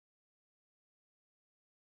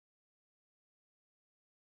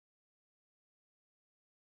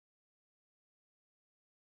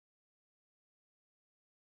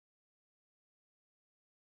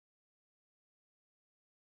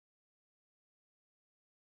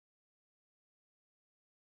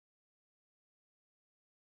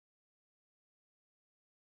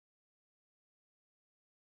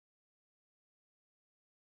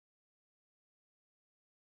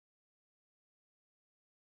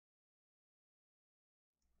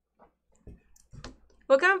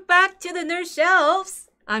Welcome back to the Nerd Shelves.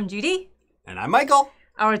 I'm Judy. And I'm Michael.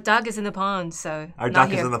 Our duck is in the pond, so Our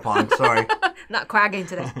duck is in the pond, sorry. Not quacking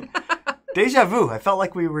today. Deja vu. I felt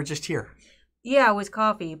like we were just here. Yeah, with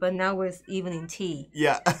coffee, but now with evening tea.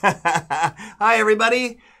 Yeah. Hi,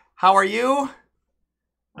 everybody. How are you?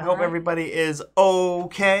 I hope everybody is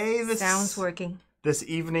okay. Sounds working. This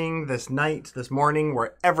evening, this night, this morning,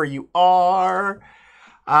 wherever you are.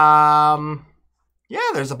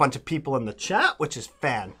 Yeah, there's a bunch of people in the chat, which is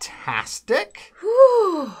fantastic.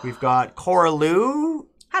 Whew. We've got Cora Lou.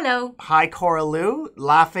 Hello. Hi, Cora Lou.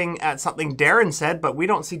 Laughing at something Darren said, but we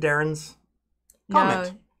don't see Darren's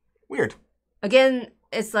comment. No. Weird. Again,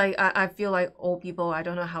 it's like, I feel like old people, I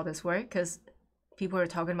don't know how this works, because people are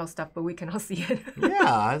talking about stuff, but we cannot see it.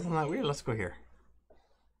 Yeah, isn't that weird? Let's go here.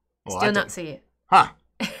 Well, Still not see it. Huh.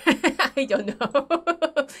 I don't know.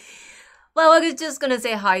 Well, I'm just going to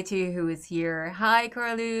say hi to who is here. Hi,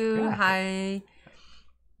 Carlu. Yeah. Hi,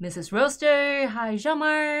 Mrs. Roaster. Hi,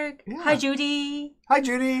 Jean-Marc. Yeah. Hi, Judy. Hi,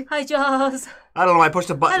 Judy. Hi, Joss. I don't know. I pushed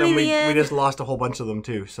a button Hi, and we Lillian. just lost a whole bunch of them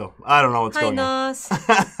too. So I don't know what's Hi, going on. Nos.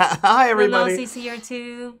 Hi, everybody. Nos is here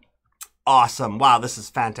too. Awesome. Wow, this is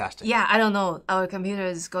fantastic. Yeah, I don't know. Our computer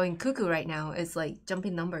is going cuckoo right now. It's like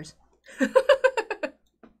jumping numbers.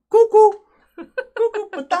 Cuckoo. Cuckoo.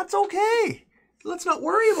 But that's okay. Let's not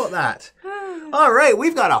worry about that. All right,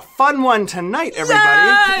 we've got a fun one tonight,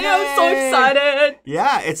 everybody. Yay! I'm so Yay! excited.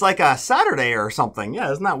 Yeah, it's like a Saturday or something.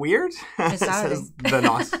 Yeah, isn't that weird? It's It Saturday. says the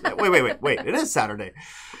NOS. Wait. It is Saturday.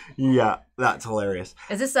 Yeah, that's hilarious.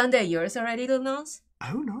 Is it Sunday yours already, little Nos?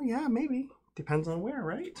 Oh, no, yeah, maybe. Depends on where,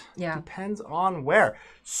 right? Yeah. Depends on where.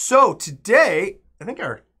 So today, I think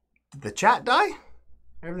did the chat die?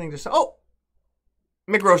 Everything just, oh,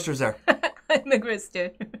 McRoaster's there. I'm a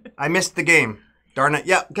Christian. I missed the game. Darn it.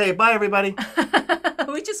 Yeah, okay, bye everybody.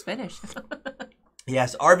 We just finished.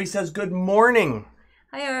 Yes, Arby says good morning.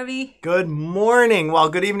 Hi, Arby. Good morning. Well,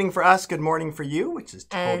 good evening for us, good morning for you, which is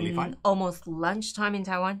totally And fine. almost lunchtime in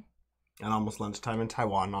Taiwan. And almost lunchtime in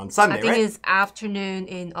Taiwan on Sunday, I think right? it's afternoon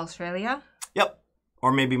in Australia. Yep.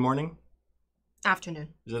 Or maybe morning. Afternoon.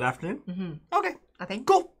 Is it afternoon? Mm-hmm. Okay. I think.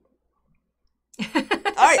 Cool. All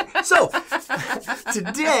right, so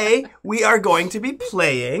today we are going to be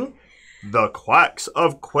playing the Quacks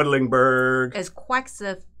of Quedlinburg. It's Quacks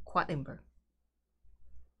of Quedlinburg.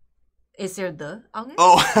 Is there the on it?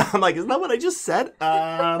 Oh, I'm like, isn't that what I just said?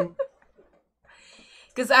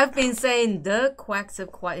 Because I've been saying the Quacks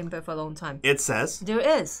of Quedlinburg for a long time. It says. There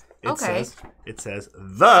is. Okay. It says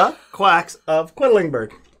the Quacks of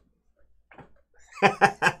Quedlinburg.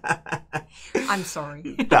 I'm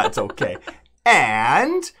sorry. That's okay.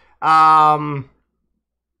 And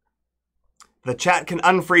the chat can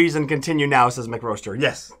unfreeze and continue now, says McRoaster.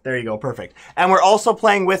 Yes, there you go. Perfect. And we're also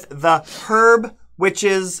playing with the Herb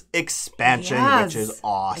Witches expansion, Yes. which is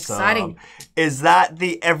awesome. Exciting. Is that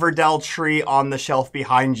the Everdell tree on the shelf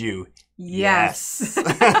behind you? Yes.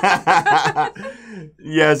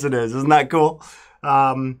 Yes, it is. Isn't that cool?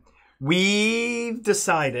 We've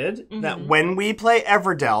decided that when we play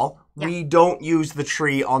Everdell, we don't use the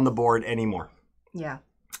tree on the board anymore. Yeah.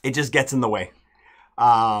 It just gets in the way.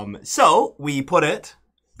 So we put it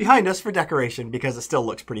behind us for decoration because it still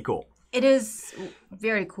looks pretty cool. It is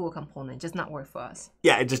very cool component, just not work for us.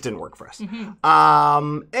 Yeah, it just didn't work for us.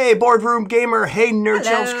 Hey, Boardroom Gamer. Hey, Nerd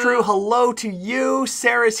Shelves crew. Hello to you.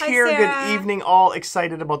 Sarah's Hi, here. Sarah. Good evening. All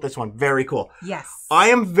excited about this one. Very cool. Yes. I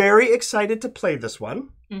am very excited to play this one.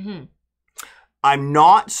 Mm-hmm. I'm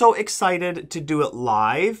not so excited to do it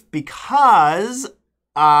live because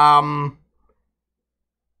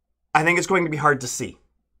I think it's going to be hard to see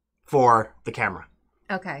for the camera.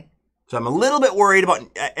 Okay. So I'm a little bit worried about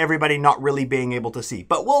everybody not really being able to see.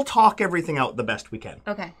 But we'll talk everything out the best we can.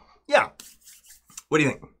 Okay. Yeah. What do you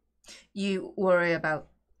think? You worry about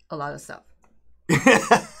a lot of stuff.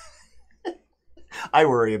 I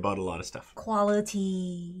worry about a lot of stuff.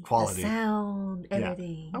 Quality. Quality. The sound.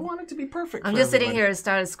 Everything. I want it to be perfect. I'm for just sitting everybody. here and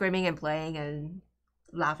started screaming and playing and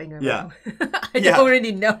laughing around. Yeah. I don't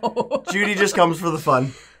really know. Judy just comes for the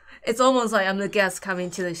fun. It's almost like I'm the guest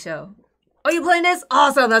coming to the show. Are you playing this?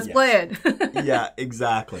 Awesome, let's play it. Yeah,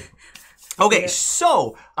 exactly. Okay,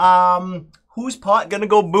 so whose pot gonna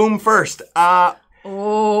go boom first? If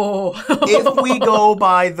we go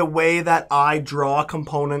by the way that I draw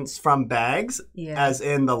components from bags, as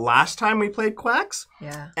in the last time we played Quacks,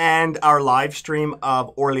 and our live stream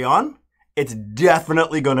of Orleans, it's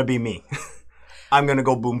definitely gonna be me. I'm gonna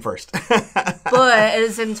go boom first. But at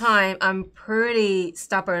the same time, I'm pretty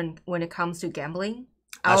stubborn when it comes to gambling.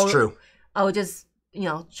 That's true. I'll just,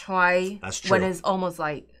 try That's true. when it's almost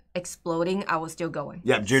like exploding, I was still going.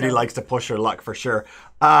 Yep, Judy likes to push her luck for sure.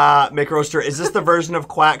 Mick Roaster, is this the version of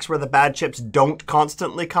Quacks where the bad chips don't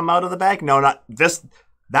constantly come out of the bag? No, not this.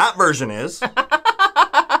 That version is.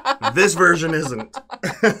 This version isn't.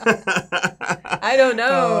 I don't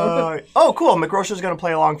know. Oh, cool. Mick Roaster's going to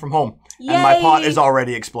play along from home. Yay! And my pot is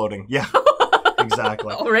already exploding. Yeah,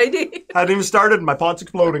 exactly. Already? Hadn't even started. My pot's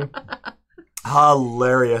exploding.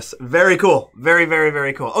 Hilarious. Very cool. Very, very,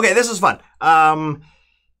 very cool. Okay, this is fun. I'm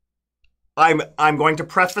going to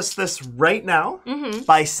preface this right now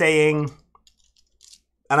by saying,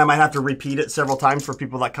 and I might have to repeat it several times for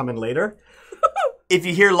people that come in later. If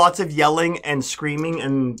you hear lots of yelling and screaming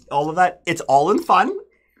and all of that, it's all in fun.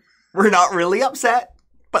 We're not really upset,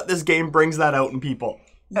 but this game brings that out in people.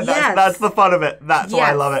 And that's the fun of it. That's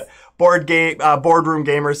why I love it. Boardroom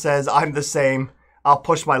Gamer says, I'm the same. I'll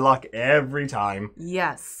push my luck every time.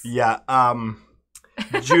 Yes. Yeah.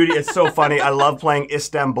 Judy, it's so funny. I love playing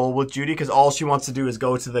Istanbul with Judy because all she wants to do is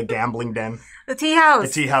go to the gambling den. The tea house.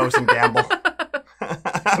 The tea house and gamble.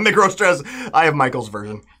 Mick Roaster has, I have Michael's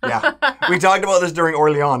version. Yeah. We talked about this during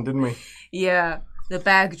Orleans, didn't we? Yeah. The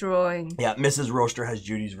bag drawing. Yeah, Mrs. Roaster has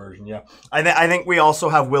Judy's version, yeah. I think we also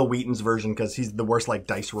have Will Wheaton's version because he's the worst, like,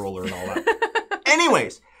 dice roller and all that.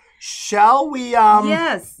 Anyways, shall we,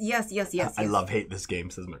 Yes. I hate this game,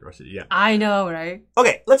 says Mick Roaster, yeah. I know, right?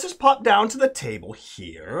 Okay, let's just pop down to the table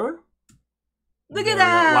here. Look at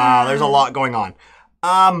that! Wow, there's a lot going on.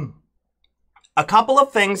 A couple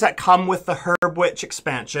of things that come with the Herb Witch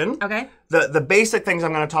expansion. Okay. The basic things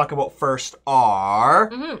I'm going to talk about first are...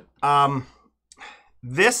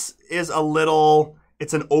 This is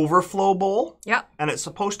it's an overflow bowl. Yep. And it's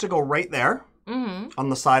supposed to go right there on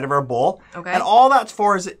the side of our bowl. Okay. And all that's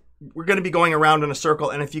for is we're going to be going around in a circle.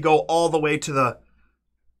 And if you go all the way to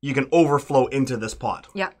you can overflow into this pot.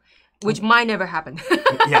 Yeah. Which might never happen.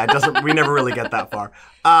 Yeah, it doesn't. We never really get that far.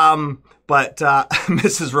 But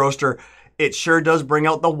Mrs. Roaster, it sure does bring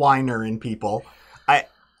out the whiner in people.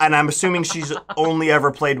 And I'm assuming she's only ever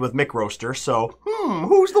played with Mick Roaster, so,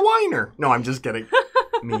 who's the whiner? No, I'm just kidding.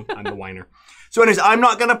 Me, I'm the whiner. So anyways, I'm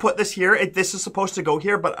not going to put this here. This is supposed to go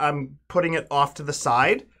here, but I'm putting it off to the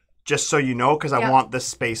side, just so you know, because I want this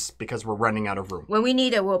space because we're running out of room. When we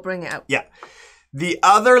need it, we'll bring it out. Yeah. The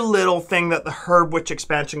other little thing that the Herb Witch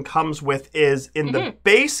expansion comes with is in the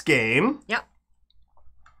base game. Yeah.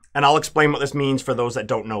 And I'll explain what this means for those that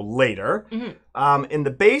don't know later. In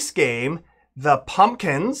the base game, the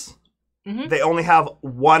pumpkins, they only have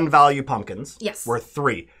 1 value pumpkins. Yes. Worth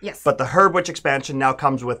 3. Yes. But the Herb Witch expansion now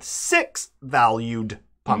comes with 6 valued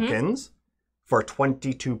pumpkins for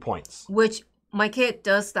 22 points. Which my kid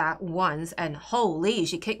does that once, and holy,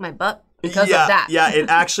 she kicked my butt because of that. Yeah, it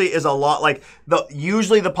actually is a lot. Like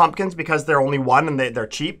usually the pumpkins, because they're only 1 and they're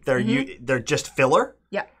cheap, they're just filler.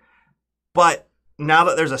 Yeah. But now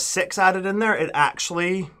that there's a 6 added in there,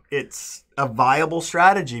 it's a viable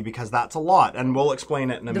strategy because that's a lot, and we'll explain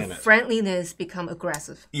it in a minute. The friendliness become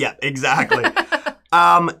aggressive. Yeah, exactly.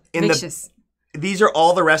 Vicious. These are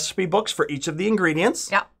all the recipe books for each of the ingredients.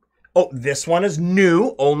 Yeah. Oh, this one is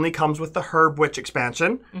new. Only comes with the Herb Witch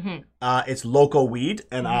expansion. It's local weed,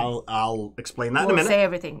 and I'll explain that in a minute. We'll say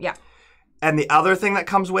everything. Yeah. And the other thing that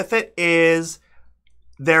comes with it is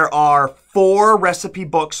there are 4 recipe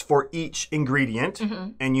books for each ingredient,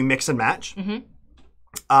 and you mix and match.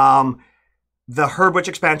 The Herb Witch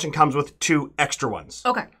expansion comes with 2 extra ones.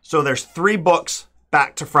 Okay. So there's 3 books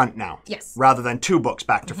back to front now. Yes. Rather than 2 books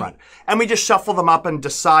back to front. And we just shuffle them up and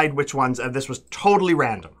decide which ones, and this was totally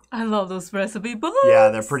random. I love those recipe books. Yeah,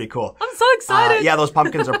 they're pretty cool. I'm so excited. Yeah, those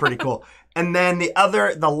pumpkins are pretty cool. And then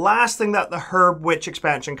the last thing that the Herb Witch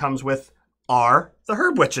expansion comes with are the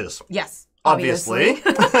Herb Witches. Yes. Obviously.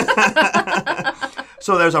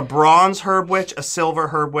 So there's a bronze Herb Witch, a silver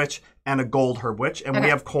Herb Witch, and a gold Herb Witch. And we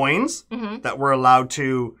have coins that we're allowed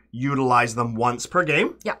to utilize them once per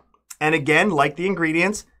game. Yeah. And again, like the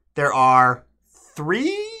ingredients, there are 3,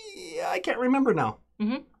 I can't remember now.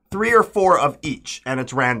 3 or 4 of each, and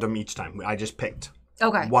it's random each time. I just picked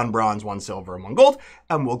 1 bronze, 1 silver, and 1 gold,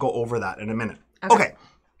 and we'll go over that in a minute. Okay.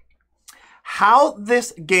 How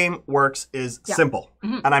this game works is simple.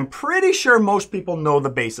 And I'm pretty sure most people know the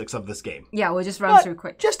basics of this game. Yeah, we'll just run through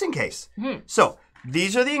quick. Just in case. So,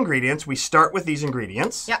 these are the ingredients. We start with these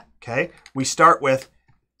ingredients. Yeah. Okay. We start with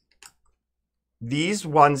these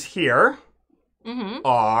ones here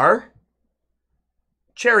are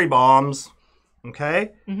cherry bombs.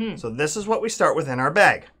 Okay. So this is what we start with in our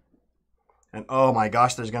bag. And oh my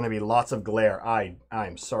gosh, there's going to be lots of glare.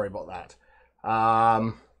 I'm sorry about that.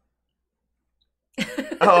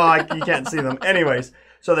 You can't see them. Anyways,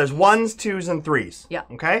 so there's 1s, 2s, and 3s. Yeah.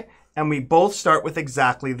 Okay? And we both start with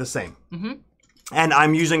exactly the same. And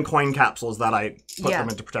I'm using coin capsules that I put them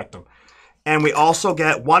in to protect them. And we also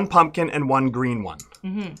get 1 pumpkin and 1 green one.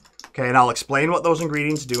 Okay, and I'll explain what those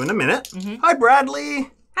ingredients do in a minute. Hi,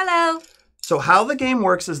 Bradley. Hello. So how the game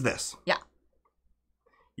works is this. Yeah.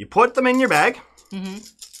 You put them in your bag.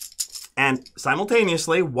 And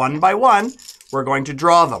simultaneously, one by one, we're going to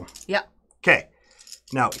draw them. Yeah. Okay.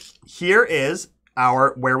 Now, here is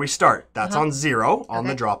where we start. That's on 0 on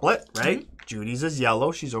the droplet, right? Judy's is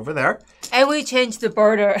yellow. She's over there. And we changed the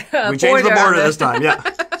border. We changed the border this time. Yeah,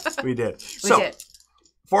 we did. We did.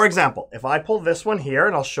 For example, if I pull this one here,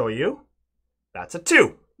 and I'll show you, that's a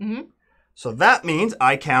 2. So that means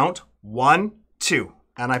I count 1, 2,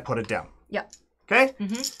 and I put it down. Yeah. Okay?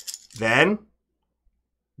 Then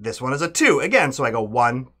this one is a 2 again, so I go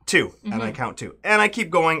 1, 2, and I count 2. And I keep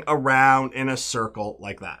going around in a circle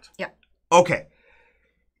like that. Yeah. Okay.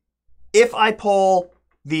 If I pull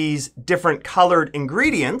these different colored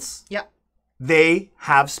ingredients, they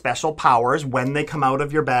have special powers when they come out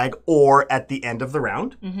of your bag or at the end of the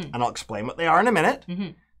round. And I'll explain what they are in a minute.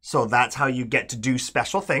 So that's how you get to do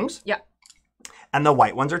special things. Yeah. And the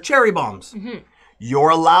white ones are cherry bombs. You're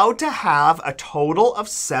allowed to have a total of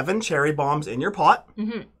 7 cherry bombs in your pot.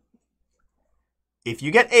 If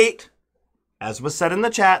you get 8, as was said in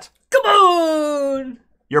the chat, come on!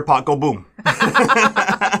 Your pot go boom.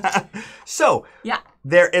 So,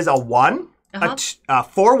 there is a 1,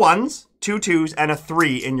 4 ones, 2 2s, and a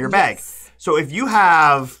 3 in your bag. So if you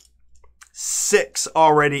have 6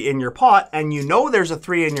 already in your pot and you know there's a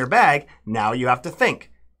 3 in your bag, now you have to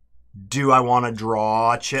think, do I want to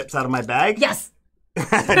draw chips out of my bag? Yes.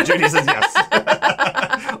 Judy says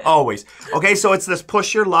yes. Always. Okay, so it's this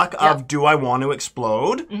push your luck of do I want to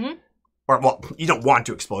explode? Or, well, you don't want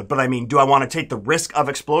to explode, but I mean, do I want to take the risk of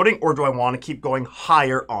exploding or do I want to keep going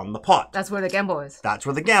higher on the pot? That's where the gamble is. That's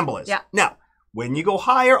where the gamble is. Yeah. Now, when you go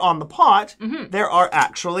higher on the pot, there are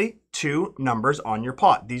actually 2 numbers on your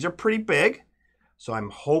pot. These are pretty big, so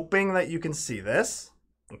I'm hoping that you can see this,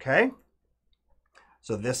 okay?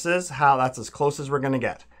 So this is that's as close as we're going to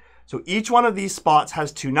get. So each one of these spots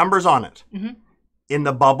has 2 numbers on it. In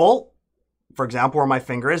the bubble, for example, where my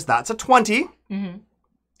finger is, that's a 20,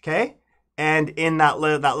 okay? And in that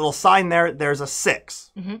little sign there, there's a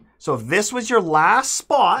 6. So if this was your last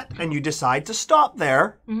spot and you decide to stop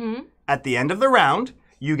there, at the end of the round,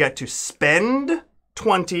 you get to spend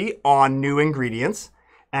 20 on new ingredients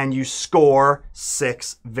and you score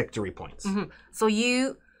 6 victory points. So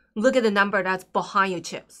you look at the number that's behind your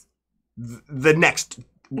chips. The next,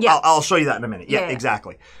 I'll show you that in a minute. Yeah,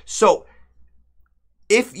 exactly. So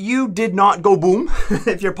if you did not go boom,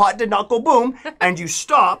 if your pot did not go boom and you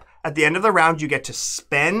stop, at the end of the round, you get to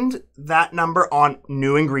spend that number on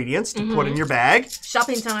new ingredients to put in your bag.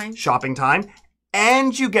 Shopping time. Shopping time.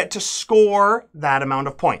 And you get to score that amount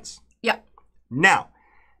of points. Yeah. Now,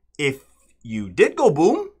 if you did go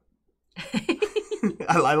boom,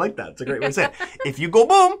 I like that. It's a great way to say it. If you go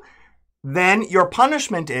boom, then your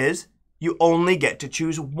punishment is you only get to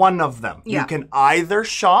choose one of them. Yeah. You can either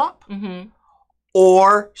shop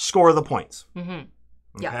or score the points.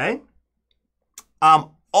 Okay?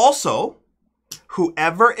 Also,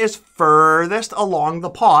 whoever is furthest along the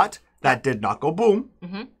pot that did not go boom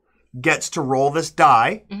gets to roll this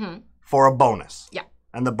die for a bonus. Yeah.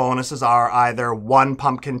 And the bonuses are either 1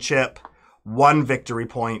 pumpkin chip, 1 victory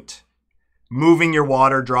point, moving your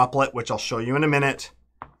water droplet, which I'll show you in a minute,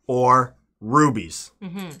 or rubies.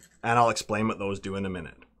 And I'll explain what those do in a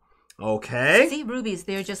minute. Okay. See, rubies,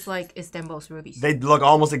 they're just like Istanbul's rubies. They look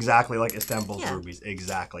almost exactly like Istanbul's rubies.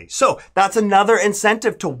 Exactly. So that's another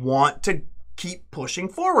incentive to want to keep pushing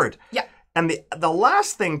forward. Yeah. And the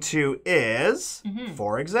last thing too is,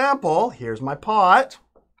 for example, here's my pot.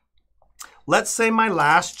 Let's say my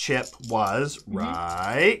last chip was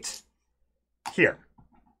right here.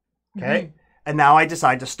 Okay. And now I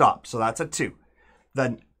decide to stop. So that's a 2.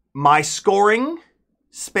 Then my scoring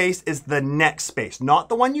space is the next space, not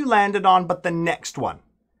the one you landed on, but the next one.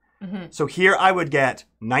 So here I would get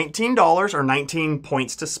 $19 or 19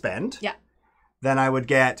 points to spend. Yeah. Then I would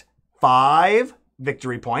get 5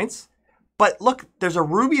 victory points. But look, there's a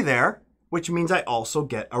ruby there, which means I also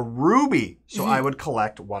get a ruby. So I would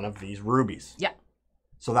collect one of these rubies. Yeah.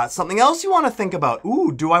 So that's something else you want to think about.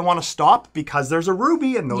 Ooh, do I want to stop because there's a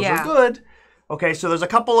ruby and those are good? Okay, so there's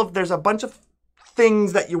a bunch of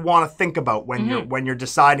things that you want to think about when you're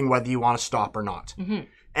deciding whether you want to stop or not.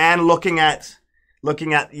 And looking at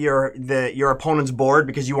your opponent's board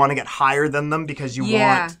because you want to get higher than them because you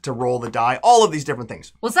want to roll the die. All of these different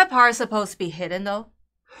things. Was that part supposed to be hidden though?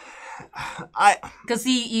 Because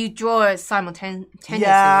you draw it simultaneously,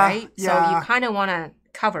 right? So you kind of want to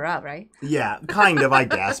cover up, right? Yeah, kind of, I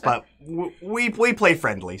guess. But we play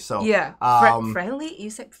friendly, so. Yeah. Friendly? You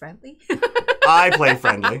said friendly? I play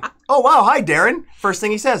friendly. Oh, wow. Hi, Darren. First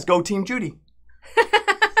thing he says, go Team Judy.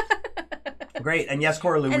 Great. And yes,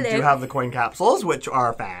 Coralie, we do have the coin capsules, which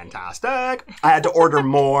are fantastic. I had to order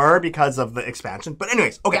more because of the expansion. But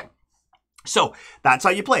anyways, okay. Yeah. So that's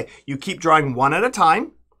how you play. You keep drawing one at a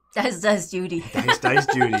time. Dice Judy. Dice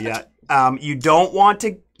Judy, yeah. You don't want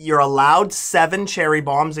to, you're allowed 7 cherry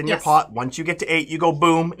bombs in your pot. Once you get to 8, you go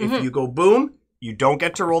boom. If you go boom, you don't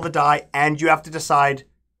get to roll the die, and you have to decide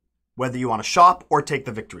whether you want to shop or take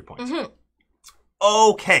the victory points.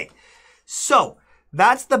 Okay. So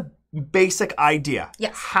that's the basic idea.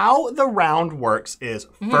 Yes. How the round works is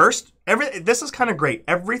first, this is kind of great.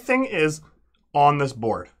 Everything is on this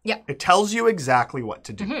board. Yeah. It tells you exactly what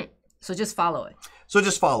to do. So just follow it. So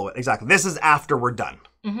just follow it. Exactly. This is after we're done.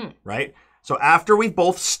 Right? So after we've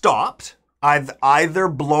both stopped, I've either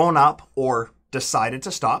blown up or decided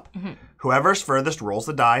to stop. Whoever's furthest rolls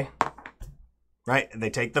the die. Right? They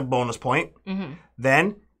take the bonus point.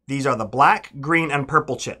 Then these are the black, green, and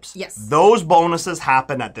purple chips. Yes. Those bonuses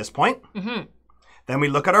happen at this point. Then we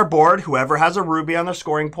look at our board. Whoever has a ruby on their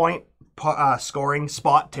scoring point, scoring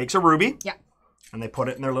spot takes a ruby. Yeah. And they put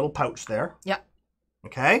it in their little pouch there. Yeah.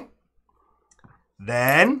 Okay.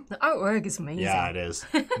 Then... The artwork is amazing. Yeah, it is.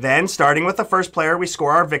 Then, starting with the first player, we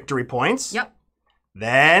score our victory points. Yep.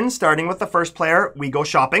 Then, starting with the first player, we go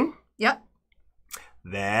shopping. Yep.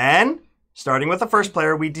 Then... starting with the first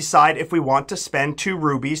player, we decide if we want to spend 2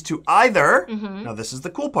 rubies to either... Now, this is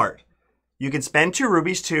the cool part. You can spend 2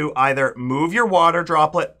 rubies to either move your water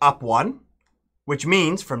droplet up 1, which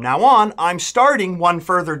means from now on, I'm starting 1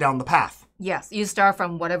 further down the path. Yes, you start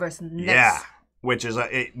from whatever's next. Yeah, which is,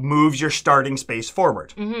 it moves your starting space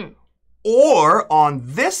forward. Or on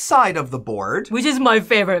this side of the board... which is my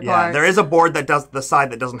favorite part. Yeah, there is a board that does the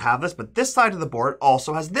side that doesn't have this, but this side of the board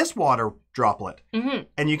also has this water droplet.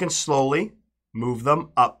 And you can slowly move them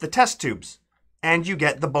up the test tubes. And you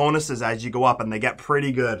get the bonuses as you go up, and they get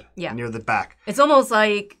pretty good near the back. It's almost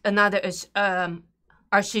like another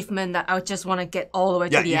achievement that I just want to get all the way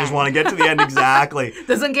to the end. Yeah, you just want to get to the end, exactly.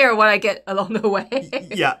 Doesn't care what I get along the way.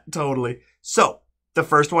 Yeah, totally. So... the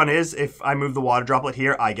first one is, if I move the water droplet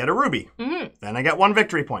here, I get a ruby. Then I get 1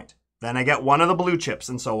 victory point. Then I get 1 of the blue chips,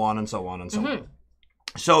 and so on and so on and so on.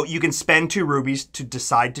 So you can spend 2 rubies to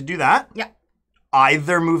decide to do that. Yeah.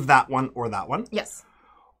 Either move that one or that one. Yes.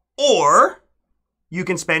 Or you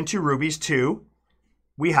can spend 2 rubies to,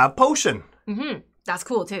 we have potion. That's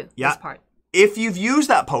cool too, this part. If you've used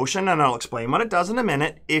that potion, and I'll explain what it does in a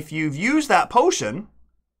minute. If you've used that potion...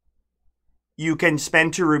 you can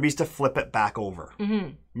spend 2 rubies to flip it back over.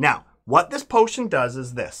 Now, what this potion does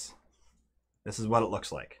is this. This is what it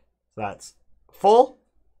looks like. So that's full,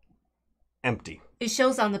 empty. It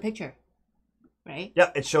shows on the picture, right?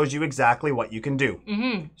 Yeah, it shows you exactly what you can do.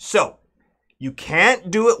 So, you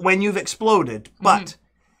can't do it when you've exploded, but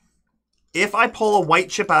if I pull a white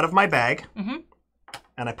chip out of my bag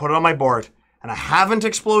and I put it on my board, and I haven't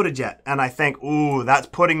exploded yet, and I think, ooh, that's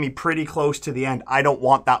putting me pretty close to the end. I don't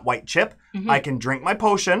want that white chip. I can drink my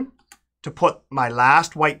potion to put my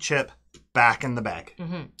last white chip back in the bag.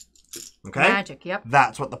 Okay? Magic, yep.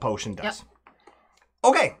 That's what the potion does.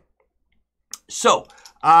 Okay. So,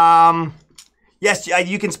 yes,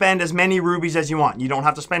 you can spend as many rubies as you want. You don't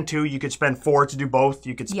have to spend 2. You could spend 4 to do both.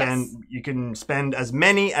 You could spend, you can spend as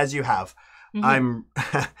many as you have.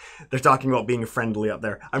 They're talking about being friendly up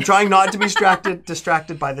there. I'm trying not to be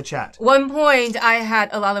distracted by the chat. One point, I had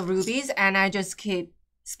a lot of rubies, and I just keep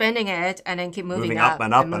spending it, and then keep moving up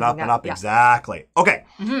and up and up and up. Yeah. Exactly. Okay.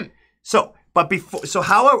 So, but before, so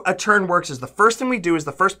how a turn works is the first thing we do is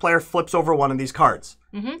the first player flips over one of these cards,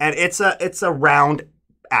 and it's a round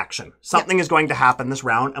action. Something is going to happen this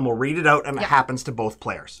round, and we'll read it out, and it happens to both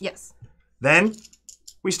players. Yes. Then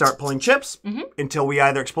we start pulling chips until we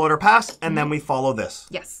either explode or pass, and then we follow this.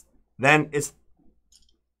 Yes. Then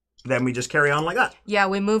we just carry on like that. Yeah,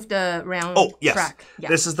 we move the round track. Yeah.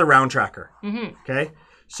 This is the round tracker. Okay.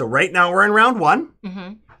 So right now we're in round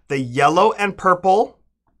 1. The yellow and purple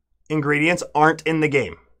ingredients aren't in the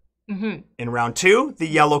game. In round 2, the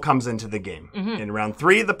yellow comes into the game. In round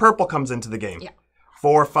 3, the purple comes into the game.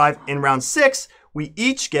 4, 5. In round 6, we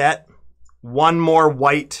each get 1 more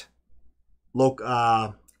white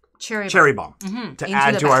cherry bomb to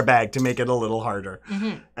add to our bag to make it a little harder.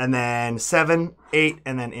 And then 7, 8,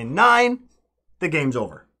 and then in 9, the game's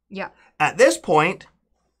over. Yeah. At this point,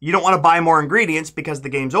 you don't want to buy more ingredients because the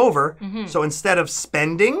game's over. So instead of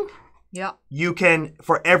spending, you can,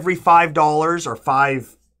 for every $5 or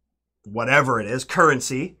 5 whatever it is,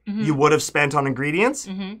 currency you would have spent on ingredients,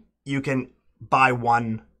 you can by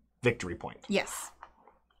 1 victory point. Yes.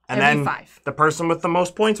 And every then 5. The person with the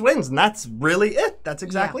most points wins, and that's really it. That's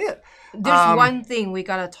exactly it. There's one thing we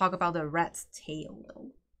gotta talk about the rat's tail,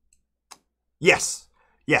 though. Yes.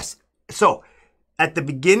 Yes. So, at the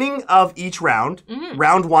beginning of each round,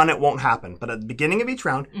 round 1, it won't happen. But at the beginning of each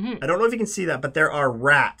round, I don't know if you can see that, but there are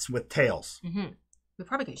rats with tails. We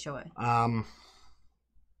probably could show it.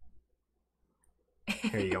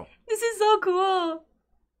 Here you go. This is so cool.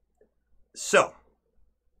 So,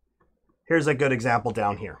 here's a good example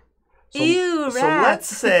down here. So, Ew, rats. So let's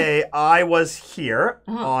say I was here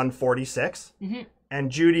on 46,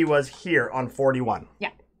 and Judy was here on 41.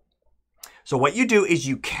 Yeah. So what you do is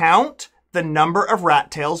you count the number of rat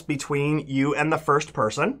tails between you and the first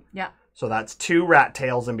person. Yeah. So that's 2 rat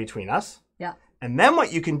tails in between us. Yeah. And then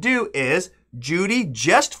what you can do is Judy,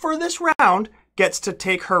 just for this round, gets to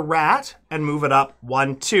take her rat and move it up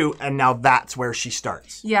 1, 2, and now that's where she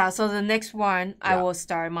starts. Yeah, so the next one, I will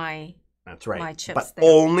start my... That's right. My chips but there.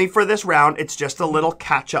 only for this round. It's just a little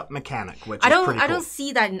catch-up mechanic, which is pretty cool. I don't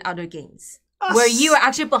see that in other games where you are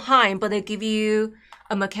actually behind, but they give you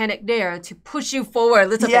a mechanic there to push you forward a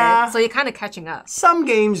little bit, so you're kind of catching up. Some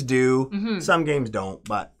games do, some games don't,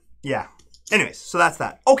 but yeah. Anyways, so that's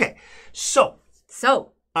that. Okay, so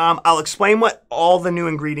I'll explain what all the new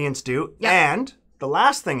ingredients do, and the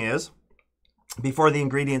last thing is, before the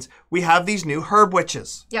ingredients, we have these new herb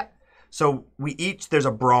witches. Yep. So there's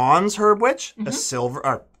a bronze herb witch, a silver,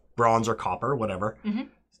 or bronze or copper, whatever,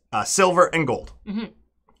 silver and gold.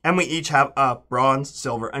 And we each have a bronze,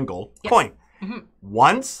 silver, and gold coin.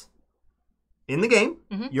 Once in the game,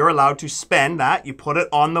 you're allowed to spend that. You put it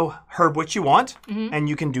on the herb witch you want, and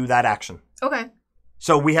you can do that action. Okay.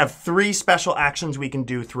 So we have 3 special actions we can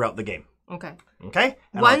do throughout the game. Okay. Okay?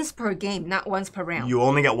 And once per game, not once per round. You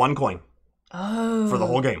only get 1 coin. Oh. For the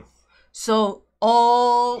whole game. So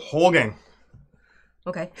all... Whole game.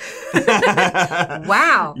 Okay.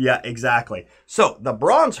 Wow. Yeah, exactly. So the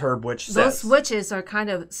bronze herb witch says... Those witches are kind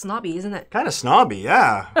of snobby, isn't it? Kind of snobby,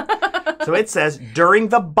 yeah. So it says, during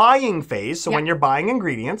the buying phase, so when you're buying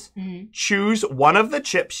ingredients, choose one of the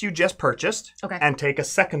chips you just purchased and take a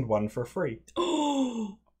second one for free.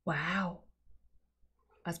 Oh, wow.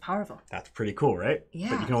 That's powerful. That's pretty cool, right? Yeah.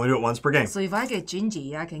 But you can only do it once per game. So if I get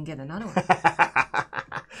gingy, I can get another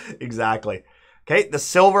one. Exactly. Okay, the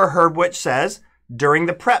silver herb witch says, during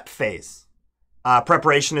the prep phase.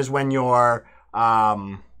 Preparation is when you're...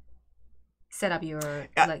 set up your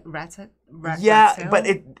rat but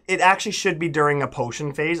it actually should be during a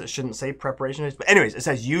potion phase. It shouldn't say preparation phase. But anyways, it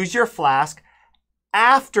says use your flask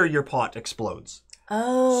after your pot explodes.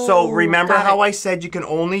 Oh. So remember how I said you can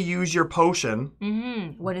only use your potion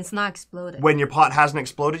when it's not exploded. When your pot hasn't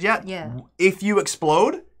exploded yet? Yeah. If you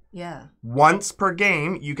explode, yeah, once per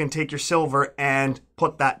game, you can take your silver and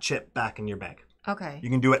put that chip back in your bag. Okay. You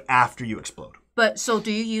can do it after you explode. But so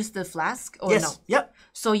do you use the flask or yes. no? Yep.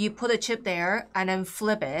 So you put a chip there and then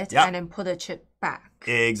flip it and then put a chip back.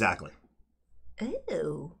 Exactly.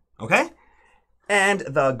 Ew. Okay. And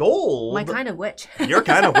the gold... My kind of witch. Your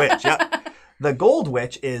kind of witch, yeah. The gold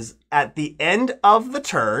witch is at the end of the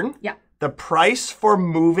turn. Yeah. The price for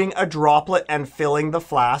moving a droplet and filling the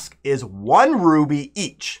flask is 1 ruby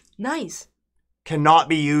each. Nice. Cannot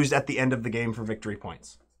be used at the end of the game for victory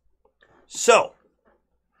points. So,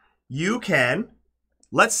 you can,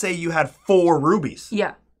 let's say you had 4 rubies.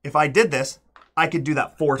 Yeah. If I did this, I could do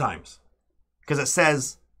that 4 times. Because it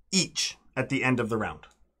says each at the end of the round.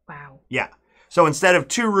 Wow. Yeah. So instead of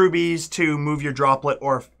 2 rubies to move your droplet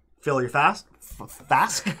or fill your flask,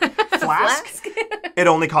 it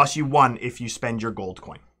only costs you 1 if you spend your gold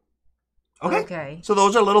coin. Okay? Okay. So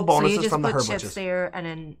those are little bonuses from the herb witches. So you just put chips there and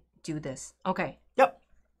then do this. Okay. Yep.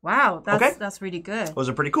 Wow, that's really good. Those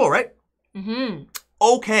are pretty cool, right? Mm-hmm.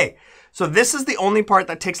 Okay. So this is the only part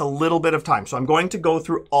that takes a little bit of time. So I'm going to go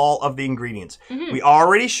through all of the ingredients. Mm-hmm. We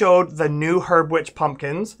already showed the new herb witch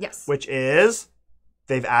pumpkins. Yes. Which is,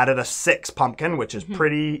 they've added a 6 pumpkin, which is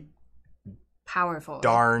pretty... powerful.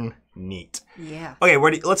 Darn neat. Yeah. Okay,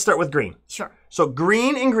 let's start with green. Sure. So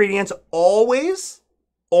green ingredients always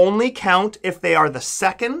only count if they are the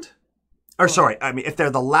second... Or sorry, I mean, if they're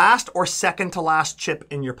the last or second to last chip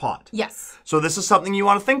in your pot. Yes. So this is something you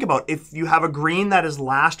want to think about. If you have a green that is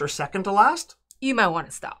last or second to last, you might want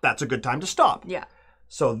to stop. That's a good time to stop. Yeah.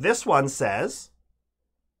 So this one says,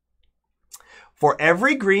 for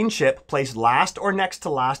every green chip placed last or next to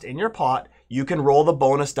last in your pot, you can roll the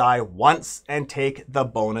bonus die once and take the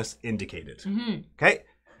bonus indicated. Mm-hmm. Okay?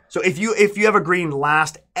 So if you have a green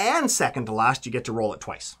last and second to last, you get to roll it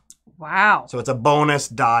twice. Wow. So it's a bonus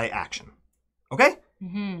die action. Okay?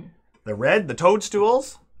 Mm-hmm. The red, the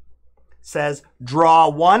toadstools, says, draw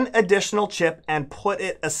one additional chip and put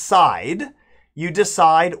it aside. You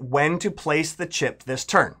decide when to place the chip this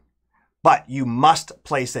turn. But you must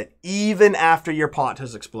place it even after your pot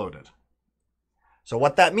has exploded. So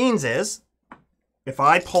what that means is, if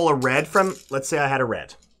I pull a red from, let's say I had a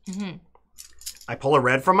red. I pull a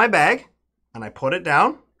red from my bag and I put it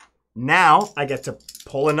down. Now I get to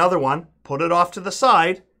pull another one, put it off to the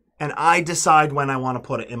side, and I decide when I want to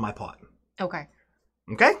put it in my pot. Okay.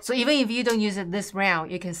 Okay? So even if you don't use it this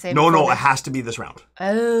round, you can save it. No, it has to be this round.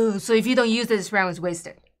 Oh, so if you don't use this round, it's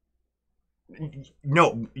wasted.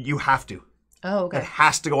 No, you have to. Oh, okay. It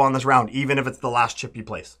has to go on this round, even if it's the last chip you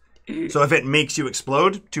place. So if it makes you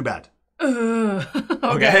explode, too bad.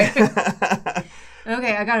 Okay.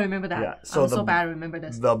 Okay, I gotta remember that. Yeah, so I'm so bad at remember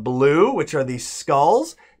this. The blue, which are these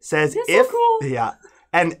skulls, says They're if... so cool. Yeah.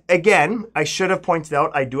 And again, I should have pointed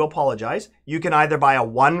out, I do apologize. You can either buy a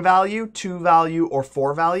 1 value, 2 value, or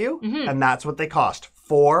 4 value, and that's what they cost.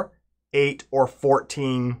 4, 8, or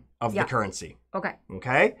 14 of the currency. Okay.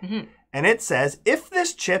 Okay? And it says, if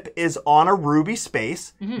this chip is on a ruby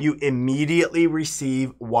space, you immediately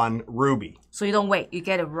receive 1 ruby. So you don't wait, you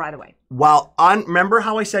get it right away. While remember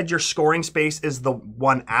how I said your scoring space is the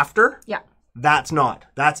one after? Yeah. That's not.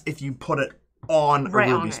 That's if you put it on a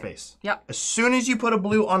ruby space. Yep. As soon as you put a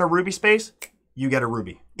blue on a ruby space, you get a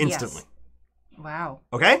ruby instantly. Yes. Wow.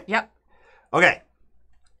 Okay? Yep. Okay.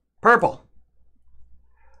 Purple.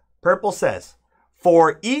 Purple says,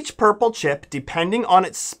 for each purple chip, depending on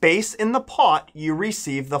its space in the pot, you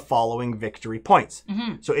receive the following victory points.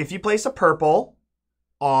 So if you place a purple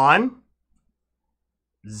on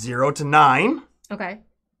 0 to 9,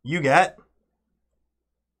 you get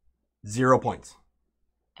 0 points.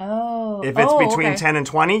 Oh. If it's between 10 and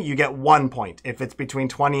 20, you get 1 point. If it's between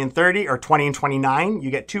 20 and 30 or 20 and 29,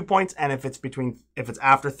 you get 2 points. And if it's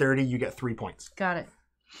after 30, you get 3 points. Got it.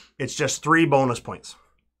 It's just 3 bonus points.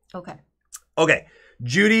 Okay. Okay.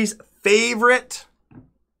 Judy's favorite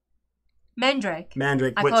Mandrake.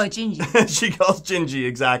 Mandrake. I call it Gingy. She calls Gingy,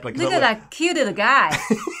 exactly. Look at that cute little guy.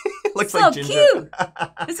 Looks so like Ginger. Cute.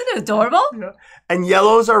 Isn't it adorable? Yeah. And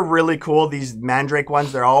yellows are really cool. These Mandrake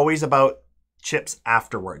ones, they're always about chips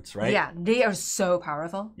afterwards, right? Yeah, they are so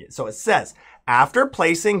powerful. So it says, after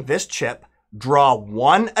placing this chip, draw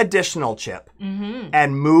 1 additional chip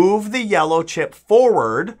and move the yellow chip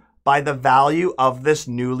forward by the value of this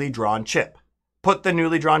newly drawn chip. Put the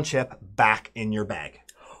newly drawn chip back in your bag.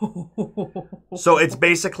 So it's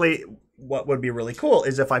basically, what would be really cool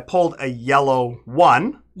is if I pulled a yellow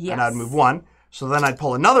 1, and I'd move 1, so then I'd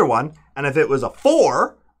pull another 1, and if it was a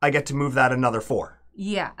 4, I get to move that another 4.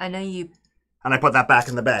 Yeah, and then and I put that back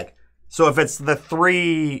in the bag. So if it's the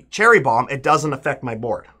 3 cherry bomb, it doesn't affect my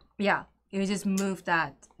board. Yeah, you just move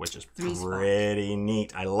that. Which is pretty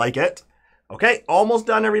neat. I like it. Okay, almost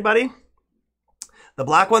done, everybody. The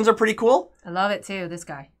black ones are pretty cool. I love it too, this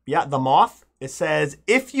guy. Yeah, the moth. It says,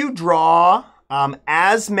 if you draw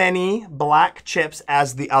as many black chips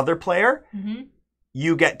as the other player,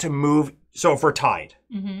 you get to move. So if we're tied,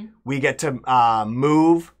 we get to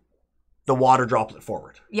move the water droplet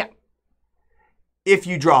forward. Yeah. If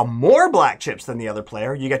you draw more black chips than the other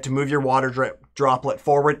player, you get to move your water droplet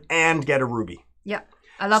forward and get a ruby. Yeah,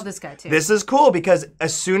 I love this guy too. This is cool because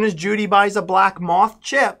as soon as Judy buys a black moth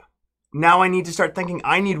chip, now I need to start thinking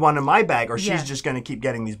I need one in my bag or she's just going to keep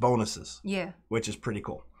getting these bonuses. Yeah. Which is pretty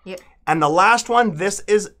cool. Yeah. And the last one, this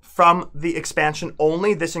is from the expansion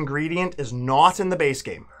only. This ingredient is not in the base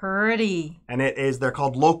game. Pretty. And they're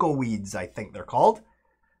called loco weeds, I think they're called.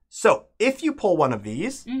 So if you pull one of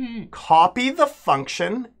these, copy the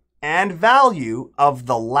function and value of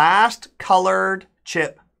the last colored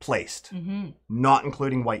chip placed, not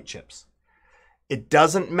including white chips. It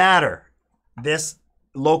doesn't matter. This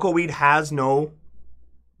loco weed has no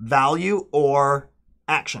value or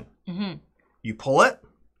action. You pull it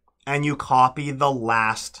and you copy the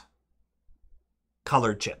last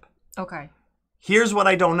colored chip. Okay. Here's what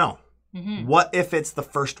I don't know. What if it's the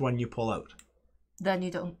first one you pull out? Then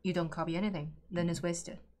you don't copy anything. Then it's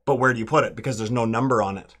wasted. But where do you put it? Because there's no number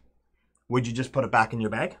on it. Would you just put it back in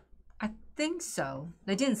your bag? I think so.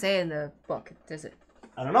 They didn't say it in the book, does it?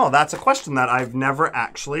 I don't know. That's a question that I've never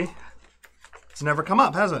actually... It's never come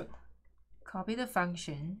up, has it? Copy the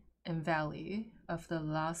function and value of the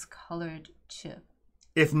last colored chip.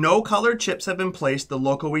 If no colored chips have been placed, the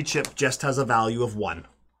loco weed chip just has a value of 1.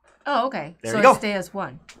 Oh, okay. There you go. So it stays as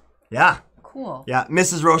 1. Yeah. Cool. Yeah,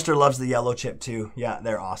 Mrs. Roaster loves the yellow chip too. Yeah,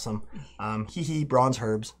 they're awesome. Bronze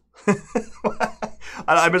herbs.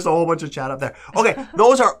 I missed a whole bunch of chat up there. Okay,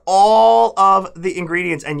 those are all of the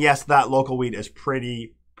ingredients. And yes, that local weed is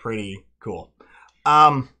pretty cool.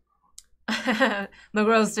 My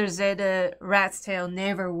roaster said the rat's tail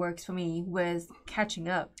never works for me with catching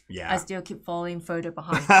up. Yeah. I still keep falling further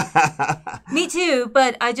behind. Me too,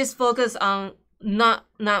 but I just focus on not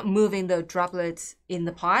moving the droplets in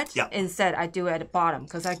the pot. Yeah. Instead, I do it at the bottom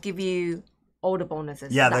because I give you all the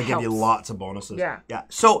bonuses. Yeah, they give you lots of bonuses. Yeah. Yeah.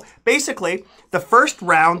 So basically, the first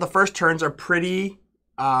turns are pretty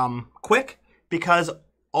quick because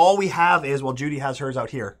all we have is, well, Judy has hers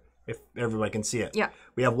out here, if everybody can see it. Yeah.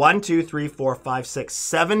 We have 1, 2, 3, 4, 5, 6,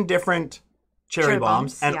 7 different cherry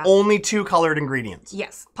bombs and only 2 colored ingredients.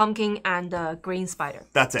 Yes, pumpkin and green spider.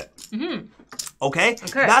 That's it. Okay?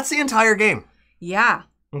 That's the entire game. Yeah.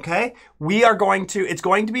 Okay? It's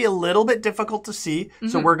going to be a little bit difficult to see,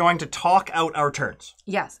 so we're going to talk out our turns.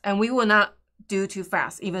 Yes, and we will not do too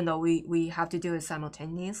fast, even though we have to do it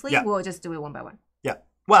simultaneously. Yeah. We'll just do it one by one. Yeah.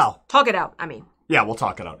 Well. Talk it out, I mean. Yeah, we'll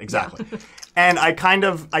talk it out. Exactly. Yeah. And I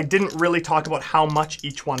didn't really talk about how much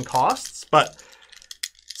each one costs, but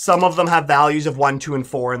some of them have values of 1, 2, and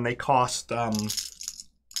 4, and they cost,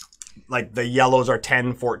 like the yellows are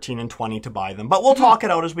 10, 14, and 20 to buy them. But we'll talk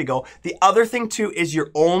it out as we go. The other thing, too, is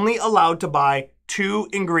you're only allowed to buy 2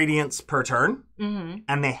 ingredients per turn,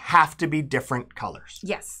 and they have to be different colors.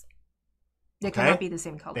 Yes. They cannot be the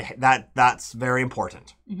same color. That's very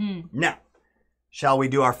important. Now, shall we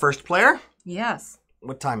do our first player? Yes.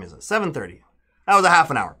 What time is it? 7:30. That was a half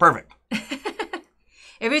an hour. Perfect.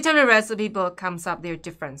 Every time the recipe book comes up, they're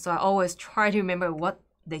different. So I always try to remember what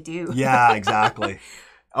they do. Yeah, exactly.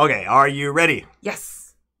 Okay, are you ready?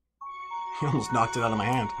 Yes. You almost knocked it out of my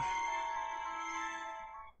hand.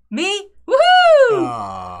 Me? Woohoo!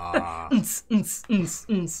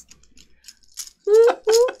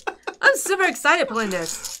 I'm super excited playing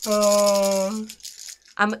this.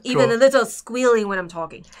 I'm even a little squealing when I'm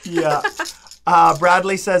talking. Yeah.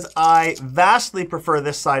 Bradley says, I vastly prefer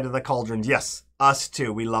this side of the cauldrons. Yes, us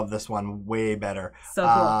too. We love this one way better. So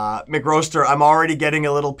cool. McRoaster, I'm already getting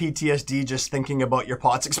a little PTSD just thinking about your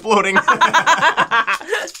pots exploding. Why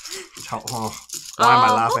am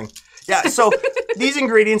I laughing? Yeah, so these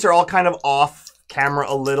ingredients are all kind of off camera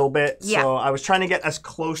a little bit. Yeah. So I was trying to get as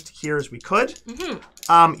close to here as we could.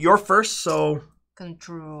 You're first, so...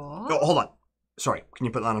 Control. Oh, hold on. Sorry, can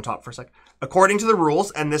you put that on top for a sec? According to the rules,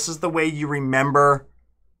 and this is the way you remember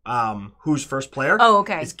who's first player. Oh,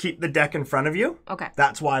 okay. Is keep the deck in front of you. Okay.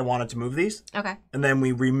 That's why I wanted to move these. Okay. And then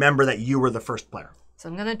we remember that you were the first player. So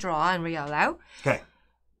I'm going to draw and read out loud. Okay.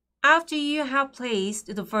 After you have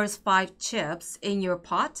placed the first 5 chips in your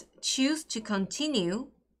pot, choose to continue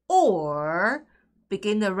or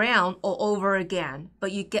begin the round all over again.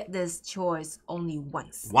 But you get this choice only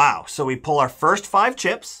once. Wow. So we pull our first 5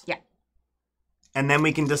 chips. Yeah. And then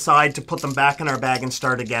we can decide to put them back in our bag and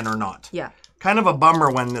start again or not. Yeah. Kind of a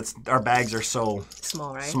bummer when our bags are so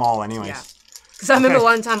small, right? Small anyways. Yeah. Because I remember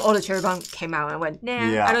one time all the cherry bomb came out and I went,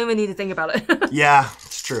 nah, I don't even need to think about it. Yeah,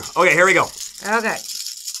 it's true. Okay, here we go. Okay.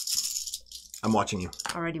 I'm watching you.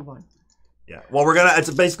 Already won. Yeah. Well, it's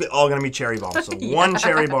basically all going to be cherry bombs. So 1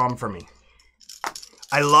 cherry bomb for me.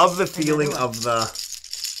 I love the feeling of the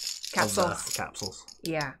capsules.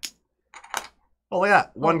 Yeah. Oh, look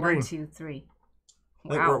at that. One green. 1, 2, 3.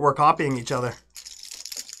 Wow. We're copying each other.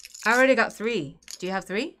 I already got 3. Do you have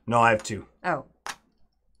 3? No, I have 2. Oh.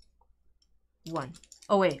 1.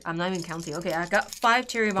 Oh, wait. I'm not even counting. Okay, I got 5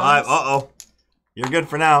 cherry bombs. 5. Uh-oh. You're good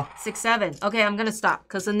for now. 6, 7. Okay, I'm going to stop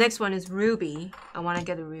because the next one is ruby. I want to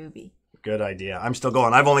get a ruby. Good idea. I'm still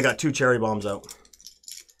going. I've only got 2 cherry bombs out.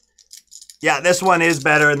 Yeah, this one is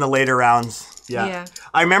better in the later rounds. Yeah.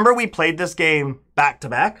 I remember we played this game back to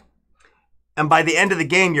back. And by the end of the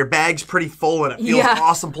game, your bag's pretty full and it feels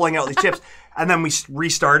awesome pulling out these chips. And then we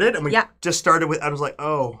restarted and we just started with, I was like,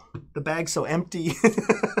 oh, the bag's so empty.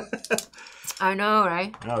 I know,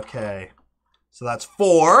 right? Okay. So that's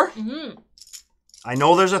 4. I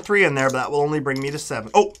know there's a 3 in there, but that will only bring me to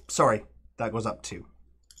 7. Oh, sorry. That goes up 2.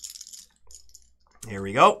 Here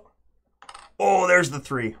we go. Oh, there's the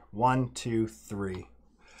 3. 1, 2, 3.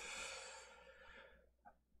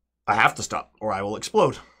 I have to stop or I will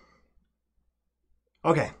explode.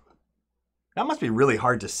 Okay. That must be really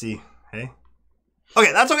hard to see, hey?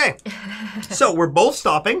 Okay, that's okay. So we're both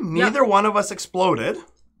stopping. Neither one of us exploded.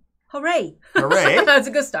 Hooray. Hooray. That's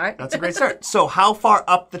a good start. That's a great start. So how far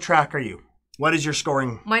up the track are you? What is your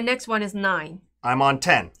scoring? My next one is 9. I'm on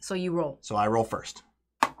 10. So you roll. So I roll first.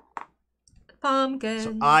 Pumpkin.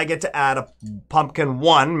 So I get to add a pumpkin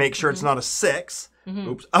 1. Make sure it's not a 6.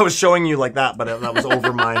 Oops. I was showing you like that, but that was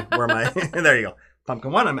over there you go.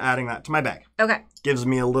 Pumpkin 1, I'm adding that to my bag. Okay. Gives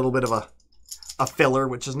me a little bit of a filler,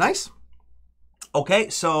 which is nice. Okay,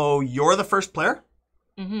 so you're the first player.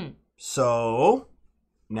 So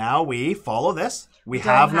Now we follow this. We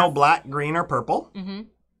have no black, green, or purple. Mm-hmm.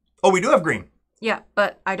 Oh, we do have green. Yeah,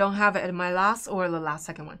 but I don't have it in my last or the last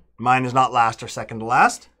second one. Mine is not last or second to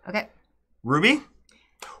last. Okay. Ruby?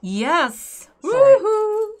 Yes.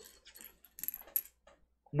 Woohoo!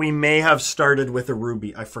 We may have started with a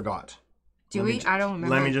ruby. I forgot. Do we? I don't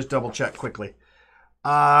remember. Let me just double check quickly.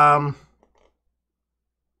 Ba-do.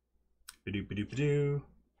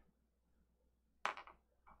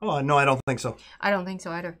 Oh, no, I don't think so. I don't think so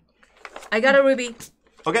either. I got a ruby.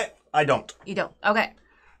 Okay, I don't. You don't. Okay.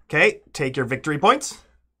 Okay, take your victory points.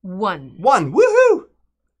 1. 1. Woohoo!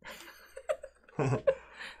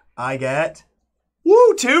 I get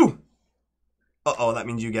 2. Uh-oh, that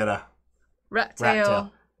means you get a rat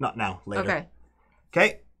tail. Not now, later. Okay.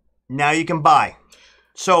 Okay, now you can buy.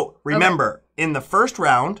 So remember, in the first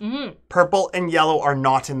round, purple and yellow are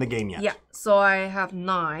not in the game yet. Yeah, so I have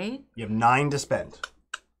 9. You have 9 to spend.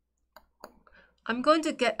 I'm going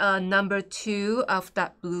to get a number 2 of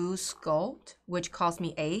that blue skull, which cost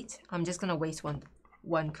me 8. I'm just going to waste one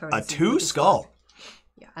currency. A 2 skull?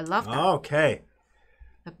 Yeah, I love that. Okay.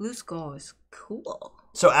 The blue skull is cool.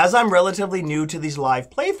 So as I'm relatively new to these live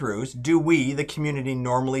playthroughs, do we, the community,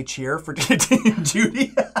 normally cheer for Team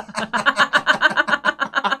Judy?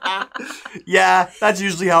 Yeah, that's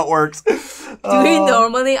usually how it works. Do we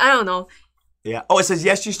normally? I don't know. Yeah. Oh, it says,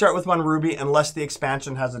 yes, you start with 1 ruby unless the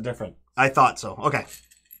expansion has a different. I thought so. Okay.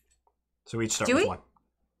 So we each start with 1.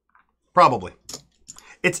 Probably.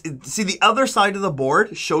 See, the other side of the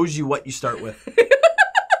board shows you what you start with.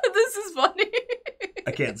 This is funny.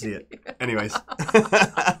 I can't see it. Anyways.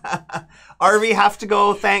 RV have to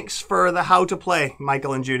go. Thanks for the how to play,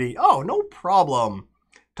 Michael and Judy. Oh, no problem.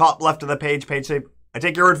 Top left of the page say, I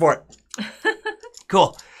take your word for it.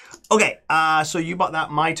 Cool. Okay, so you bought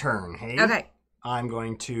that. My turn, hey? Okay. I'm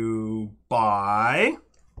going to buy.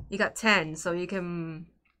 You got 10, so you can...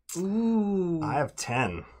 Ooh. I have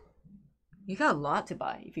 10. You got a lot to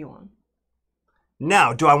buy if you want.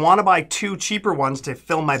 Now, do I want to buy 2 cheaper ones to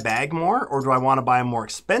fill my bag more, or do I want to buy a more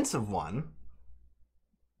expensive one?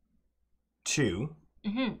 2.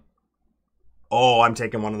 Mm-hmm. Oh, I'm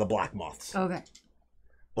taking one of the black moths. Okay.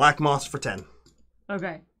 Black moths for 10.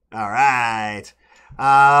 Okay. All right.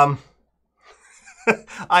 I'm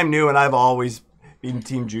new and I've always been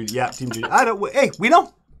Team Judy. Yeah, Team Judy. Hey, we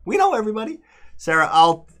know everybody. Sarah,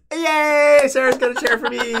 yay! Sarah's gonna cheer for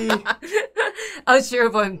me. I'll cheer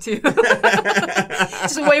for him too.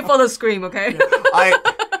 Just wait for the scream, okay?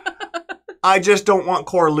 I just don't want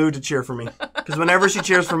Cora Lou to cheer for me because whenever she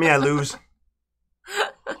cheers for me, I lose.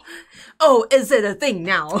 Oh, is it a thing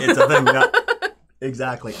now? It's a thing. Yeah.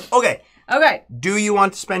 Exactly. Okay. Okay. Do you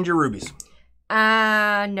want to spend your rubies?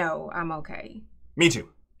 No, I'm okay. Me too.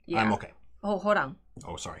 Yeah. I'm okay. Oh, hold on.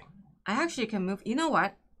 Oh, sorry. I actually can move. You know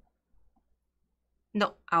what?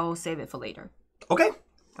 No, I'll save it for later. Okay.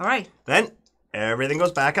 All right. Then everything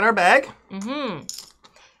goes back in our bag. Mm-hmm.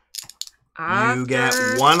 You get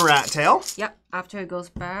 1 rat tail. Yep. After it goes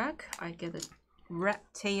back, I get a rat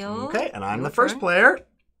tail. Okay, and I'm the first player.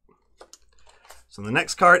 So the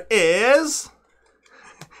next card is...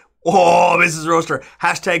 Oh, Mrs. Roaster.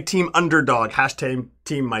 Hashtag Team Underdog. Hashtag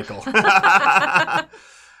Team Michael.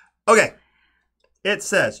 Okay. It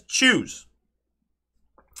says, choose.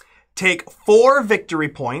 Take 4 victory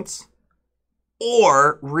points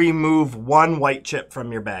or remove 1 white chip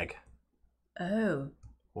from your bag. Oh.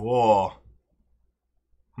 Whoa.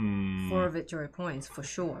 4 victory points for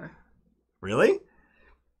sure. Really?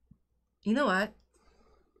 You know what?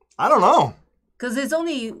 I don't know. Because it's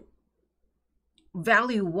only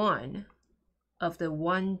value 1 of the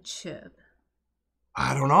 1 chip.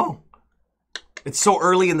 I don't know. It's so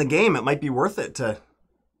early in the game, it might be worth it to...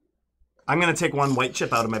 I'm going to take 1 white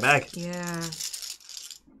chip out of my bag. Yeah.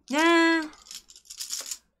 Nah.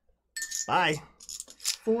 Bye.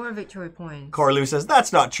 4 victory points. Corlu says,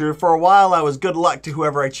 that's not true. For a while, I was good luck to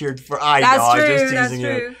whoever I cheered for. I know, I'm just teasing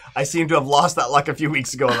you. I seem to have lost that luck a few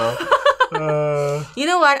weeks ago, though. You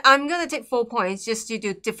know what? I'm going to take 4 points just to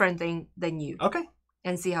do different thing than you. Okay.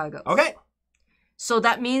 And see how it goes. Okay. So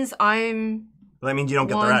that means I'm... That means you don't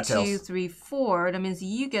get the rat tails. 1, 2, 3, 4. That means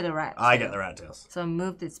you get a rat tail. I get the rat tails. So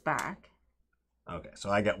move this back. Okay, so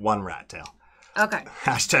I get 1 rat tail. Okay.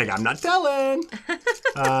 Hashtag I'm not telling.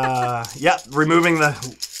 Yeah, removing the...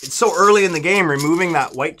 It's so early in the game, removing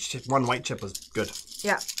that white chip, 1 white chip was good.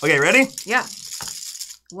 Yeah. Okay, ready? Yeah.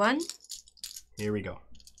 1. Here we go.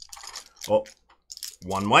 Oh,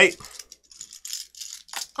 1 white.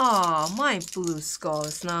 Oh, my blue skull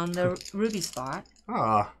is now on the ruby spot.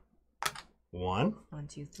 1. 1,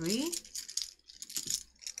 2, 3.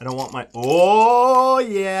 I don't want my... Oh,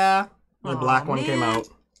 yeah. My black one came out.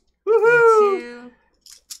 Woohoo! 1, 2.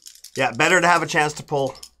 Yeah, better to have a chance to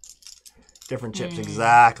pull different chips.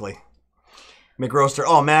 Exactly. McRoaster.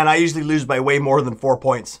 Oh, man, I usually lose by way more than 4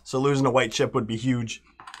 points. So losing a white chip would be huge.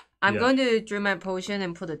 I'm going to drink my potion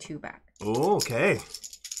and put the 2 back. Oh, okay.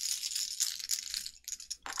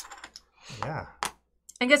 Yeah.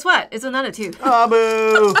 And guess what? It's another 2. Oh,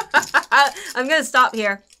 boo. I'm going to stop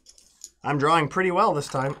here. I'm drawing pretty well this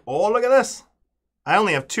time. Oh, look at this. I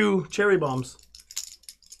only have 2 cherry bombs.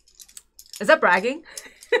 Is that bragging?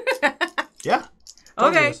 Yeah.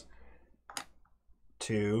 Okay.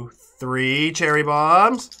 2, 3 cherry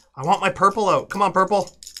bombs. I want my purple out. Come on, purple.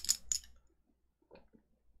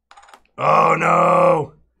 Oh,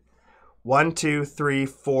 no. 1, 2, 3,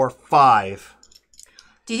 4, 5.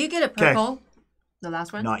 Did you get a purple? The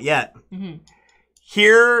last one? Not yet.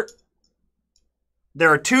 Here, there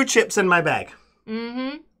are 2 chips in my bag.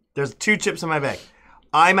 There's 2 chips in my bag.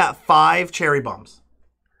 I'm at 5 cherry bombs.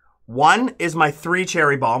 1 is my 3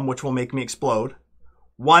 cherry bomb, which will make me explode.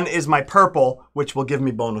 1 is my purple, which will give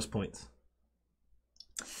me bonus points.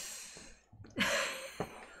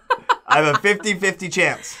 I have a 50-50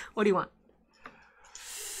 chance. What do you want?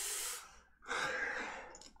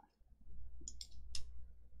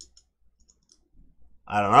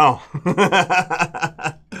 I don't know.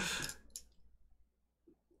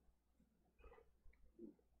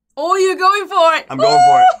 Oh, you're going for it. I'm going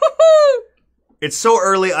for it. It's so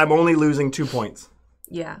early, I'm only losing 2 points.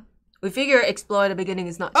 Yeah. We figure explode at the beginning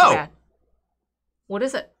is not too bad. What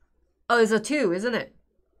is it? Oh, it's a 2, isn't it?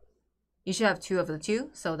 You should have 2 of the 2,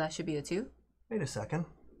 so that should be a 2. Wait a second.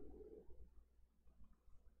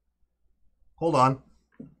 Hold on.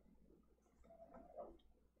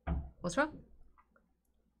 What's wrong?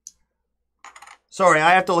 Sorry,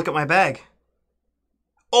 I have to look at my bag.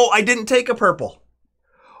 Oh, I didn't take a purple.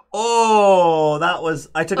 Oh, that was...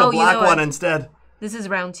 I took a black one instead. This is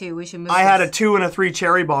round 2. We should move I had a 2 and a 3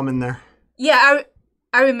 cherry bomb in there. Yeah,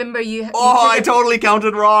 I remember you... I totally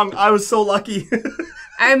counted wrong. I was so lucky.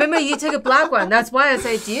 I remember you took a black one. That's why I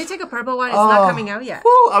say, do you take a purple one? It's not coming out yet.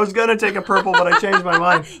 Whew, I was going to take a purple, but I changed my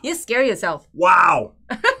mind. You scare yourself. Wow.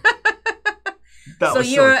 So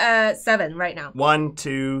you're at 7 right now. 1,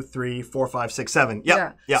 2, 3, 4, 5, 6, 7.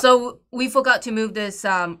 Yep. Yeah. So we forgot to move this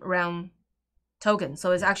round token.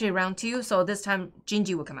 So it's actually round 2. So this time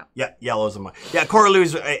Gingy will come out. Yeah, yellow's in my... Yeah,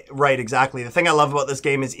 Coralou's right, exactly. The thing I love about this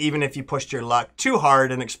game is even if you pushed your luck too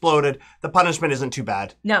hard and exploded, the punishment isn't too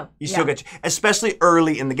bad. No. You still get... Especially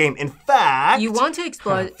early in the game. In fact... You want to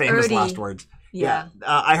explode famous early. last words. Yeah.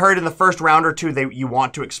 I heard in the first round or 2 you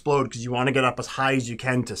want to explode because you want to get up as high as you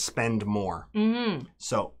can to spend more.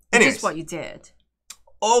 So, anyways. Which is what you did.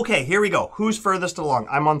 Okay, here we go. Who's furthest along?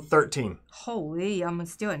 I'm on 13. Holy, I'm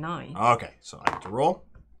still at 9. Okay, so I have to roll.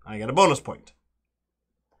 I get a bonus point.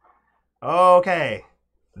 Okay.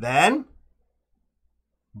 Then,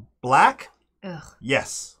 black. Ugh.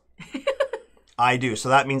 Yes. I do. So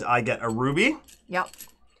that means I get a ruby. Yep.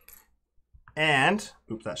 And,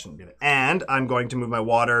 oops, that shouldn't be there. And I'm going to move my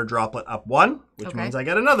water droplet up 1, which means I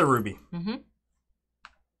get another ruby. Okay,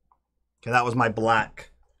 that was my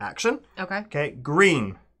black action. Okay,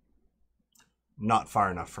 green. Not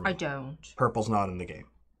far enough for me. I don't. Purple's not in the game.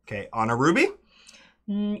 Okay, on a ruby?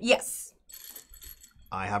 Yes.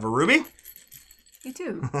 I have a ruby. You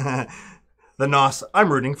too. The NOS,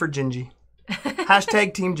 I'm rooting for Gingy.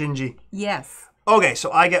 Hashtag Team Gingy. Yes. Okay,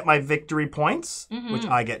 so I get my victory points, which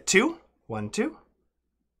I get 2. 1, 2.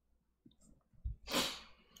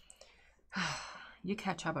 You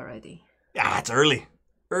catch up already. Yeah, it's early.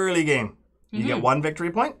 Early game. You get 1 victory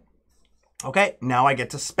point. Okay, now I get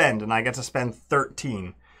to spend, and I get to spend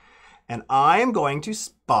 13. And I am going to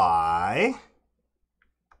buy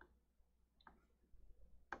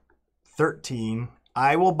 13.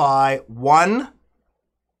 I will buy one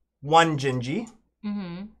Gingy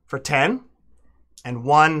for 10, and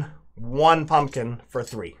one pumpkin for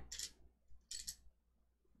 3.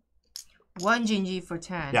 1 Gingy for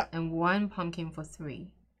 10 yeah. and 1 pumpkin for 3.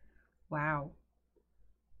 Wow.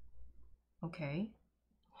 Okay.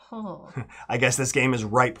 Oh. I guess this game is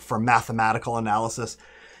ripe for mathematical analysis.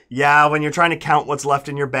 Yeah, when you're trying to count what's left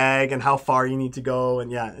in your bag and how far you need to go,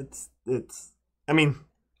 and yeah, it's. I mean,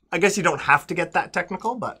 I guess you don't have to get that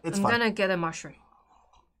technical, but it's fun. I'm gonna get a mushroom.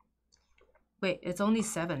 Wait, it's only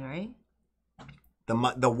 7, right?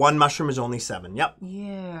 The 1 mushroom is only 7. Yep.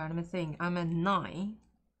 Yeah, let me think. I'm at 9.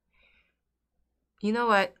 You know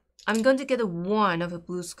what? I'm going to get a 1 of a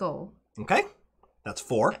blue skull. Okay. That's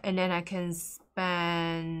 4. And then I can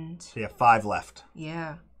spend... So you have 5 left.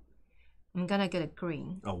 Yeah. I'm going to get a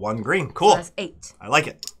green. Oh, 1 green. Cool. So that's 8. I like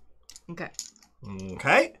it. Okay.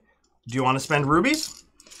 Okay. Do you want to spend rubies?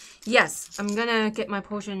 Yes. I'm going to get my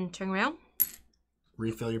potion turned around.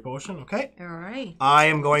 Refill your potion. Okay. All right. I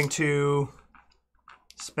am going to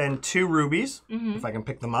spend 2 rubies, if I can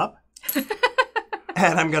pick them up.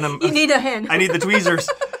 And I'm going to... You need a hand. I need the tweezers.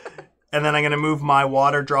 And then I'm going to move my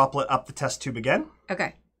water droplet up the test tube again.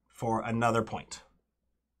 Okay. For another point.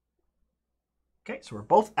 Okay, so we're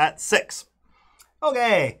both at 6.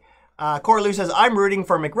 Okay. Coraloo says, I'm rooting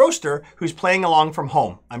for McRoaster, who's playing along from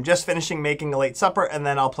home. I'm just finishing making a late supper, and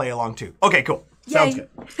then I'll play along too. Okay, cool. Sounds good.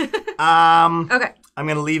 Okay. I'm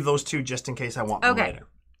going to leave those 2 just in case I want them later.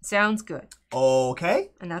 Sounds good. Okay.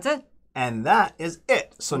 And that's it. And that is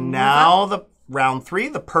it. So now the round 3,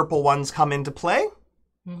 the purple ones come into play.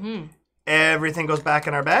 Everything goes back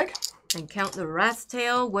in our bag. And count the rat's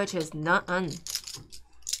tail, which is none.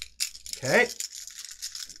 Okay.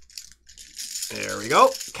 There we go.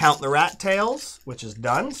 Count the rat tails, which is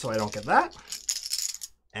done, so I don't get that.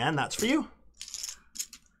 And that's for you.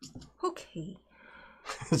 Okay.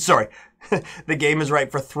 Sorry. The game is right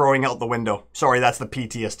for throwing out the window. Sorry, that's the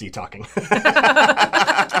PTSD talking.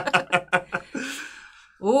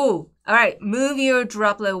 Ooh. All right. Move your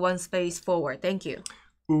droplet 1 space forward. Thank you.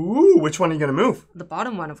 Ooh, which one are you going to move? The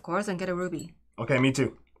bottom one, of course, and get a ruby. Okay, me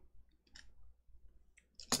too.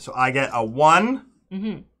 So I get a 1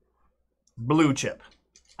 blue chip.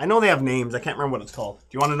 I know they have names. I can't remember what it's called. Do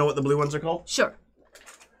you want to know what the blue ones are called? Sure.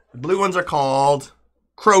 The blue ones are called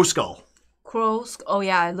Crow Skull. Crow Skull. Oh,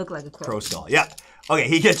 yeah, I look like a crow. Crow Skull, yeah. Okay,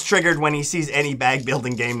 he gets triggered when he sees any bag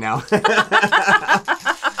building game now.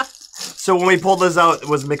 So when we pulled this out, it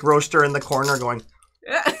was McRoaster in the corner going...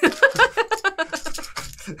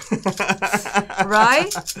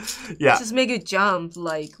 Right? Yeah. Just make it jump.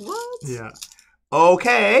 Like, what? Yeah.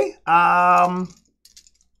 Okay. I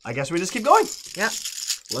guess we just keep going. Yeah.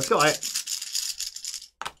 Let's go.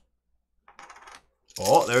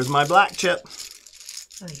 Oh, there's my black chip.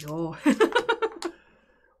 Ayo.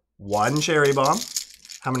 1 cherry bomb.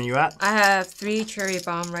 How many are you at? I have 3 cherry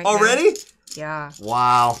bomb right now. Already? Yeah.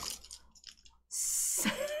 Wow.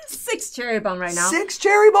 6 cherry bomb right now. 6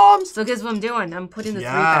 cherry bombs? So guess what I'm doing? I'm putting the 3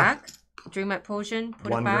 back. Drink my potion.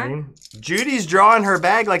 Put 1 it back. green. Judy's drawing her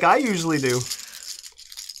bag like I usually do.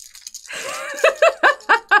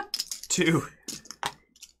 2.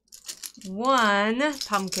 1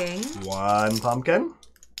 pumpkin. 1 pumpkin.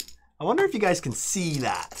 I wonder if you guys can see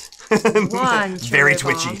that. 1 Very cherry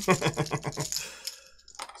twitchy. bomb.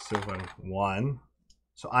 So funny. 1.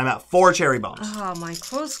 So I'm at 4 cherry bombs. Oh, my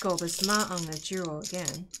microscope is not on the 0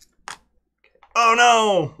 again. Oh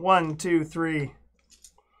no! 1, 2, 3.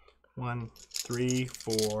 1, 3,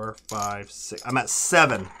 4, 5, 6. I'm at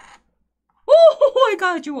 7. Oh, I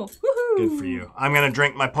got a jewel. Woohoo! Good for you. I'm going to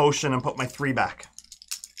drink my potion and put my 3 back.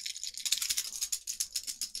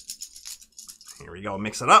 Here we go.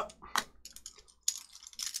 Mix it up.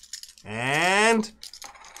 And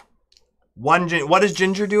what does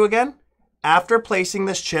Ginger do again? After placing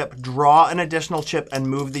this chip, draw an additional chip and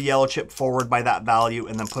move the yellow chip forward by that value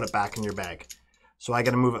and then put it back in your bag. So I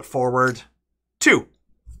got to move it forward 2.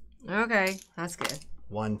 Okay, that's good.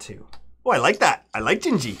 1, 2. Oh, I like that. I like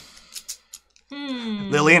Gingy.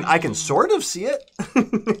 Lillian, I can sort of see it.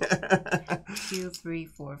 2, 3,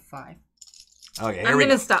 4, 5. Okay, here I'm we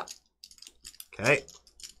gonna go. stop. Okay.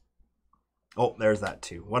 Oh, there's that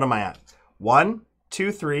 2. What am I at? 1,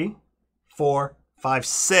 2, 3, 4, 5,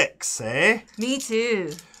 6, eh? Me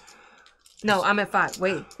too. No, I'm at 5.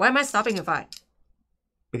 Wait, why am I stopping at 5?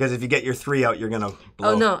 Because if you get your 3 out, you're going to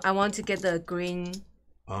blow. Oh, no, I want to get the green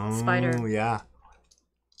spider. Oh, yeah.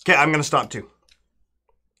 Okay, I'm going to stop too.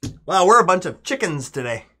 Wow, we're a bunch of chickens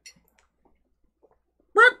today.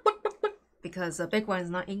 Because the big one is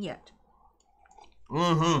not in yet.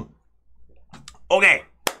 Okay.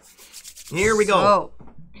 Here we go. So,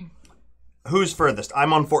 Who's furthest?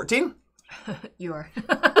 I'm on 14. you are.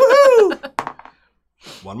 Woohoo!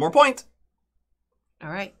 1 more point. All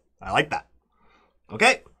right. I like that.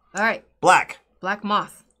 Okay. All right. Black. Black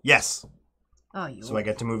moth. Yes. Oh, you. So I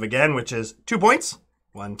get to move again, which is 2 points.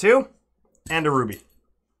 1, 2. And a ruby.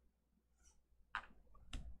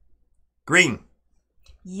 Green.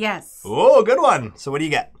 Yes. Oh, good one. So what do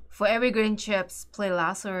you get? For every green chips, play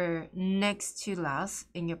last or next to last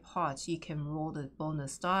in your pot, you can roll the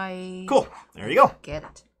bonus die. Cool. There you go. Get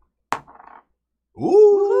it.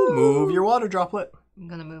 Ooh, move your water droplet. I'm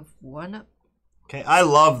gonna move 1 up. Okay, I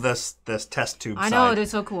love this test tube I side. know, it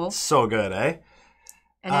is so cool. So good, eh?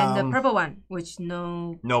 And then the purple one, which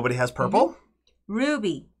Nobody has purple?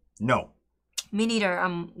 Ruby. No. Me neither.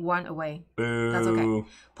 I'm 1 away. Boo. That's okay.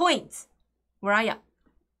 Points. Where are ya?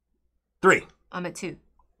 3. I'm at 2.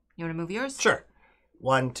 You want to move yours? Sure.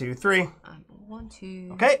 1, 2, 3. I'm 1, 2.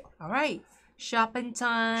 Okay. All right. Shopping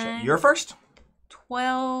time. You're first.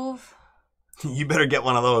 12. You better get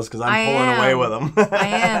one of those because I'm pulling away with them. I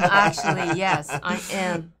am, actually. Yes, I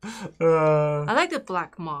am. I like the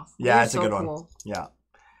black moth. Yeah, it's a good one. Yeah.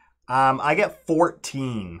 I get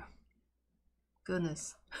 14.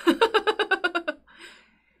 Goodness.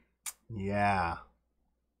 Yeah.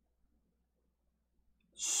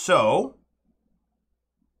 So,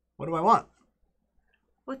 what do I want?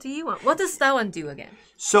 What do you want? What does that one do again?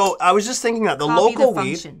 So I was just thinking that the copy local the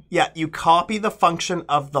weed, function. yeah, you copy the function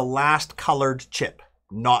of the last colored chip,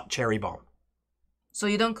 not cherry bomb. So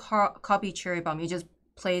you don't copy cherry bomb, you just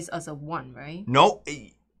place as a 1, right? No,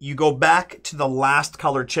 you go back to the last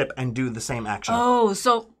colored chip and do the same action. Oh,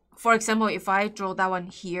 so for example, if I draw that one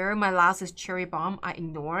here, my last is cherry bomb, I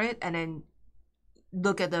ignore it and then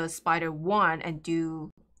look at the spider 1 and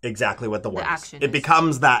do exactly what the one action is. It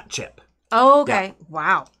becomes that chip. Oh, okay. Yeah.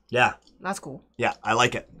 Wow. Yeah. That's cool. Yeah, I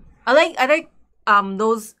like it. I like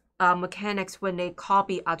those mechanics when they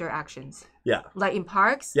copy other actions. Yeah. Like in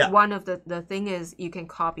parks, one of the thing is you can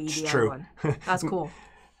copy the other one. That's cool.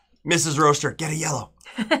 Mrs. Roaster, get a yellow.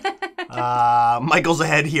 Michael's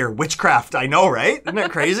ahead here. Witchcraft. I know, right? Isn't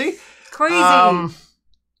that crazy? Crazy.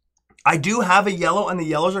 I do have a yellow and the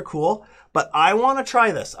yellows are cool, but I want to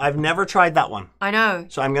try this. I've never tried that one. I know.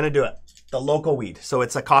 So I'm going to do it. The local weed. So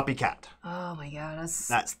it's a copycat. Oh my god,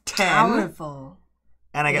 that's 10. Powerful.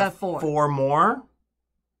 And I get 4 more.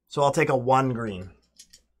 So I'll take a 1 green.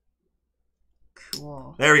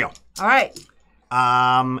 Cool. There we go. All right.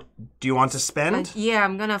 Do you want to spend? Yeah,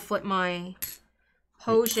 I'm gonna flip my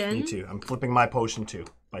potion. Me too. I'm flipping my potion too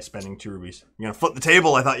by spending 2 rubies. You're gonna flip the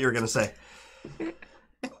table, I thought you were gonna say.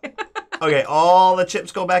 Okay, all the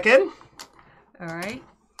chips go back in. All right.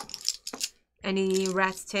 Any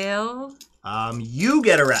rat's tail? You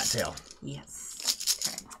get a rat tail. Yes.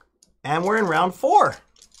 Okay. And we're in round 4.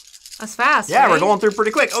 That's fast. Yeah, right? we're going through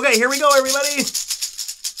pretty quick. Okay, here we go, everybody.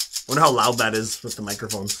 Wonder how loud that is with the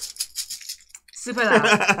microphones. Super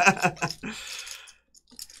loud.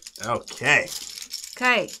 Okay.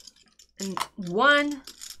 Okay. And 1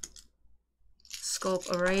 scope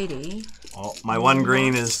already. Oh, my 1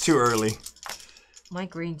 green is too early. My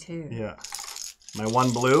green too. Yeah. My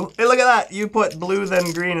 1 blue. Hey, look at that. You put blue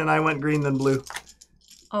then green and I went green then blue.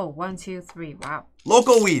 Oh, 1, 2, 3. Wow.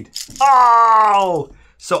 Local weed. Oh!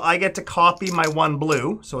 So I get to copy my 1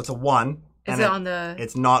 blue. So it's a 1. Is it on the...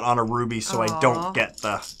 It's not on a ruby, so I don't get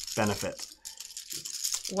the benefit.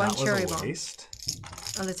 1 cherry bomb. Waste.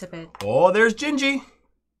 A little bit. Oh, there's Gingy.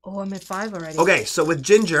 Oh, I'm at 5 already. Okay, so with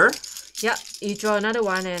Ginger... Yeah, you draw another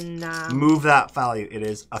one and... move that value. It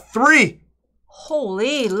is a 3.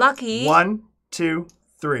 Holy, lucky. 1, 2,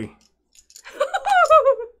 3.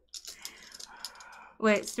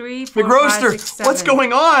 Wait, 3, 4, McRoaster, 5, 6, 7. what's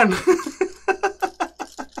going on?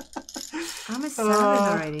 I'm at 7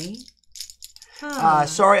 already. Huh.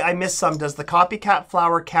 Sorry, I missed some. Does the copycat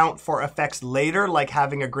flower count for effects later, like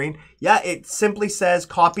having a green? Yeah, it simply says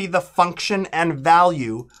copy the function and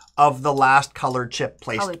value of the last colored chip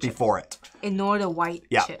placed before it. Ignore the white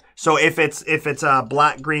chip. So if it's a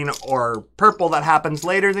black, green, or purple that happens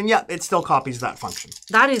later, then yeah, it still copies that function.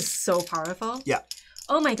 That is so powerful. Yeah.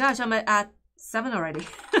 Oh my gosh, I'm at 7 already.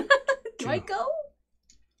 Do I go?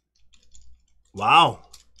 Wow.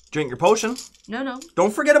 Drink your potion. No.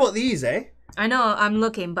 Don't forget about these, eh? I know, I'm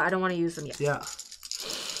looking, but I don't want to use them yet. Yeah.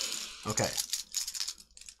 Okay.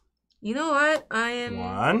 You know what? I am...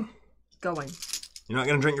 1. Going. You're not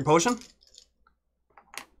going to drink your potion?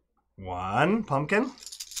 1 pumpkin.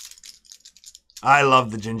 I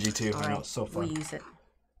love the Gingy too. I know, it's so fun. We'll use it.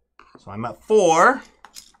 So I'm at 4.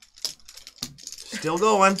 Still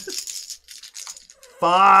going.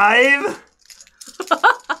 5.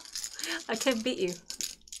 I can't beat you.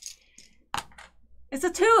 It's a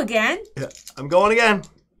 2 again. Yeah, I'm going again.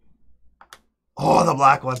 Oh, the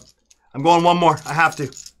black one. I'm going 1 more. I have to.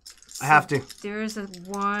 I have to. There's a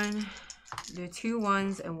 1. There are 2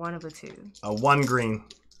 1s and 1 of the 2. A 1 green.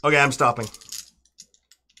 Okay, I'm stopping.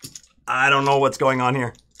 I don't know what's going on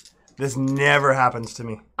here. This never happens to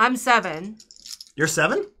me. I'm 7. You're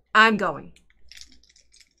 7? I'm going.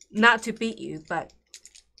 Not to beat you, but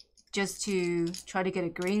just to try to get a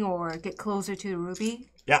green or get closer to the ruby.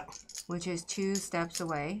 Yeah. Which is 2 steps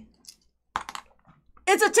away.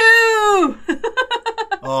 It's a 2!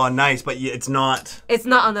 Oh, nice, but it's not. It's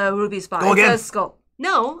not on the ruby spot. Go again. It's a scope.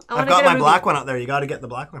 No, I want to get a I've got my ruby. black one out there. You got to get the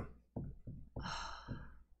black one.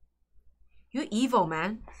 You're evil,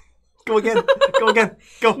 man. Go again. Go again.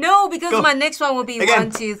 Go. No, because Go. my next one will be Again.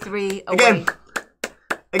 1, 2, 3 away. Again.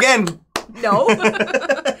 Again. No.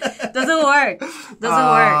 Doesn't work. Doesn't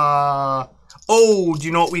work. Oh, do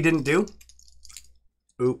you know what we didn't do?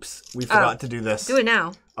 Oops, we forgot to do this. Do it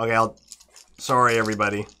now. Okay, sorry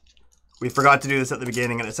everybody. We forgot to do this at the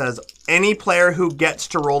beginning, and it says, any player who gets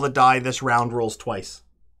to roll the die this round rolls twice.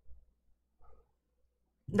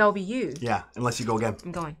 That'll be you. Yeah, unless you go again.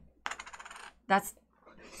 I'm going. That's...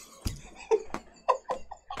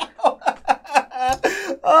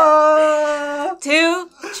 2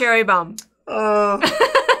 cherry bomb.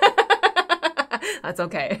 That's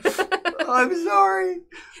okay. I'm sorry.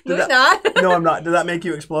 No, it's not. No, I'm not. Did that make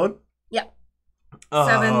you explode? Yeah. Oh.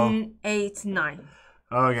 7, 8, 9.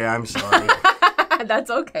 Okay, I'm sorry. That's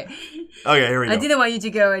okay. Okay, here we go. I didn't want you to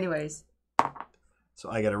go anyways. So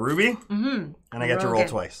I get a ruby, and I get to roll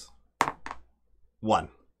twice. 1.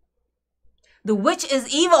 The witch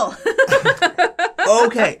is evil.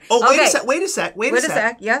 Okay. Oh, wait a sec. Wait a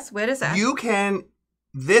sec. Yes, wait a sec. You can...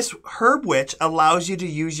 This herb witch allows you to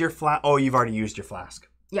use your flask. Oh, you've already used your flask.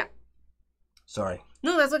 Yeah. Sorry.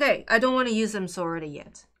 No, that's okay. I don't want to use them so early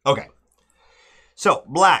yet. Okay. So,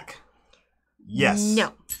 black. Yes.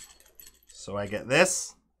 No. So I get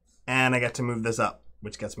this, and I get to move this up,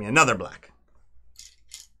 which gets me another black.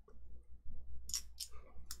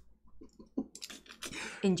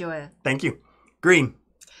 Enjoy it. Thank you. Green.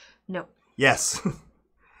 No. Yes.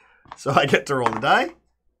 So I get to roll the die.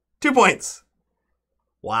 2 points.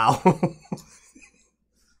 Wow.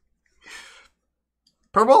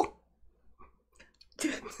 Purple?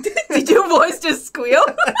 Did your voice just squeal?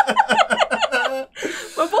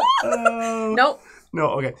 Purple? Nope.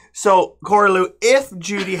 No, okay. So, Coraloo, if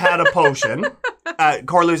Judy had a potion,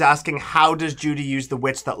 Coraloo's asking, how does Judy use the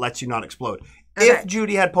witch that lets you not explode? Okay. If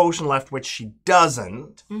Judy had potion left, which she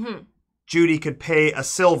doesn't, Judy could pay a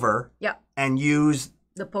silver and use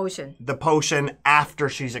the potion after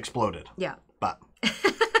she's exploded. Yeah. But,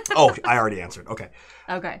 oh, I already answered. Okay.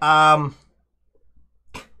 Okay.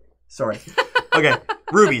 Sorry. Okay,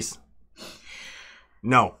 rubies.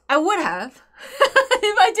 No. I would have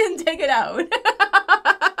if I didn't take it out.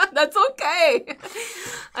 That's okay.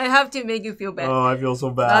 I have to make you feel bad. Oh, I feel so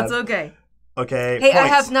bad. That's okay. Okay. Hey, points. I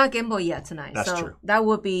have not gambled yet tonight. That's so true. That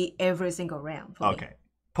would be every single round for me. Okay.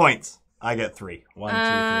 Points. I get 3. 1, 2,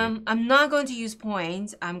 3. I'm not going to use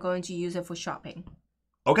points. I'm going to use it for shopping.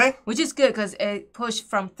 Okay. Which is good because it pushed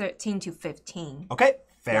from 13 to 15. Okay.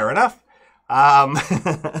 Fair enough. That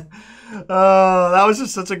was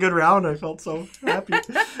just such a good round. I felt so happy.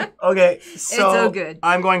 Okay, so it's so good.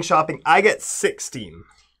 I'm going shopping. I get 16.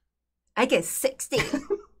 I get 16. Do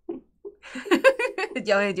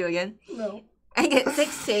you want me to do it again? No. I get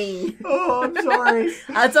 16. Oh, I'm sorry.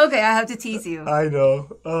 That's okay. I have to tease you. I know.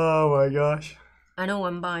 Oh my gosh. I know what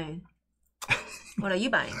I'm buying. What are you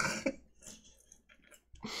buying?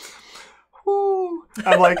 Woo.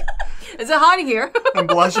 I'm like... Is it hot in here? I'm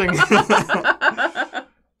blushing.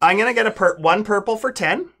 I'm going to get one purple for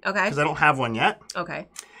 10. Okay. Because I don't have one yet. Okay.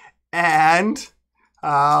 And...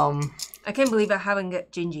 I can't believe I haven't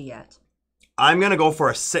got ginger yet. I'm going to go for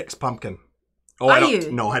a 6 pumpkin. Oh, Are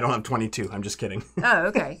you? No, I don't have 22. I'm just kidding. Oh,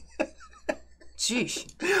 okay.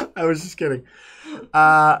 Sheesh. I was just kidding.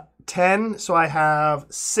 10, so I have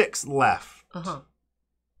 6 left. Uh-huh.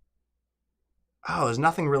 Oh, there's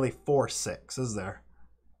nothing really for 6, is there?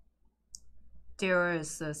 There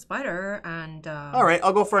is a spider and... All right,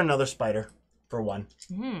 I'll go for another spider for 1.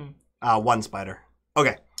 1 spider.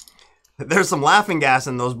 Okay. There's some laughing gas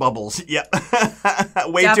in those bubbles. Yep.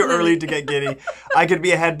 Way Definitely. Too early to get giddy. I could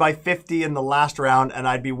be ahead by 50 in the last round, and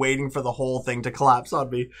I'd be waiting for the whole thing to collapse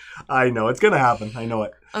on me. I know. It's going to happen. I know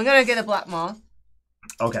it. I'm going to get a black moth.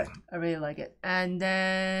 Okay. I really like it. And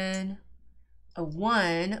then a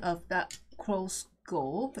 1 of that crow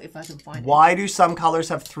scope, if I can find it. Why do some colors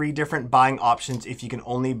have 3 different buying options if you can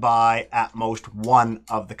only buy at most 1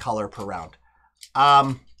 of the color per round?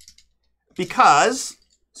 Because...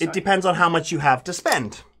 It depends on how much you have to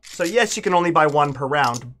spend. So yes, you can only buy 1 per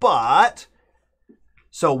round, but...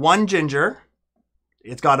 So 1 ginger,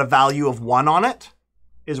 it's got a value of 1 on it,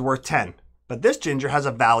 is worth 10. But this ginger has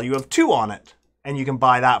a value of 2 on it, and you can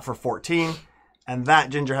buy that for 14. And that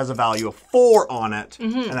ginger has a value of 4 on it,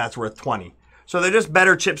 and that's worth 20. So they're just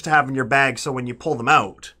better chips to have in your bag, so when you pull them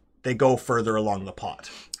out, they go further along the pot.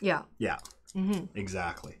 Yeah. Yeah,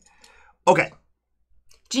 exactly. Okay.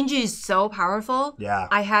 Ginger is so powerful. Yeah.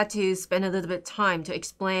 I had to spend a little bit of time to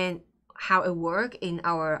explain how it works in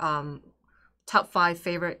our top 5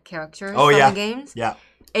 favorite characters from the games. Yeah.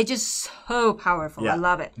 It's just so powerful. Yeah. I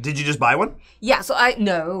love it. Did you just buy one? Yeah, so I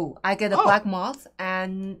get the black moth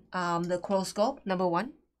and the crow skull, number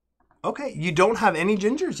 1. Okay, you don't have any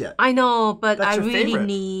gingers yet. I know, but That's I your really favorite.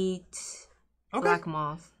 need black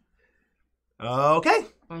moth. Okay.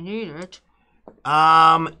 I need it.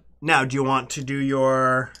 Now, do you want to do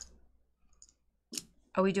your...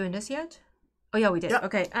 Are we doing this yet? Oh, yeah, we did. Yep.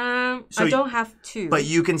 Okay. So I don't have 2. But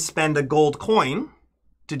you can spend a gold coin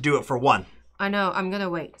to do it for 1. I know. I'm going to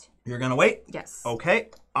wait. You're going to wait? Yes. Okay.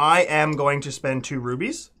 I am going to spend 2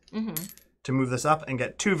 rubies to move this up and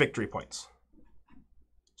get 2 victory points.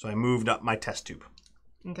 So I moved up my test tube.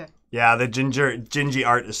 Okay. Yeah, the Gingy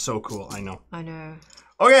art is so cool. I know. I know.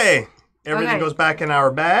 Okay. Everything goes back in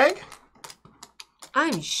our bag.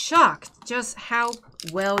 I'm shocked just how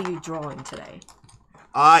well you're drawing today.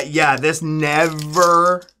 Yeah, this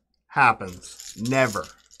never happens. Never.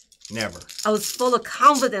 I was full of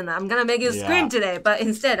confidence. I'm going to make you scream today, but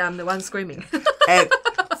instead I'm the one screaming. And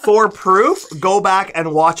for proof, go back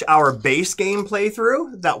and watch our base game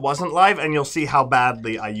playthrough that wasn't live, and you'll see how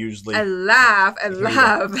badly I usually... I laugh.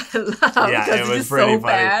 Yeah, it was pretty funny.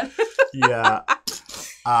 Bad. Yeah.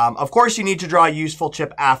 Of course, you need to draw a useful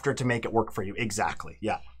chip after to make it work for you. Exactly,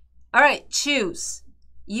 yeah. All right, choose.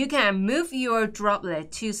 You can move your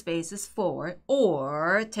droplet 2 spaces forward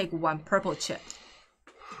or take 1 purple chip.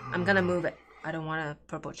 I'm going to move it. I don't want a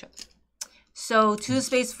purple chip. So 2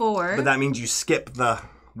 spaces forward. But that means you skip the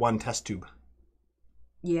 1 test tube.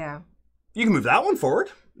 Yeah. You can move that one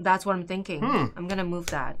forward. That's what I'm thinking. I'm going to move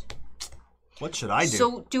that. What should I do?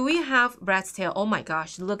 So do we have rat's tail? Oh my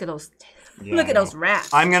gosh, look at those. Yeah, look at those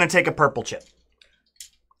rats. I'm going to take a purple chip.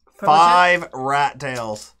 Purple 5 chip? rat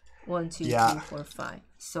tails. 1, 2, 3, 4, 5.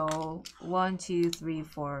 So 1, 2, 3,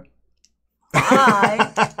 4, 5.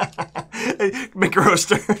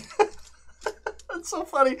 McRoaster. That's so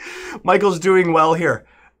funny. Michael's doing well here.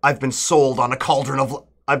 I've been sold on a cauldron of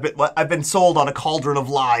I've been sold on a cauldron of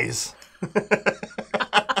lies.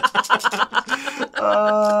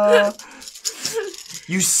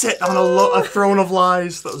 You sit on a throne of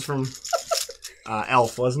lies. That was from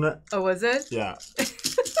Elf, wasn't it? Oh, was it? Yeah.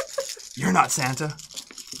 You're not Santa.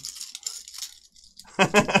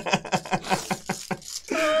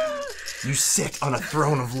 You sit on a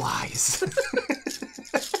throne of lies.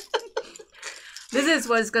 This is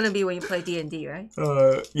what it's going to be when you play D&D, right?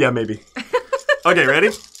 Yeah, maybe. Okay, ready?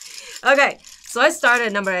 Okay, so I started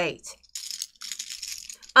at number 8.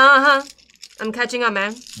 Uh-huh. I'm catching up,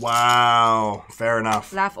 man. Wow. Fair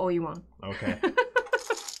enough. Laugh all you want. Okay.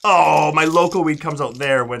 Oh, my local weed comes out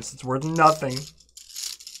there when it's worth nothing.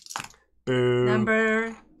 Boo.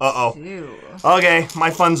 Number 2. Okay, my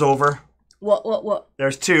fun's over. What?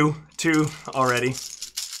 There's 2. 2 already.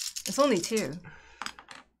 It's only 2.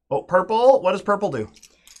 Oh, purple? What does purple do?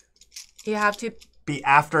 You have to... Be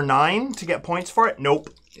after 9 to get points for it?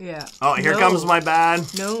 Nope. Yeah. Oh, here comes my bad.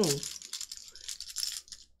 No.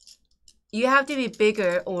 You have to be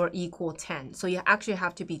bigger or equal 10. So you actually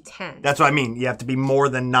have to be 10. That's what I mean. You have to be more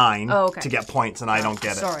than 9 to get points, and I don't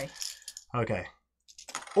get it. Sorry. Okay.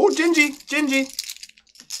 Oh, Gingy.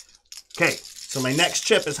 Okay, so my next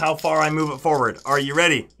chip is how far I move it forward. Are you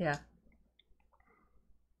ready? Yeah.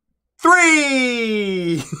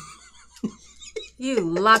 3! You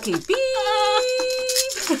lucky beep!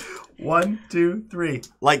 1, 2, 3.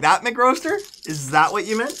 Like that, McRoaster? Is that what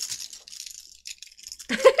you meant?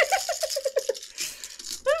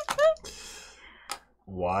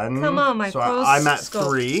 One. Come on, my so I'm at scope.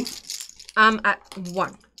 3. I'm at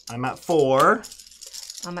 1. I'm at 4.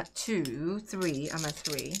 I'm at 2, 3. I'm at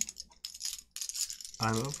 3.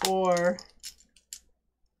 I'm at 4.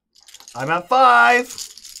 I'm at 5.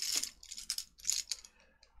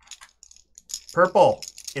 Purple.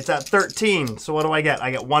 It's at 13. So what do I get?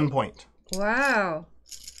 I get 1 point. Wow.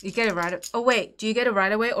 You get it right. Oh, wait. Do you get it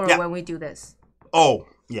right away or when we do this? Oh,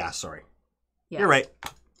 yeah. Sorry. Yeah. You're right.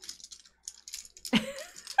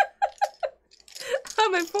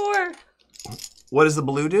 I'm at 4. What does the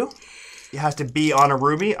blue do? It has to be on a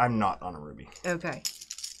ruby. I'm not on a ruby. Okay.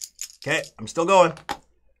 Okay. I'm still going.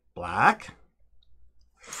 Black.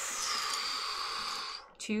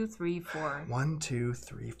 2, 3, 4. 1, 2,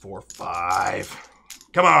 3, 4, 5.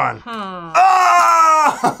 Come on. Huh.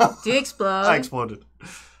 Oh! Do you explode? I exploded.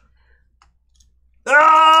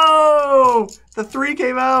 Oh! The 3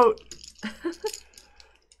 came out.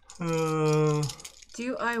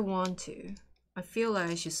 Do I want to? I feel like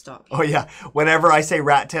I should stop. Oh, yeah. Whenever I say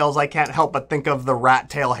rat tails, I can't help but think of the rat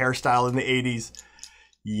tail hairstyle in the 80s.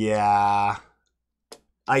 Yeah.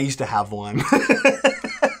 I used to have one.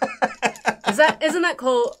 Isn't that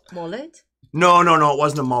called mullet? No. It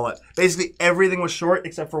wasn't a mullet. Basically, everything was short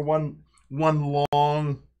except for one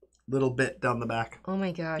long little bit down the back. Oh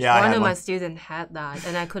my gosh. Yeah, one of my students had that,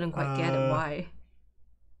 and I couldn't quite get it. Why?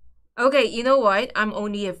 Okay, you know what? I'm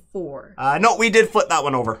only at 4. No, we did flip that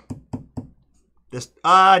one over.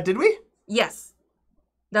 Did we? Yes.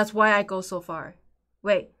 That's why I go so far.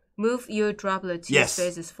 Wait, move your droplet 2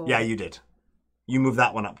 spaces forward. Yeah, you did. You moved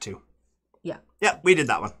that one up too. Yeah. Yeah, we did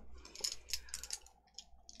that one.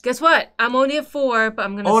 Guess what? I'm only at 4, but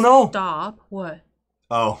I'm going to stop. What?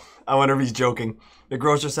 Oh, I wonder if he's joking. The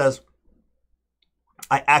grocer says,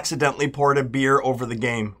 I accidentally poured a beer over the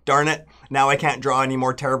game. Darn it. Now I can't draw any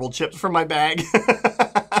more terrible chips from my bag.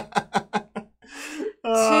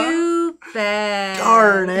 Too bad.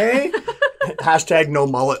 Darn, eh? Hashtag no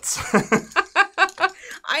mullets.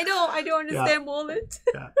 I don't understand mullet.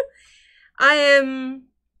 Yeah. I am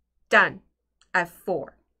done at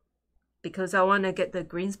 4 because I want to get the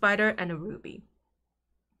green spider and a ruby.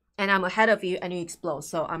 And I'm ahead of you and you explode,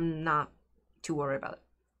 so I'm not too worried about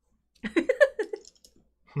it.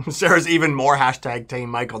 Sarah's even more hashtag Tame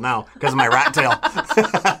Michael now because of my rat tail.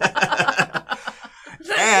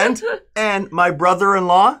 and my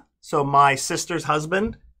brother-in-law, so my sister's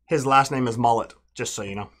husband, his last name is Mullet, just so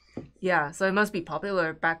you know. Yeah, so it must be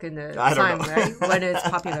popular back in the time, right? When it's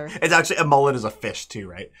popular. It's actually, a mullet is a fish too,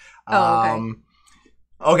 right? Oh,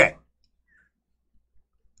 okay. Okay.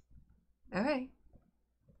 All right.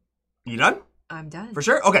 You done? I'm done. For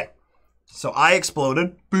sure? Okay. So I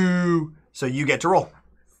exploded. Boo. So you get to roll.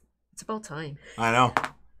 It's about time. I know.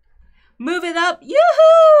 Move it up.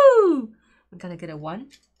 Yoo-hoo! I'm going to get a 1.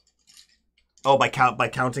 Oh, by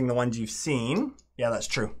counting the ones you've seen. Yeah, that's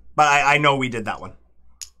true. But I know we did that one.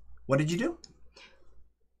 What did you do?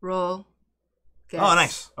 Roll. Guess. Oh,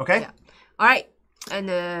 nice. Okay. Yeah. All right.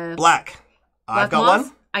 And black. I've got moth,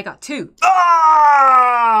 1. I got 2.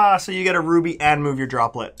 Ah! So you get a ruby and move your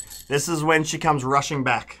droplet. This is when she comes rushing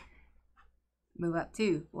back. Move up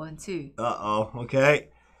 2. 1, 2. Uh-oh. Okay.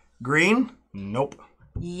 Green? Nope.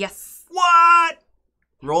 Yes. What?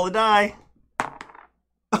 Roll the die.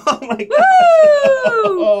 Oh my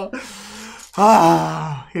god.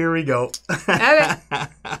 Ah, here we go. Okay.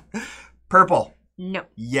 Purple. No.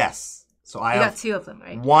 Yes. So I got 2 of them,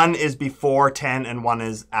 right? 1 is before 10 and 1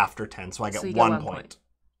 is after 10. So I get 1 point.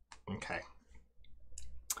 Okay.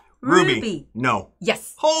 Ruby. No.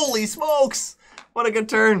 Yes. Holy smokes. What a good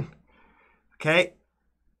turn. Okay.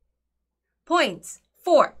 Points.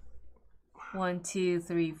 4. 1, 2,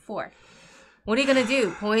 3, 4. What are you going to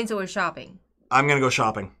do? Points or shopping? I'm going to go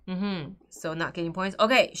shopping. So not getting points.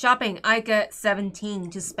 Okay, shopping. I get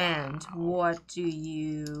 17 to spend. What do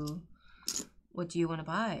you want to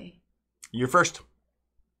buy? You're first.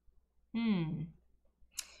 I'm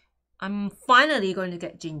finally going to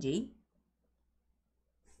get Gingy.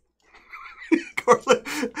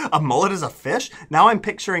 A mullet is a fish? Now I'm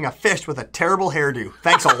picturing a fish with a terrible hairdo.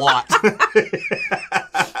 Thanks a lot. The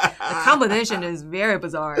combination is very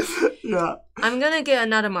bizarre. Yeah. I'm going to get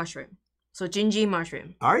another mushroom. So Gingy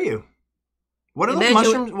mushroom. Are you? What are those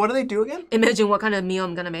mushrooms? What do they do again? Imagine what kind of meal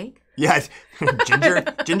I'm going to make. Yeah,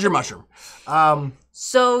 ginger mushroom.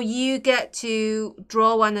 So you get to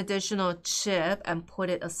draw 1 additional chip and put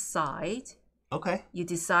it aside. Okay. You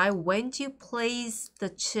decide when to place the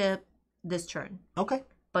chip this turn. Okay.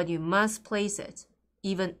 But you must place it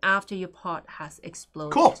even after your pot has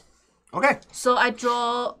exploded. Cool. Okay. So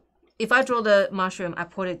if I draw the mushroom, I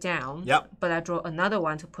put it down. Yep. But I draw another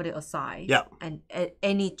one to put it aside. Yep. And at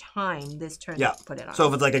any time this turn, I put it on. So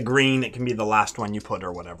if it's like a green, it can be the last one you put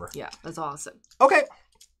or whatever. Yeah, that's awesome. Okay.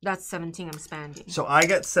 That's 17 I'm spending. So I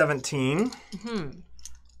get 17.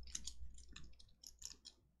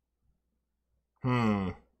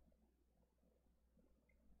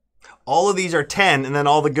 All of these are 10, and then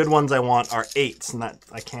all the good ones I want are 8s, and that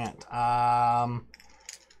I can't.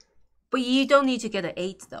 But you don't need to get an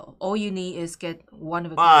 8 though. All you need is get 1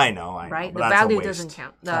 of a I know. Right? The value doesn't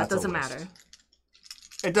count. That doesn't matter.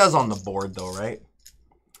 It does on the board though, right?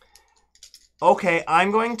 Okay,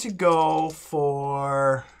 I'm going to go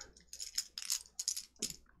for...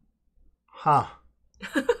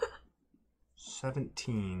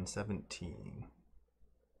 17.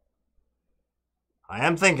 I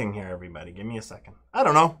am thinking here, everybody. Give me a second. I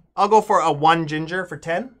don't know. I'll go for a 1 ginger for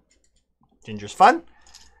 10. Ginger's fun.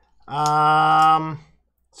 So I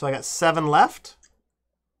got 7 left.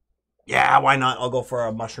 Yeah, why not? I'll go for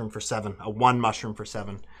a mushroom for 7. A 1 mushroom for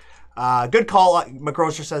 7. Good call.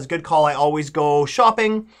 McGrocer says, good call. I always go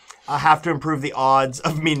shopping. I have to improve the odds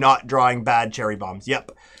of me not drawing bad cherry bombs.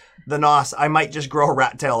 Yep. The nos. I might just grow a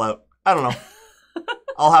rat tail out. I don't know.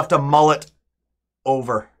 I'll have to mullet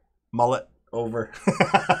over. Mullet over.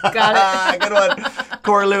 Got it. Good one.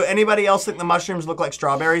 Coraloo, anybody else think the mushrooms look like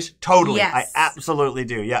strawberries? Totally. Yes. I absolutely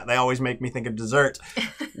do. Yeah, they always make me think of dessert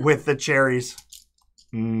with the cherries.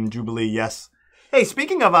 Jubilee, yes. Hey,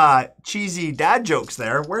 speaking of cheesy dad jokes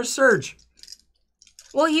there, where's Serge?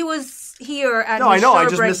 Well, he was here at No, I know. I short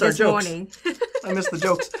just break missed our this jokes. morning. I missed the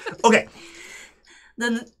jokes. Okay.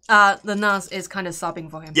 The nos is kind of sobbing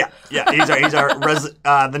for him. Yeah. He's our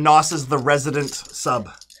the nos is the resident sub.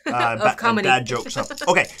 of comedy. Dad jokes.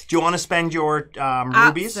 Okay, do you want to spend your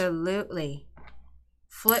rubies? Absolutely.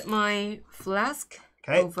 Flip my flask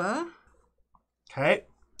over. Okay.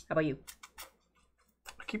 How about you?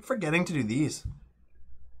 I keep forgetting to do these.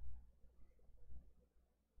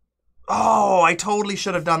 Oh, I totally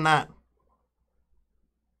should have done that.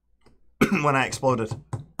 When I exploded.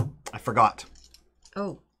 I forgot.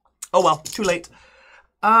 Oh. Oh well, too late.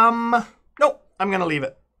 Nope, I'm gonna leave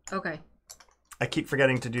it. Okay. I keep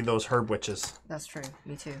forgetting to do those herb witches. That's true.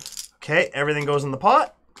 Me too. Okay, everything goes in the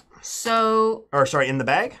pot. So... Or sorry, in the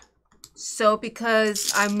bag. So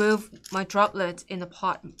because I moved my droplet in the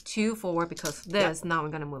pot too forward because of this, now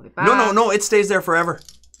I'm gonna move it back. No, it stays there forever.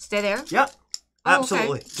 Stay there? Yeah,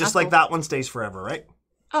 absolutely. Okay. Just like that one stays forever, right?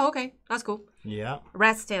 Oh, okay. That's cool. Yeah.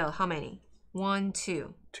 Rat's tail, how many? 1,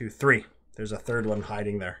 2. 2, 3. There's a third one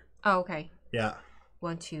hiding there. Oh, okay. Yeah.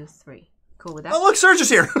 1, 2, 3. Cool with that? Oh, look, Serge is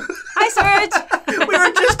here. Hi, Serge. We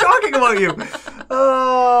were just talking about you.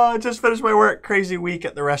 Oh, I just finished my work. Crazy week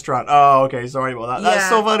at the restaurant. Oh, okay. Sorry about that. That's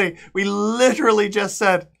so funny. We literally just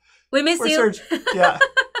said, we miss where's you. Serge? Yeah.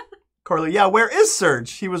 Corley, yeah, where is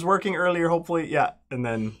Serge? He was working earlier, hopefully. Yeah. And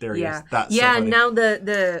then there he is. That's so funny. Now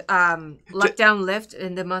the lockdown lift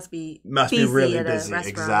and they must be really at busy.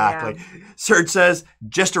 Exactly. Yeah. Serge says,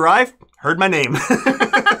 just arrived, heard my name.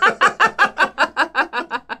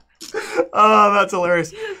 Oh, that's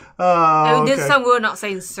hilarious. And this time we're not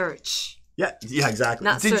saying search. Yeah, exactly.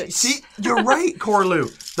 Not Did search. you see? You're right, Corlu.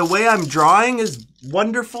 The way I'm drawing is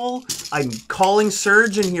wonderful. I'm calling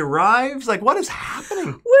Serge and he arrives. Like, what is happening?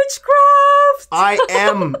 Witchcraft! I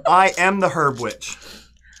am the herb witch.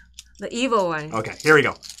 The evil one. Okay, here we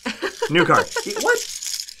go. New card. What?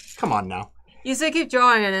 Come on now. You say keep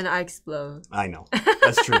drawing and then I explode. I know.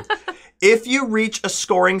 That's true. If you reach a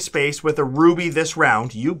scoring space with a ruby this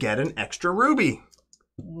round, you get an extra ruby.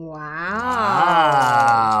 Wow.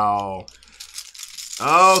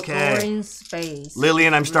 Okay. Scoring space.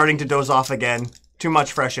 Lillian, I'm starting to doze off again. Too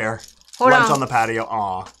much fresh air. Lunch on the patio.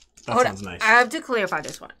 Aw, that sounds nice. I have to clarify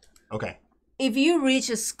this one. Okay. If you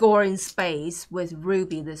reach a scoring space with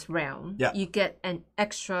ruby this round, you get an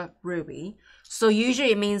extra ruby. So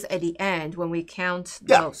usually it means at the end when we count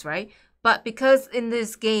those, right? But because in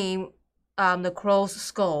this game, the crow's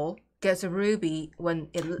skull gets a ruby when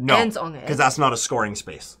it ends on it. Because that's not a scoring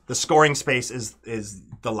space. The scoring space is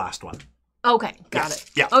the last one. Okay, got it.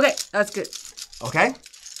 Yeah. Okay, that's good. Okay.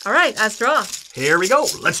 All right, let's draw. Here we go.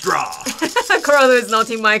 Let's draw. Carlo is not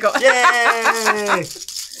Team Michael. Yay!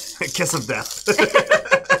 Kiss of death.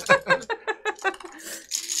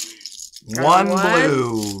 One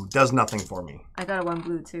blue does nothing for me. I got a 1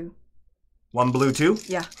 blue too. 1 blue too?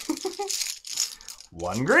 Yeah.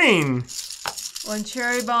 1 green. 1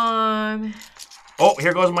 cherry bomb. Oh,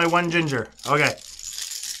 here goes my 1 ginger. Okay.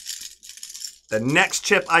 The next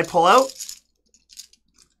chip I pull out,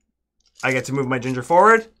 I get to move my ginger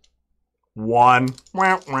forward. 1.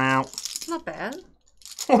 Wow, wow. Not bad.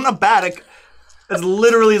 Well, not bad. That's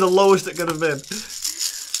literally the lowest it could have been.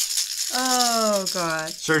 Oh, God.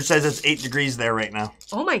 Serge says it's 8 degrees there right now.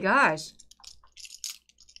 Oh, my gosh.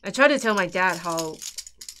 I tried to tell my dad how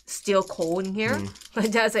still cold in here. My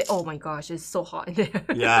dad said, oh, my gosh, it's so hot in there.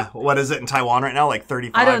 Yeah. What is it in Taiwan right now? Like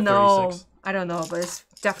 35, I don't know. 36? I don't know, but it's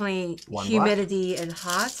definitely humidity and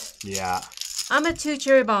hot. Yeah. I'm at 2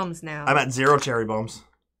 cherry bombs now. I'm at 0 cherry bombs.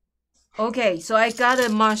 Okay, so I got a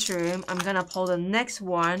mushroom. I'm going to pull the next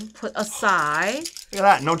one, put aside. Look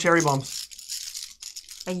at that. No cherry bombs.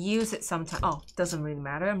 And use it sometime. Oh, doesn't really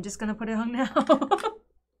matter. I'm just going to put it on now.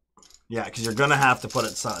 Yeah, because you're going to have to put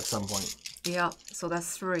it at some point. Yeah, so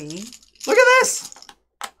that's 3. Look at this.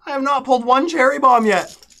 I have not pulled 1 cherry bomb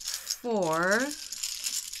yet. 4.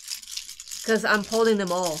 Because I'm pulling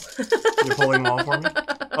them all. You're pulling them all for me?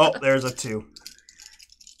 Oh, there's a 2.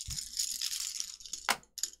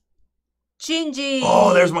 Gingy.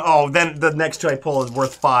 Oh, there's my... Oh, then the next 2 I pull is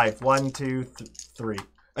worth 5. 1, 2, 3.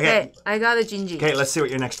 Okay, I got a gingy. Okay, let's see what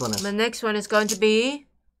your next one is. The next one is going to be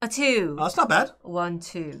a 2. Oh, that's not bad. 1,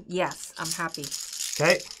 2. Yes, I'm happy.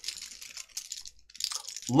 Okay.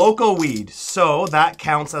 Loco weed. So that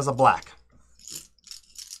counts as a black.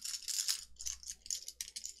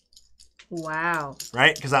 Wow.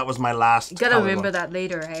 Right? Because that was my last. You gotta remember that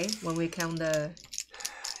later, hey? When we count the...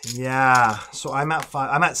 Yeah. So I'm at 5.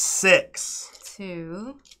 I'm at 6.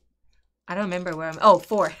 2. I don't remember where I'm... Oh,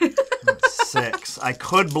 4. 6. I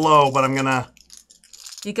could blow, but I'm gonna...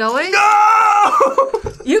 You going? No!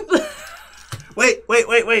 You... Wait.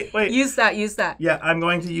 Use that. Yeah, I'm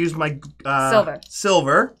going to use my...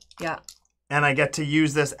 Silver. Yeah. And I get to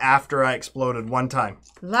use this after I exploded 1 time.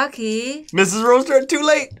 Lucky. Mrs. Roaster, too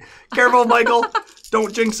late. Careful, Michael.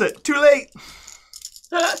 Don't jinx it. Too late.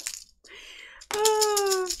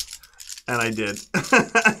 And I did.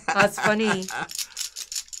 That's funny.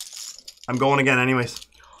 I'm going again anyways.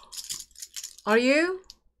 Are you?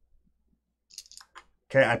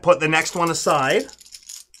 Okay, I put the next one aside.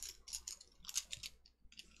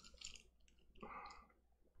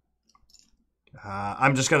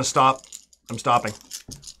 I'm just going to stop. I'm stopping.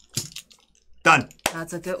 Done.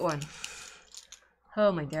 That's a good one.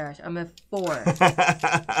 Oh my gosh, I'm at 4.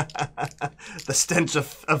 The stench of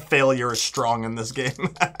failure is strong in this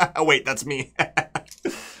game. Oh, wait, that's me.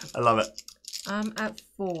 I love it. I'm at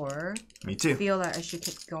 4. Me too. I feel like I should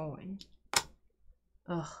keep going.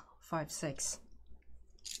 Ugh, 5, 6.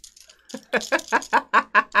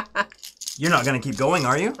 You're not going to keep going,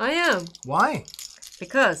 are you? I am. Why?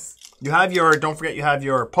 Because. You have your, don't forget you have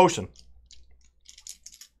your potion.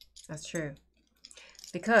 That's true.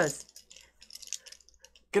 Because.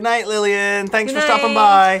 Good night, Lillian. Thanks for stopping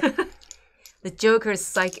by. The Joker's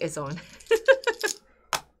psych is on.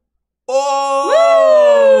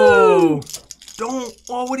 Oh! Woo! Don't.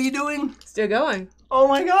 Oh, what are you doing? Still going. Oh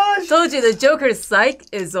my gosh. Told you the Joker's psych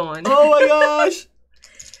is on. Oh my gosh.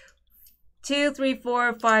 2, 3,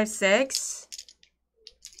 4, 5, 6.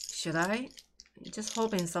 Should I? Just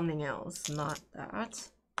hoping something else, not that.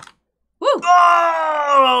 Woo!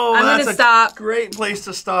 Oh! I'm gonna stop. Great place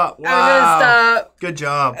to stop. Wow. I'm gonna stop. Good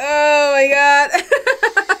job. Oh my god.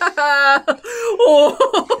 Oh.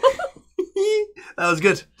 That was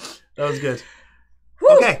good. That was good. Woo.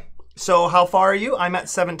 Okay. So how far are you? I'm at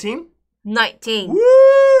 17. 19.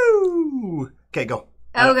 Woo! Okay, go.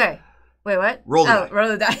 Okay. Wait, what? Roll the die. Roll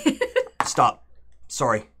the die. Stop.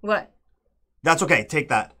 Sorry. What? That's okay. Take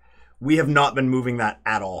that. We have not been moving that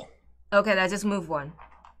at all. Okay, I just moved 1.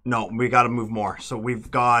 No, we got to move more. So we've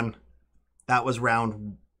gone. That was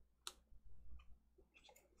round.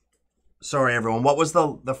 Sorry, everyone. What was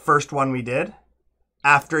the first one we did?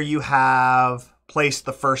 After you have placed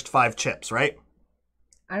the first 5 chips, right?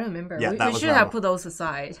 I don't remember. Yeah, we should have put those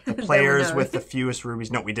aside. The players with the fewest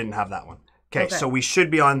rubies. No, we didn't have that one. Okay, so we should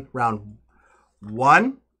be on round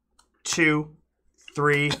 1, 2,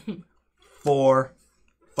 3, 4,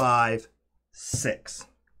 5, 6.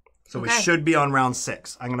 So we should be on round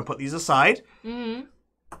 6. I'm going to put these aside. Mm-hmm.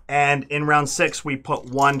 And in round 6, we put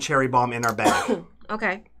 1 cherry bomb in our bag.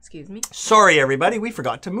 Okay, excuse me. Sorry, everybody. We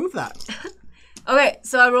forgot to move that. Okay,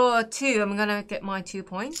 so I roll a 2. I'm going to get my 2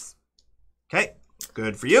 points. Okay,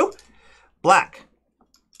 good for you. Black.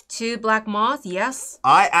 2 black moth, yes.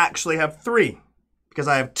 I actually have 3 because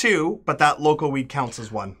I have 2, but that local weed counts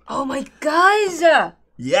as 1. Oh my gosh!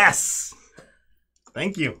 Yes!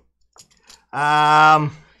 Thank you.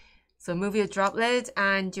 So move your droplet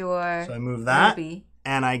and your So I move that, ruby.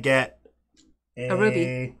 And I get a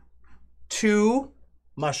ruby. 2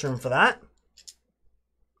 mushroom for that.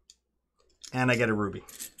 And I get a ruby.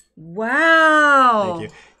 Wow.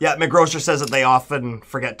 Thank you. Yeah, McGrocer says that they often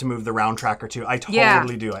forget to move the round tracker too. I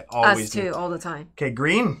totally do. I always do. Us too, all the time. Okay,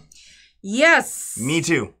 green. Yes. Me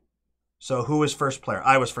too. So who was first player?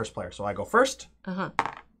 I was first player, so I go first. Uh-huh.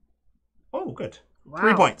 Oh, good. Wow.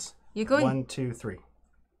 3 points. You're going... 1, 2, 3.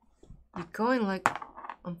 You're going like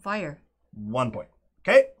on fire. 1 point.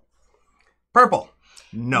 Okay. Purple.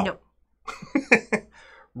 No.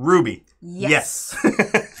 Ruby. Yes.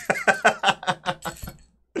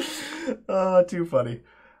 Oh, too funny.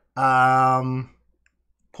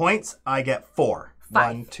 Points, I get 4.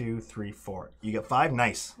 5. 1, 2, 3, 4. You get 5?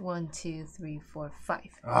 Nice. 1, 2, 3, 4, 5.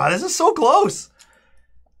 Oh, this is so close.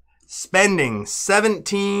 Spending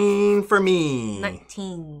 17 for me.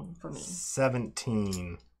 19 for me.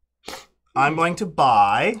 17. I'm going to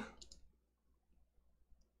buy.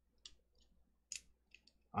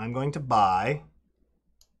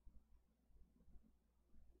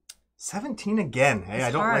 17 again. Hey, It's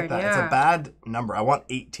I don't hard, like that. yeah. It's a bad number. I want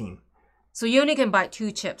 18. So you only can buy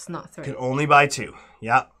 2 chips, not 3. Can only buy 2.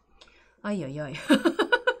 Yep. Ay, ay, ay.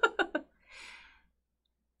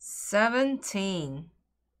 17.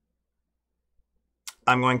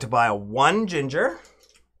 I'm going to buy a 1 ginger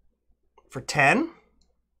for 10.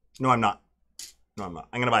 No, I'm not. No, I'm not.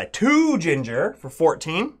 I'm going to buy 2 ginger for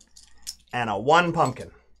 14 and a 1 pumpkin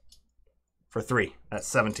for 3. That's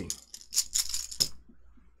 17.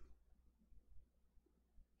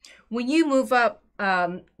 When you move up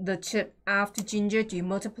the chip after ginger, do you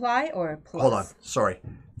multiply or plus? Hold on. Sorry.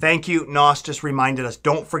 Thank you. Nos just reminded us.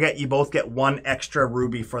 Don't forget you both get 1 extra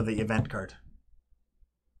ruby for the event card.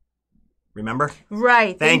 Remember?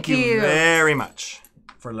 Right. Thank you very much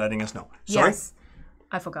for letting us know. Sorry? Yes.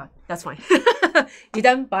 I forgot. That's fine. You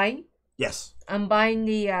done buying? Yes. I'm buying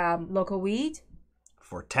the local weed.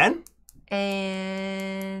 For 10?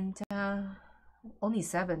 And Only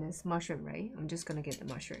 7 is mushroom, right? I'm just gonna get the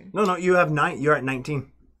mushroom. No, you have 9. You're at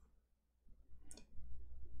 19.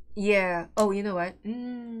 Yeah. Oh, you know what?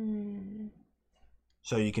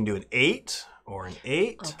 So you can do an 8 or an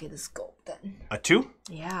 8. I'll get a scope then. A 2?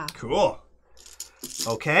 Yeah. Cool.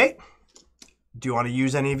 Okay. Do you want to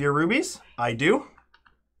use any of your rubies? I do.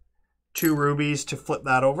 2 rubies to flip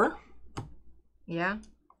that over. Yeah.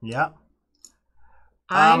 Yeah.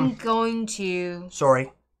 I'm going to...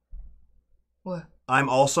 Sorry. What? I'm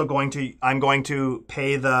going to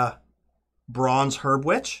pay the bronze herb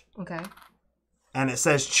witch. Okay. And it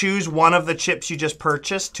says choose one of the chips you just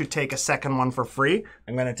purchased to take a second one for free.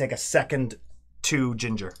 I'm going to take a second 2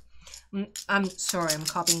 ginger. I'm sorry, I'm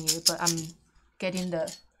copying you, but I'm getting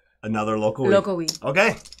the... Another local wheat. Local wheat.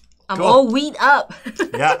 Okay. I'm cool. all wheat up.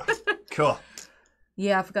 Yeah. Cool.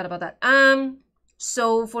 Yeah, I forgot about that.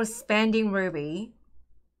 So for spending ruby...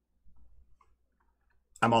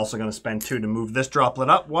 I'm also going to spend 2 to move this droplet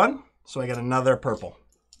up 1. So I get another purple.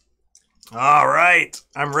 All right.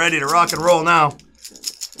 I'm ready to rock and roll now.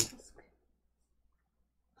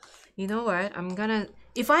 You know what? I'm gonna...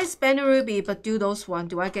 If I spend a ruby but do those 1,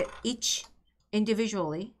 do I get each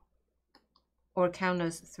individually? Or count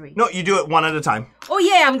as 3? No, you do it 1 at a time. Oh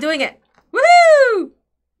yeah, I'm doing it. Woohoo!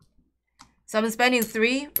 So I'm spending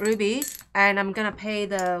 3 rubies and I'm gonna pay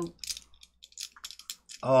the...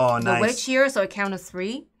 Oh, nice. The witch here, so I count as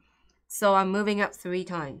 3. So I'm moving up 3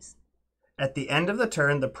 times. At the end of the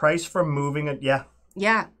turn, the price for moving it, yeah.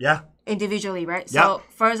 Yeah. Yeah. Individually, right? Yep. So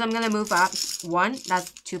first I'm going to move up 1.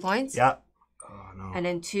 That's 2 points. Yeah. Oh, no. And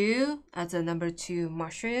then 2. That's a number 2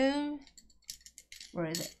 mushroom. Where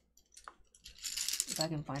is it? If I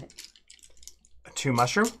can find it. A 2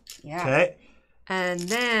 mushroom? Yeah. Okay. And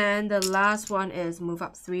then the last one is move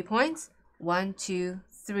up 3 points. 1, 2,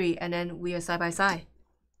 3. And then we are side by side.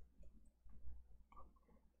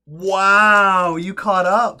 Wow. You caught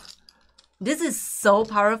up. This is so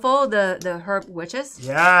powerful, the herb witches.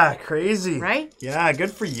 Yeah, crazy. Right? Yeah, good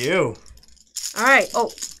for you. All right.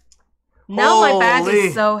 Oh, now my bag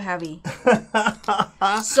is so heavy.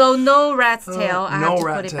 So no rat's tail. I have to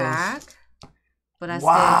put it back. But I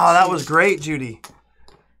wow, that was great, Judy.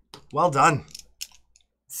 Well done.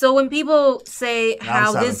 So when people say Round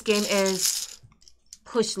how 7. this game is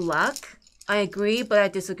push luck, I agree, but I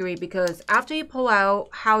disagree because after you pull out,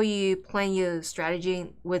 how you plan your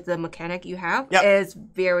strategy with the mechanic you have is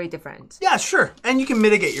very different. Yeah, sure. And you can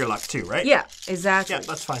mitigate your luck too, right? Yeah, exactly. Yeah,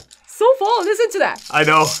 that's fine. So fun. Listen to that. I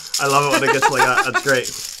know. I love it when it gets like that. That's great.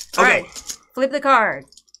 Okay. All right. Flip the card.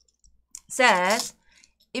 Says,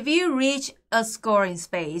 if you reach a scoring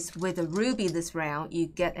space with a ruby this round, you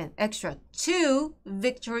get an extra 2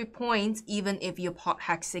 victory points even if your pot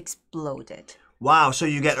has exploded. Wow, so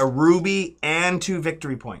you get a ruby and 2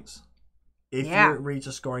 victory points if you reach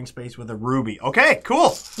a scoring space with a ruby. Okay,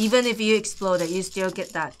 cool. Even if you explode it, you still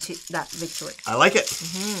get that victory. I like it.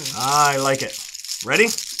 I like it. Ready?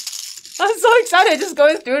 I'm so excited just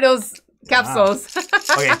going through those capsules. Wow.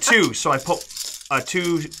 Okay, 2. So I put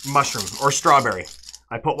 2 mushroom or strawberry.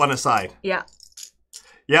 I put 1 aside. Yeah.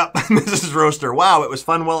 Yep, Mrs. Roaster. Wow, it was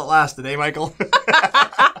fun while it lasted, eh, Michael?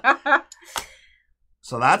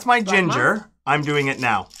 So that's my ginger. I'm doing it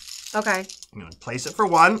now. Okay. I'm going to place it for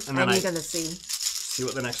 1, and then you're going to see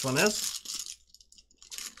what the next one is.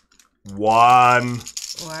 1.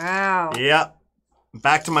 Wow. Yep.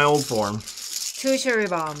 Back to my old form. 2 cherry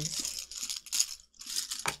bombs.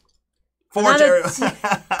 4 cherry bombs.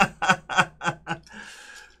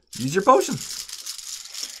 Use your potion.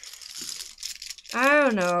 I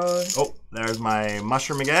don't know. Oh, there's my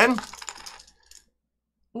mushroom again.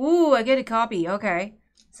 Ooh, I get a copy. Okay.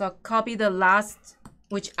 So I'll copy the last,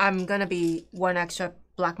 which I'm going to be 1 extra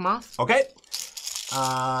black moth. Okay.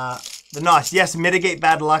 The NOS. Yes, mitigate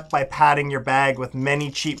bad luck by padding your bag with many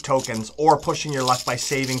cheap tokens or pushing your luck by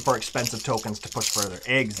saving for expensive tokens to push further.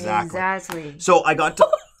 Exactly. So I got to...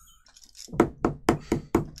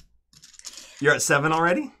 You're at 7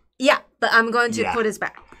 already? Yeah, but I'm going to put this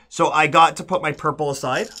back. So I got to put my purple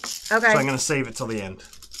aside. Okay. So I'm going to save it till the end.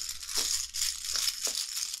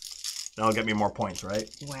 That'll get me more points, right?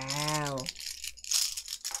 Wow.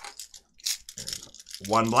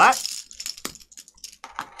 1 black.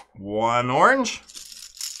 1 orange.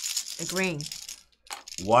 A green.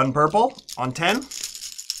 1 purple on 10.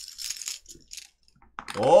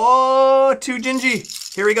 Oh, 2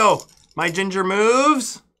 gingy. Here we go. My ginger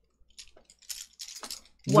moves.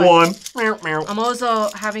 1. I'm also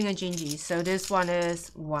having a gingy, so this one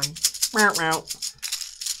is 1.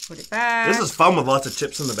 Put it back. This is fun with lots of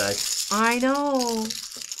chips in the bag. I know.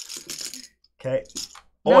 Okay.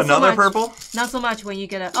 Oh, another purple? Not so much when you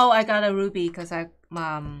get a... Oh, I got a ruby because I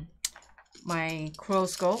my crow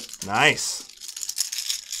skull. Nice.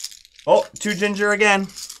 Oh, 2 ginger again.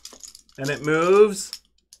 And it moves.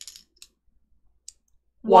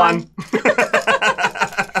 1.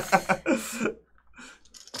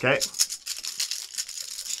 Okay.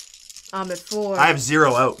 I'm at 4. I have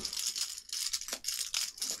 0 out.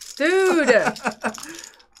 Dude.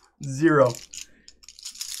 0.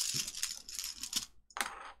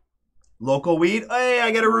 Local weed. Hey,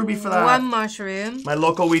 I get a ruby for that. 1 mushroom. My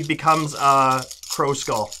local weed becomes a crow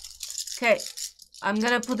skull. Okay. I'm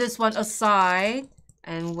gonna put this one aside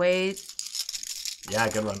and wait. Yeah,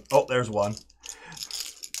 good one. Oh, there's 1.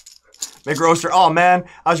 McRoaster. Oh, man.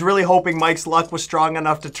 I was really hoping Mike's luck was strong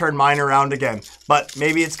enough to turn mine around again. But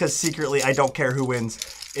maybe it's because secretly I don't care who wins.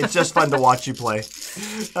 It's just fun to watch you play.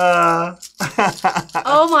 Oh,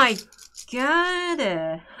 my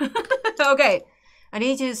God. Okay. I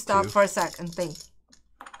need to stop 2. for a sec and think.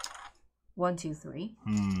 1, 2, 3.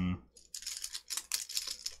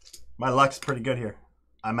 My luck's pretty good here.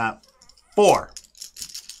 I'm at 4.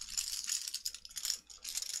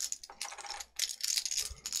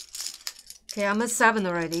 Okay, I'm at 7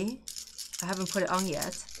 already. I haven't put it on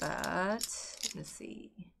yet, but let's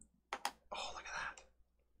see. Oh, look at that.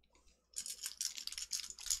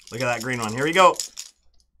 Look at that green one. Here we go.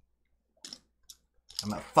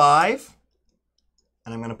 I'm at 5.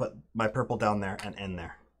 And I'm going to put my purple down there and end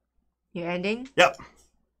there. You're ending? Yep.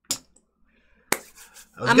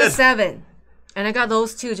 I'm at 7. And I got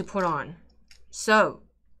those 2 to put on. So.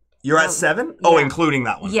 You're at 7? Oh, yeah. Including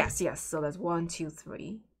that one. Yes, yes. So that's 1, 2,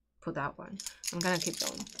 3. Put that one. I'm going to keep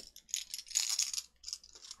going.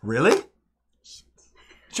 Really?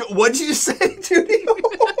 What did you just say, Judy?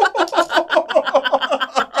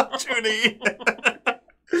 Judy.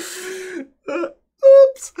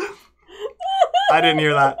 Oops. I didn't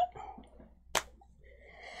hear that.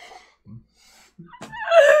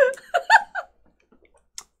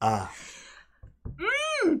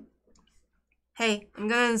 Hey, I'm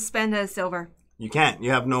gonna spend a silver. You can't.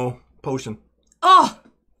 You have no potion. Oh!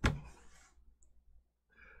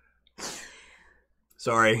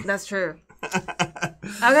 Sorry. That's true.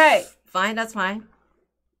 Okay, fine. That's fine.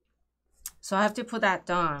 So I have to put that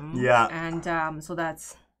down. Yeah. And so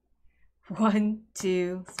that's 1,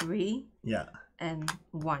 2, 3. Yeah. And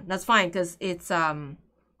 1. That's fine because it's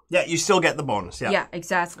Yeah, you still get the bonus. Yeah. Yeah,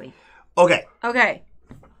 exactly. Okay. Okay.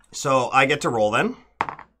 So I get to roll then.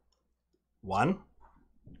 1.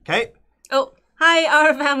 Okay. Oh, hi,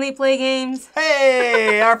 our family play games.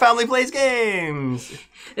 Hey, our family plays games.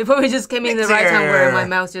 It probably just came in the right time where my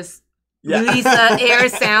mouth just released the air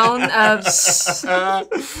sound of.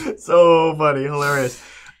 So funny, hilarious.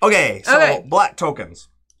 Okay, so black tokens.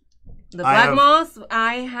 The black moth,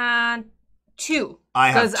 I had 2.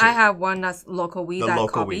 Because I have 1 that's local weed. The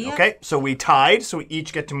local weed. Okay, so we tied, so we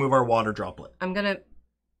each get to move our water droplet.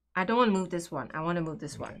 I don't want to move this one. I want to move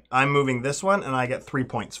this one. I'm moving this one, and I get 3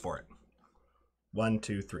 points for it. 1,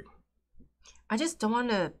 2, 3. I just don't want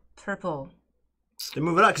to purple. Then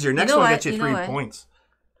move it up, because your next one gets you 3 points.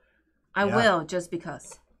 I will, just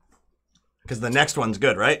because. Because the next one's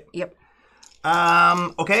good, right? Yep.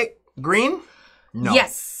 Okay, green? No.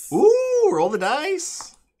 Yes. Ooh, roll the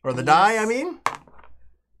dice. Or the die, I mean.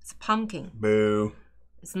 It's a pumpkin. Boo.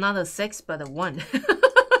 It's not a 6, but a 1.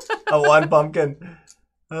 A 1 pumpkin.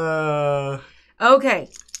 Okay.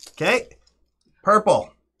 Okay.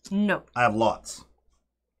 Purple. No. I have lots.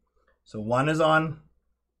 So 1 is on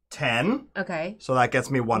 10. Okay. So that gets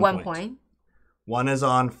me 1 point. 1 point. 1 is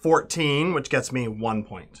on 14, which gets me 1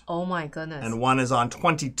 point. Oh my goodness. And 1 is on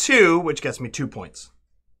 22, which gets me 2 points.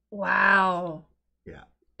 Wow. Yeah.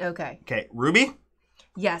 Okay. Okay, ruby?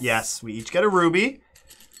 Yes. Yes, we each get a ruby,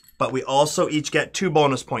 but we also each get 2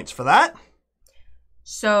 bonus points for that.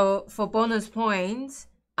 So for bonus points,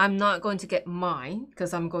 I'm not going to get mine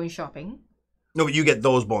because I'm going shopping. No, but you get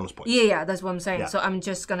those bonus points. Yeah, that's what I'm saying. Yeah. So I'm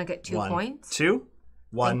just going to get 2 points. 2.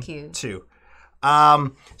 1, Thank you. 2.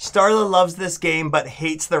 Starla loves this game but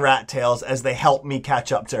hates the rat tails as they help me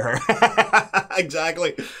catch up to her.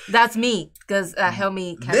 Exactly. That's me because help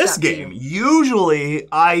me catch this up game, to you. usually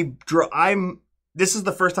this is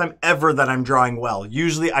the first time ever that I'm drawing well.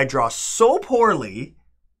 Usually I draw so poorly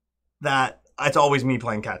that it's always me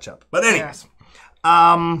playing catch up. But anyways.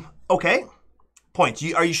 Yeah. Okay. Points.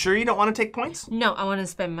 Are you sure you don't want to take points? No, I want to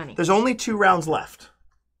spend money. There's only 2 rounds left.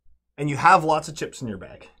 And you have lots of chips in your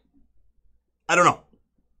bag. I don't know.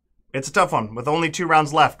 It's a tough one. With only 2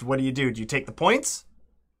 rounds left, what do you do? Do you take the points?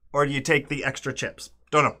 Or do you take the extra chips?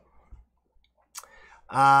 Don't know.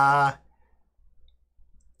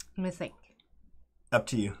 Let me think. Up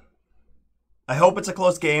to you. I hope it's a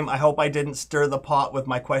close game. I hope I didn't stir the pot with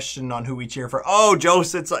my question on who we cheer for. Oh,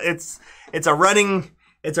 Jose, it's a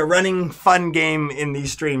running fun game in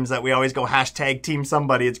these streams that we always go hashtag team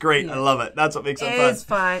somebody. It's great. I love it. That's what makes it fun. It's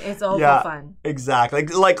fun. It's all fun. Exactly.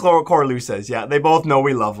 Like Corlu says. Yeah, they both know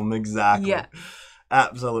we love them. Exactly. Yeah.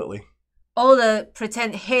 Absolutely. All the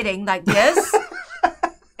pretend hitting like this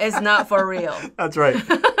is not for real. That's right.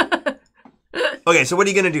 Okay, so what are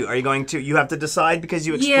you going to do? Are you going to... You have to decide because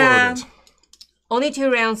you exploded. Yeah. Only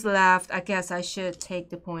 2 rounds left. I guess I should take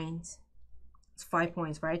the points. It's 5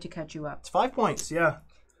 points, right? To catch you up. It's 5 points, yeah.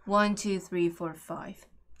 1, 2, 3, 4, 5.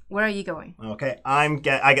 Where are you going? Okay, I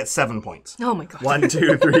get 7 points. Oh my god. 1,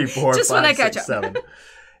 2, 3, 4, Just 5, when I catch 6, up. 7.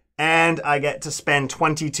 And I get to spend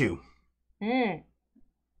 22.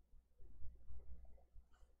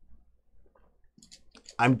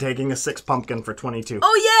 I'm taking a 6 pumpkin for 22.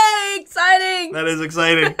 Oh, yay! Exciting! That is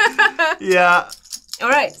exciting. Yeah. All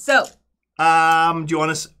right, so. Do you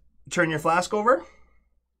want to turn your flask over?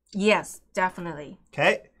 Yes, definitely.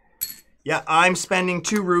 Okay. Yeah, I'm spending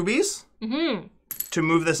 2 rubies to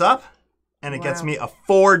move this up, and it gets me a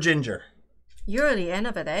 4 ginger. You're at the end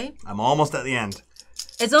of it, eh? I'm almost at the end.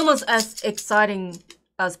 It's almost as exciting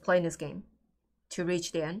as playing this game to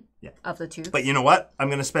reach the end of the 2. But you know what? I'm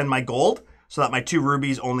going to spend my gold so that my 2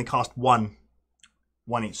 rubies only cost 1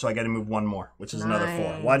 each. So I got to move 1 more, which is another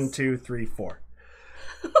 4. 1, 2, 3, 4.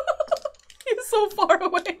 You're so far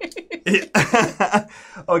away.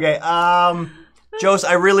 Okay. Jose,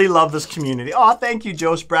 I really love this community. Oh, thank you,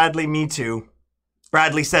 Jose. Bradley, me too.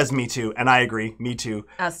 Bradley says me too, and I agree. Me too.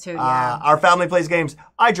 Us too, yeah. Our family plays games.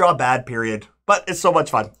 I draw bad, period. But it's so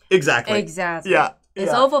much fun. Exactly. Exactly. Yeah.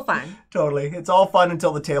 It's all for fun. Totally. It's all fun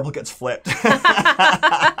until the table gets flipped.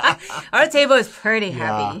 Our table is pretty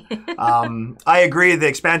heavy. I agree. The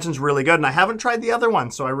expansion's really good, and I haven't tried the other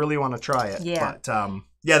one, so I really want to try it. Yeah. But,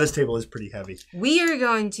 yeah, this table is pretty heavy. We are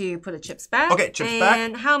going to put the chips back. Okay, chips back.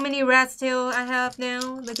 And how many rats tail I have now?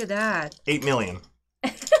 Look at that. 8 million.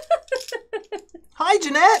 Hi,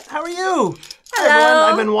 Jeanette. How are you? Hello. Hi,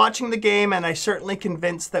 everyone. I've been watching the game, and I'm certainly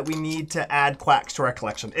convinced that we need to add quacks to our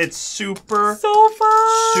collection. It's so fun.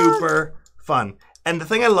 Super fun. And the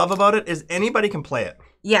thing I love about it is anybody can play it.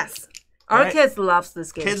 Yes. Our kids love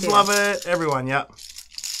this game, Kids too. love it. Everyone, yeah.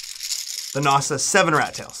 The Nos says 7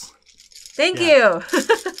 rat tails. Thank you.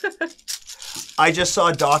 I just saw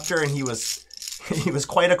a doctor, and he was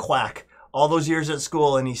quite a quack. All those years at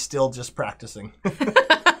school, and he's still just practicing.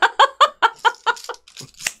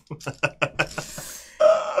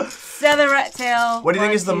 7 rat tail. What do you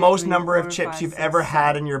think is the most number of chips you've ever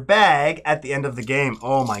had in your bag at the end of the game?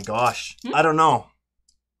 Oh my gosh. I don't know.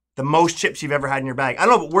 The most chips you've ever had in your bag. I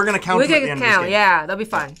don't know, but we're going to count them at the end of this game. Yeah, that'll be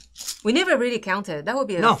fun. We never really counted. That would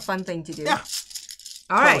be a fun thing to do. Yeah.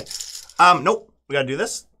 All right. Nope. We got to do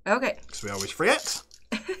this. Okay. Because we always forget.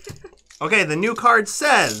 Okay, the new card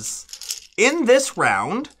says, in this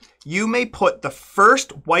round, you may put the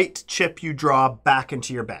first white chip you draw back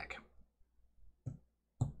into your bag.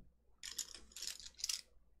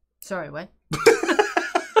 Sorry, what?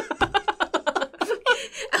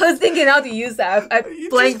 I was thinking how to use that. I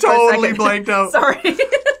blanked for a second. Totally blanked out. Sorry.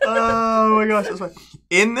 Oh my gosh, that's fine.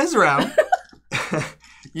 In this round,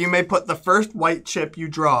 you may put the first white chip you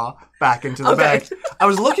draw back into the bag. I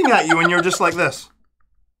was looking at you and you were just like this.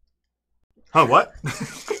 Huh, what?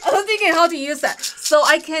 I was thinking how to use that. So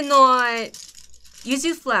I cannot use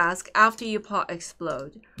your flask after your pot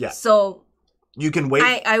explode. Yeah. So you can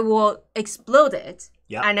wait. I will explode it.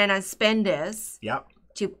 Yeah. And then I spin this. Yeah.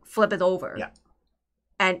 To flip it over. Yeah.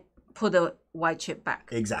 And put the white chip back.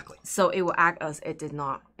 Exactly. So it will act as it did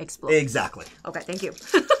not explode. Exactly. Okay, thank you.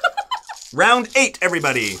 Round 8,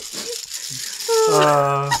 everybody.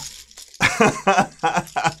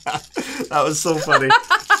 That was so funny.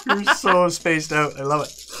 You're so spaced out. I love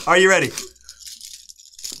it. Are you ready?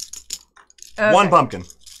 Okay. 1 pumpkin.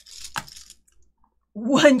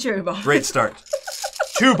 1 cherry bomb. Great start.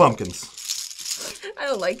 2 pumpkins. I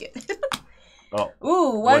don't like it. Oh.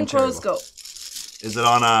 Ooh, 1 crow's go. Is it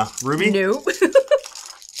on a ruby? No.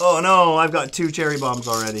 Oh no, I've got 2 cherry bombs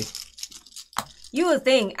already. You would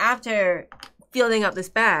think after filling up this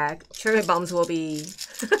bag, cherry bombs will be...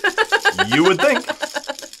 You would think.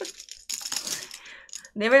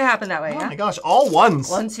 Never happened that way, Oh huh? my gosh, all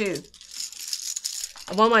 1s. 1, 2.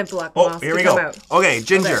 I want my black Oh, here we go. Okay,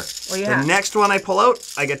 ginger. Okay. What do you have? The next one I pull out,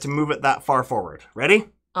 I get to move it that far forward. Ready?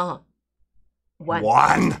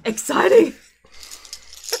 1. Exciting.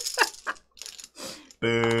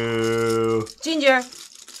 Boo. Ginger.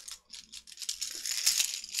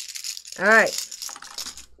 All right.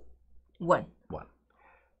 1.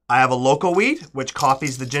 I have a local weed, which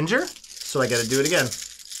copies the ginger, so I got to do it again.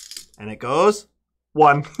 And it goes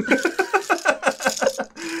 1.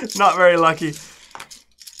 Not very lucky.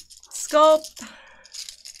 Sculpt.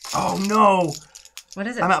 Oh no. What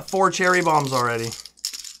is it? I'm at 4 cherry bombs already.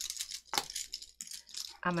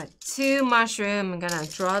 I'm at 2 mushroom. I'm gonna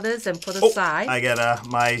draw this and put aside. I get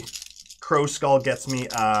my crow skull gets me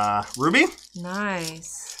ruby.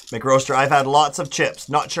 Nice. McRoaster, I've had lots of chips.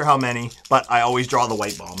 Not sure how many, but I always draw the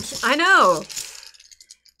white bombs. I know.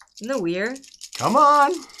 Isn't that weird? Come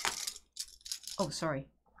on. Oh, sorry.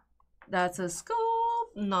 That's a scope.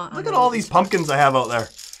 Not. Look at all these pumpkins I have out there.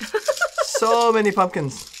 So many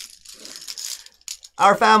pumpkins.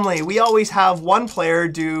 Our family, we always have one player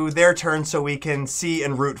do their turn so we can see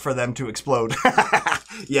and root for them to explode.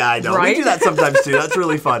 Yeah, I know. Right? We do that sometimes too. That's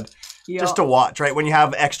really fun. Yep. Just to watch, right? When you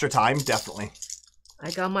have extra time, definitely. I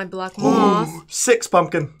got my black moth. Ooh, 6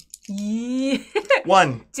 pumpkin. Yeah.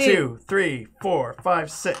 1, 2, 3, 4,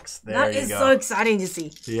 5, 6. There you go. That is so exciting to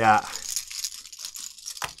see. Yeah.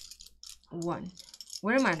 1.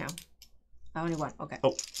 Where am I now? I only 1. Okay.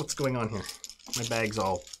 Oh, what's going on here? My bag's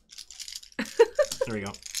all... There we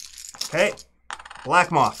go. Okay.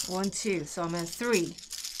 Black moth. 1, 2. So I'm at 3.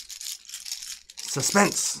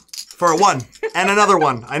 Suspense for a 1 and another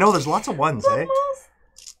 1. I know there's lots of 1s, eh?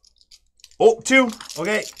 Oh, 2.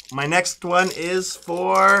 Okay. My next one is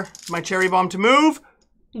for my cherry bomb to move.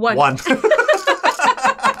 1. 1.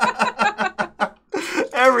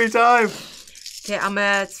 Every time. Okay, I'm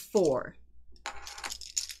at 4.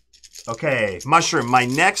 Okay. Mushroom. My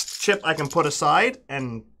next chip I can put aside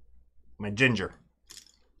and my ginger.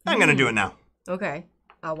 I'm going to do it now. Okay.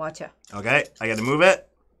 I'll watch it. Okay. I got to move it.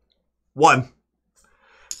 1.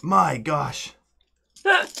 My gosh.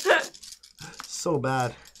 So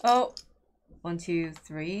bad. Oh. 1, 2,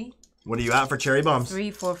 3. What are you at for cherry bombs?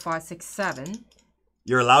 3, 4, 5, 6, 7.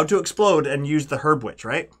 You're allowed to explode and use the herb witch,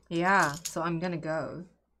 right? Yeah, so I'm gonna go.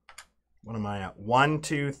 What am I at? 1,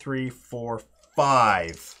 2, 3, 4,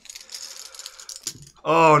 5.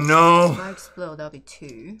 Oh no. If I explode, that'll be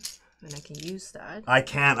 2. And I can use that. I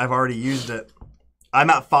can't. I've already used it.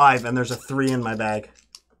 I'm at 5 and there's a 3 in my bag.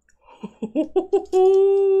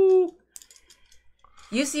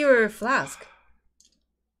 Use your flask.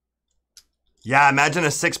 Yeah, imagine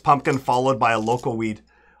a 6 pumpkin followed by a local weed.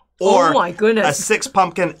 Or oh my goodness. a 6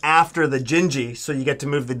 pumpkin after the gingy, so you get to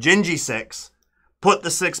move the gingy 6, put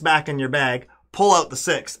the 6 back in your bag, pull out the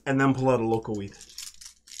 6, and then pull out a local weed.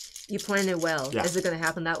 You planned it well. Yeah. Is it going to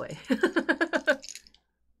happen that way?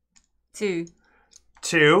 2.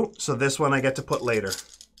 2, so this one I get to put later.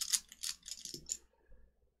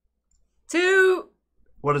 2.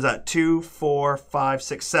 What is that? 2, 4, 5,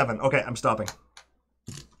 6, 7. Okay, I'm stopping.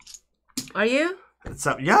 Are you?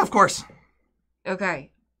 Yeah, of course.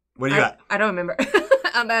 Okay. What are you at? I don't remember.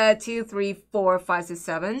 I'm at 2, 3, 4, 5, 6,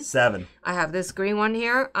 7. 7. I have this green one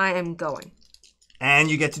here. I am going. And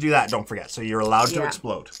you get to do that, don't forget. So you're allowed to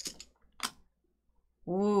explode.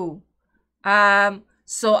 Ooh.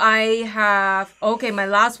 So I have... Okay, my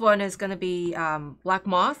last one is going to be black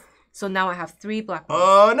moth. So now I have 3 black moths.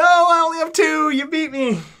 Oh, no, I only have 2. You beat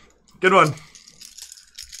me. Good one.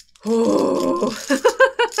 Ooh.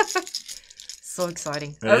 So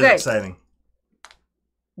exciting. It is exciting.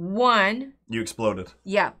 1. You exploded.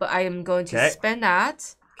 Yeah, but I am going to spend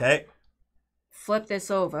that. Okay. Flip this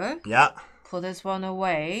over. Yeah. Put this one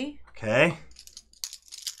away. Okay.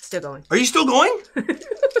 Still going. Are you still going?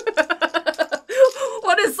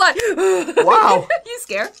 What is that? Wow. You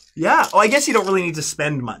scared? Yeah. Oh, I guess you don't really need to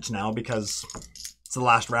spend much now because it's the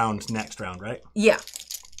last round, next round, right? Yeah.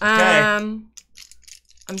 Okay.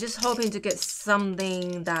 I'm just hoping to get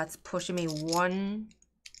something that's pushing me 1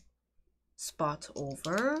 spot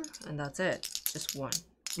over, and that's it. Just 1.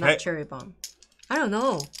 Not cherry bomb. I don't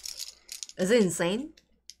know. Is it insane?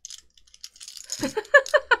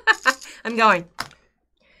 I'm going.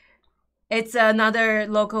 It's another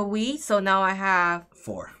local weed, so now I have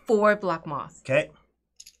 4 black moth. Okay.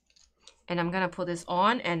 And I'm gonna put this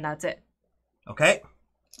on, and that's it. Okay.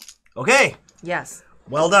 Okay. Yes.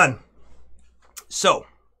 Well done. So,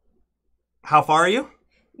 how far are you?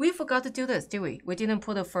 We forgot to do this, did we? We didn't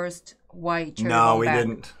put the first white cherry No, bomb we back,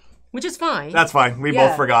 didn't. which is fine. That's fine. We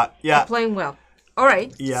both forgot. Yeah. We're playing well. All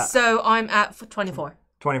right. Yeah. So I'm at 24.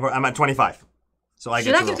 24. I'm at 25. So I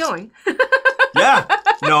Should get I to keep roll. going? Yeah.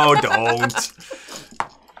 No, don't.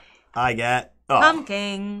 I get... Oh,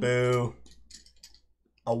 pumpkin. Boo.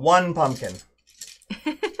 A 1 pumpkin.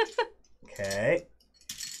 Okay.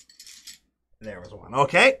 There was 1.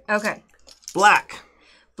 Okay. Okay. Black.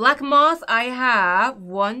 Black moth, I have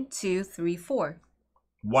 1, 2, 3, 4.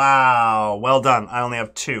 Wow. Well done. I only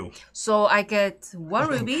have 2. So I get 1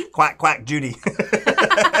 ruby. Quack, quack, Judy.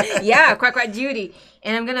 Yeah, quack, quack, Judy.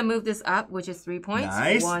 And I'm going to move this up, which is 3 points.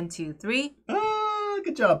 Nice. 1, 2, 3. Oh,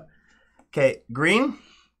 good job. Okay, green?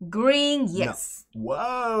 Green, yes. No.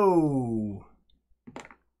 Whoa.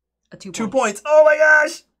 A 2 2 points. Oh my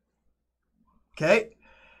gosh. Okay.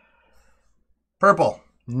 Purple.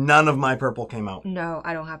 None of my purple came out. No,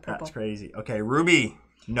 I don't have purple. That's crazy. Okay, ruby.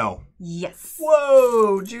 No. Yes.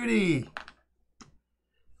 Whoa, Judy.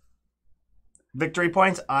 Victory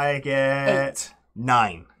points, I get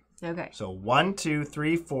 9. Okay. So 1, 2,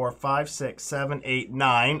 3, 4, 5, 6, 7, 8,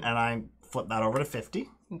 9. And I flip that over to 50.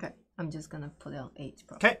 Okay. I'm just going to put it on 8.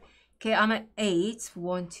 Bro. Okay. Okay, I'm at 8.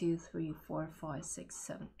 1, 2, 3, 4, 5, 6,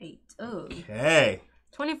 7, 8. Oh. Okay.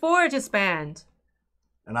 24 to spend.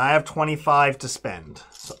 And I have 25 to spend.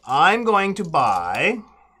 So I'm going to buy,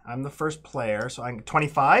 I'm the first player, so I'm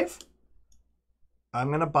 25. I'm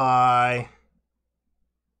going to buy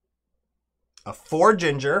a 4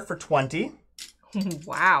 ginger for 20.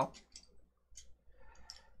 Wow.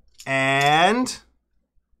 And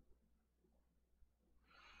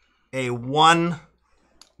a 1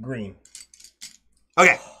 green.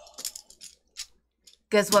 Okay.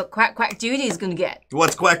 Guess what Quack Quack Judy is going to get?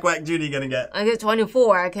 What's Quack Quack Judy going to get? I get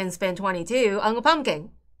 24. I can spend 22 on a pumpkin.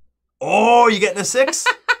 Oh, you getting a 6?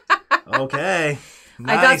 Okay.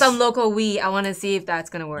 Nice. I got some local wheat. I want to see if that's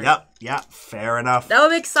going to work. Yep. Fair enough. That would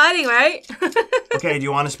be exciting, right? Okay, do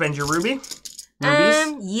you want to spend your ruby?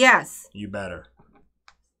 Rubies? Yes. You better.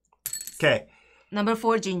 Okay. Number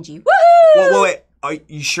 4, Gingy. Woohoo! Whoa, wait. Are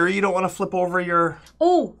you sure you don't want to flip over your...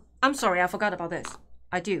 Oh, I'm sorry. I forgot about this.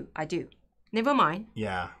 I do. Never mind.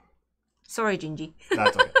 Yeah. Sorry, Gingy.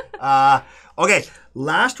 That's okay. Okay,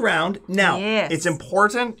 last round. Now, It's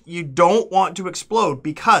important you don't want to explode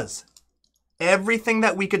because everything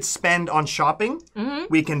that we could spend on shopping,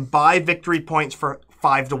 we can buy victory points for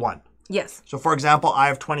 5 to 1. Yes. So, for example, I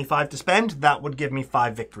have 25 to spend. That would give me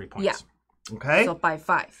 5 victory points. Yeah. Okay? So, by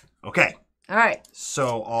 5. Okay. All right.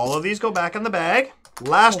 So, all of these go back in the bag.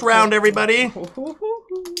 Last round, everybody.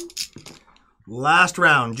 Last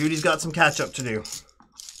round. Judy's got some catch up to do.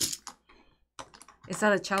 Is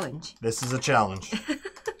that a challenge? This is a challenge.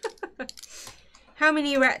 How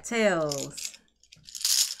many rat tails?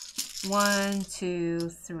 1, 2,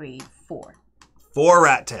 3, 4. 4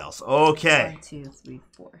 rat tails. Okay. 1, 2, 3,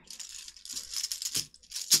 4.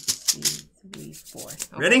 2, 3, 4.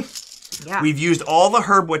 Okay. Ready? Yeah. We've used all the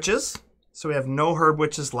herb witches, so we have no herb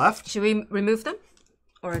witches left. Should we remove them?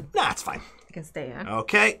 Or Nah, it's fine. they can stay, huh?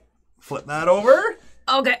 Okay. Flip that over.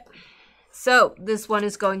 Okay. So this one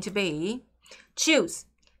is going to be choose.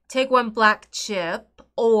 Take 1 black chip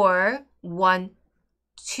or 1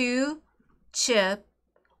 2 chip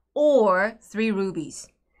or 3 rubies.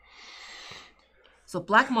 So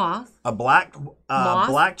black moth. A black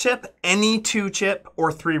chip, any 2 chip,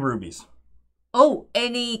 or 3 rubies. Oh,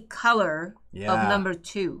 any color Yeah. of number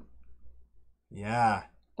 2. Yeah.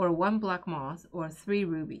 Or 1 black moth or 3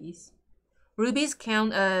 rubies. Rubies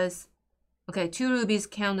count as... Okay, 2 rubies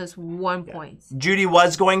count as 1 point. Judy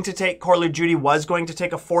was going to take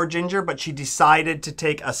a 4 ginger, but she decided to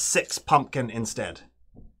take a 6 pumpkin instead.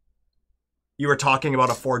 You were talking about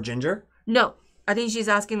a 4 ginger? No, I think she's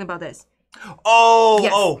asking about this. Oh,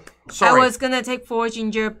 yes. Sorry. I was gonna take 4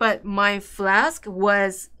 ginger, but my flask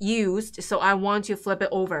was used, so I want to flip it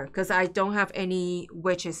over because I don't have any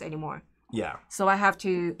witches anymore. Yeah. So I have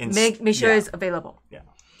to make sure it's available. Yeah.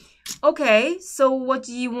 Okay, so what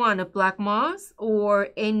do you want? A black moth or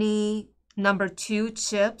any number 2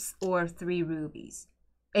 chips or 3 rubies?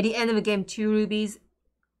 At the end of the game, 2 rubies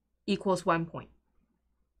equals 1 point.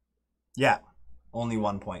 Yeah, only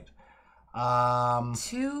 1 point.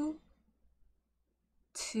 2.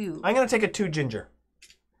 I'm going to take a 2 ginger.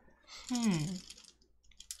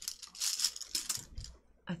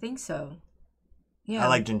 I think so. Yeah. I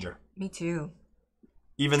like ginger. Me too.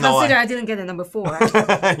 Even Consider I didn't get a number 4.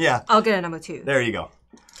 Yeah. I'll get a number 2. There you go.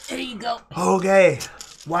 There you go. Okay.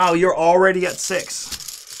 Wow, you're already at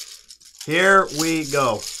 6. Here we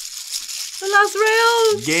go. The last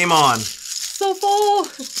round. Game on. So full.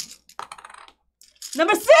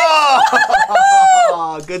 Number 6.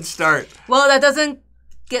 Oh, good start. Well, that doesn't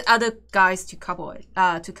get other guys to copy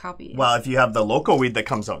it. Well, if you have the loco weed that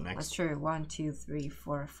comes out next. That's true. 1, 2, 3,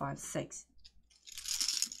 4, 5, 6.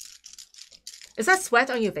 Is that sweat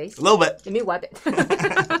on your face? A little bit. Let me wipe it.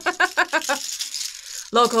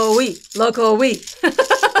 Local weed. Local weed.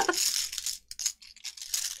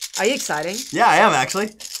 Are you excited? Yeah, I am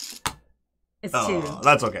actually. It's 2.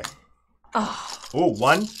 That's okay. Oh. Oh,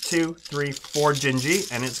 1, 2, 3, 4 gingy,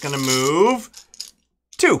 and it's gonna move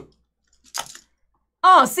 2.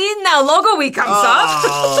 Oh, see, now logo weed comes up.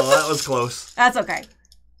 Oh, that was close. That's okay.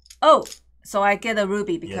 Oh, so I get a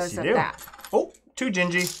ruby because of that. Oh, 2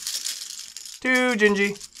 Gingy. 2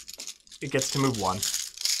 Gingy. It gets to move 1.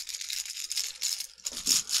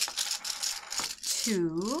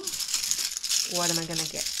 2. What am I going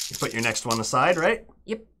to get? You put your next one aside, right?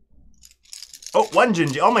 Yep. Oh, 1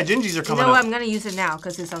 Gingy. All my Gingys are coming You know what? up. I'm going to use it now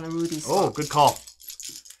because it's on the ruby spot. Oh, good call.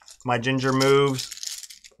 My Ginger moves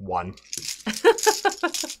 1.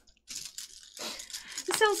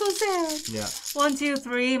 It sounds so sad. Yeah. 1, 2,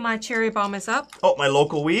 3. My cherry bomb is up. Oh, my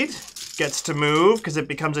local weed gets to move because it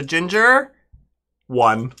becomes a Ginger.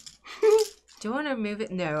 1. Do you want to move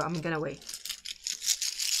it? No, I'm going to wait.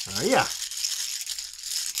 Oh, yeah.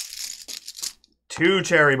 2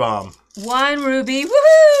 cherry bomb. 1 ruby.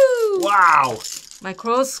 Woohoo! Wow. My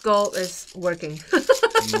crow skull is working.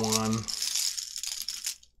 1.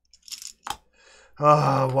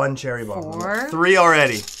 Oh, 1 cherry bomb. 4. 3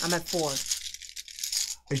 already. I'm at 4.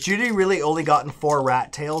 Has Judy really only gotten 4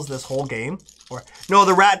 rat tails this whole game? Or no,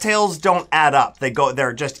 the rat tails don't add up.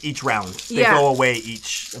 They're just each round. They go away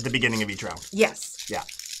each at the beginning of each round. Yes. Yeah.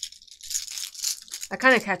 I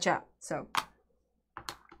kind of catch up, so.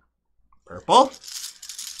 Purple.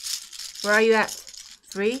 Where are you at?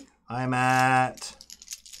 3? I'm at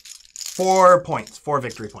 4 points. 4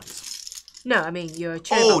 victory points. No, I mean your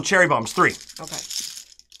cherry Oh, bomb. cherry bombs. 3. Okay.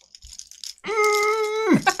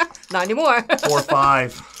 Not anymore. 4,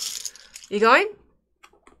 5. You going?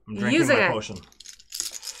 I'm drinking my potion.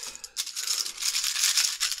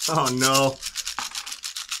 Oh no.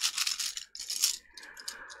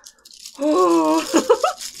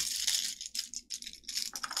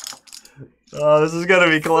 Oh, this is gonna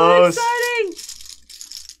be close. So exciting.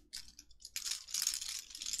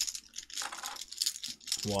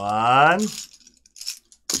 1.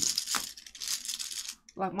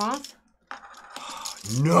 Black moth.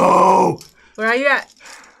 No. Where are you at?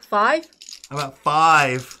 5? I'm at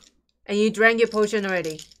 5. And you drank your potion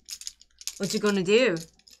already. What you gonna do?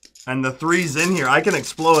 And the 3's in here. I can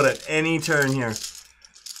explode at any turn here.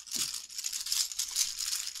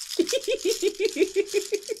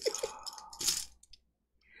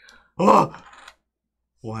 Oh.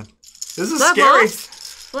 1. This is Black scary.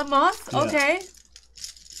 moth? Black moth? Yeah. Okay.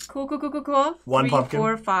 Cool. 1 3, pumpkin.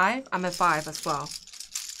 4, 5. I'm at 5 as well.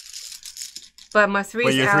 But my 3's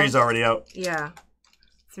But your out. 3's already out. Yeah.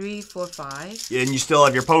 3, 4, 5. And you still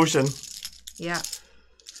have your potion. Yeah.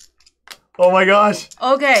 Oh my gosh.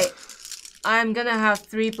 Okay. I'm gonna have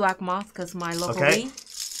 3 black moth because my local Okay. weed.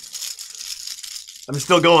 I'm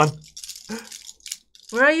still going.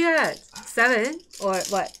 Where are you at? 7 or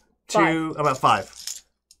what? 2. I'm at 5.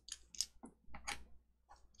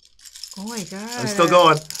 Oh my god. I'm still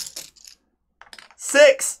going.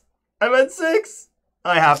 6. I'm at 6.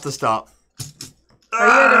 I have to stop. Are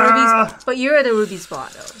you at the ruby? But you're at the ruby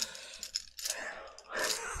spot though.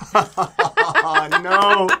 Oh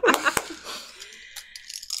no.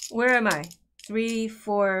 Where am I? 3,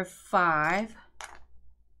 4, 5.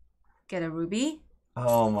 Get a ruby.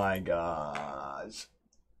 Oh my gosh.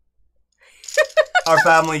 Our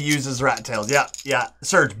family uses rat tails. Yeah, yeah.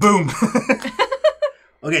 Surge. Boom.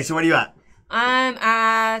 Okay, so what are you at? I'm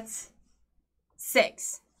at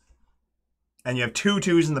 6. And you have 2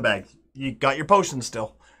 2s in the bag. You got your potion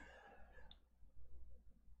still.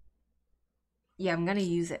 Yeah, I'm gonna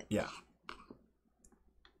use it. Yeah.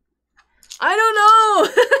 I don't know.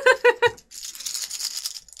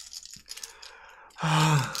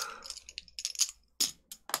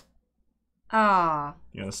 Ah.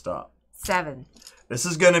 You're gonna stop. 7. This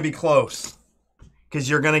is gonna be close. Because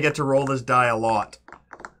you're gonna get to roll this die a lot.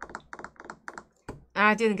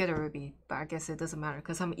 I didn't get a ruby, but I guess it doesn't matter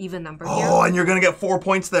because I'm even number here. Oh, and you're gonna get 4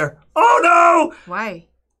 points there. Oh no! Why?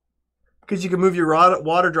 Because you can move your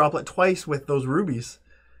water droplet twice with those rubies.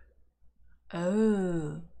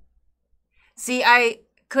 Oh. See, I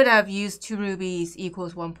could have used 2 rubies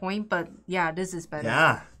equals 1 point, but yeah, this is better.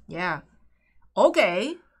 Yeah. Yeah.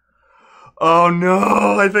 Okay. Oh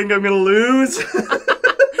no, I think I'm gonna lose.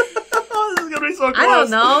 Oh, this is gonna be so close. I don't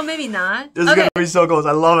know, maybe not. This is gonna be so close.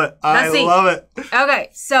 I love it. Let's see. Love it. Okay,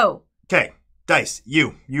 so. Okay, Dice,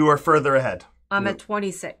 you are further ahead. I'm at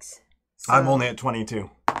 26. So I'm only at 22.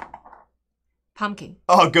 Pumpkin.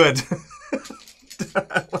 Oh, good.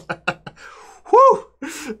 Whew.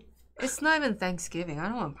 It's not even Thanksgiving. I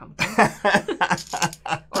don't want pumpkin.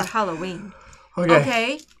 Or Halloween.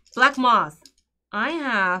 Okay. Black moth. I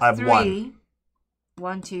have 3. 1.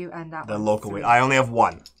 1, 2, and that The one. local 3. way. I only have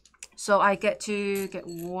 1. So I get to get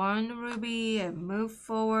 1 ruby and move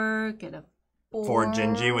forward. Get a 4. 4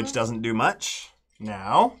 Gingy, which doesn't do much.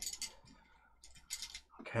 Now.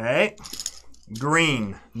 Okay.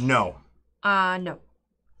 Green, no. No.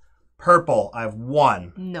 Purple, I have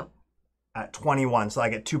 1. No. At 21, so I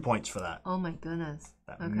get 2 points for that. Oh my goodness.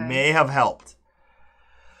 That may have helped.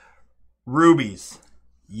 Rubies,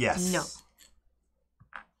 yes.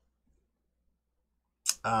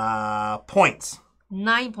 No. Points.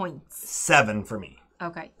 9 points. 7 for me.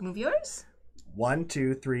 Okay, move yours. 1,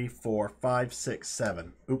 2, 3, 4, 5, 6,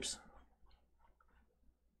 7. Oops.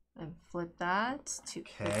 And flip that to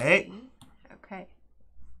Okay. 50. Okay.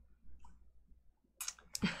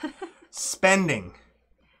 Spending.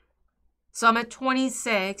 So I'm at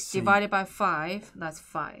 26 divided by 5. That's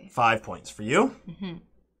 5. 5 points for you.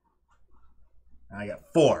 I got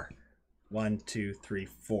 4. 1, 2, 3,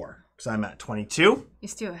 4. Because I'm at 22. You're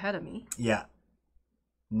still ahead of me. Yeah.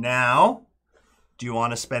 Now, do you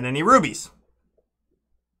want to spend any rubies?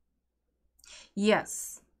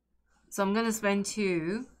 Yes. So I'm going to spend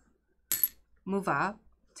 2. Move up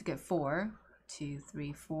to get 4. 2,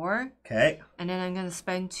 3, 4. Okay. And then I'm going to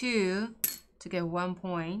spend 2 to get 1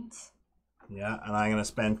 point. Yeah, and I'm going to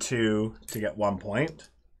spend 2 to get 1 point.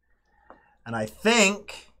 And I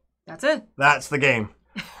think... That's it. That's the game.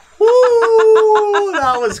 Woo!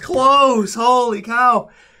 That was close. Holy cow.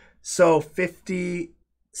 So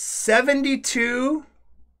 72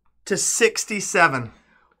 to 67.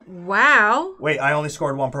 Wow. Wait, I only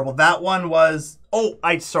scored 1 purple. That one was... Oh,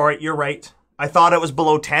 sorry, you're right. I thought it was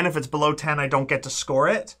below 10. If it's below 10, I don't get to score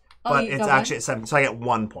it. But it's actually at 7. So I get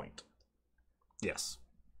 1 point. Yes.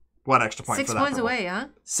 1 extra point 6 for that. 6 points purple. away, huh?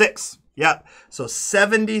 6. Yep. So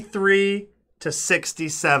 73 to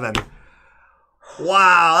 67.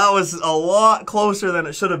 Wow, that was a lot closer than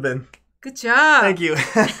it should have been. Good job. Thank you.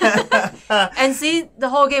 And see, the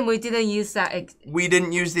whole game we didn't use that. We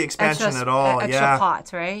didn't use the expansion extra, at all. Extra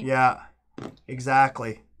pot, right? Yeah,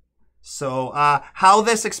 exactly. So how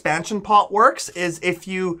this expansion pot works is if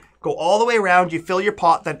you go all the way around, you fill your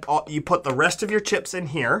pot, then you put the rest of your chips in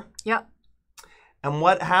here. Yep. And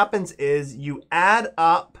what happens is you add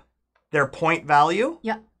up their point value.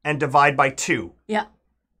 Yep. And divide by 2. Yeah.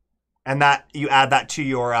 And that you add that to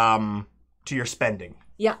your spending.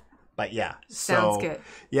 Yeah. But yeah. Sounds good.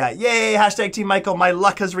 Yeah. Yay. Hashtag Team Michael. My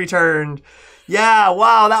luck has returned. Yeah.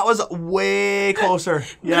 Wow. That was way closer.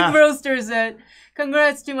 Yeah. The Roaster said,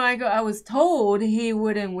 congrats to Michael. I was told he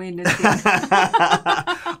wouldn't win this game.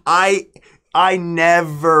 I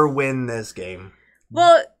never win this game.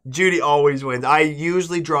 Well, Judy always wins. I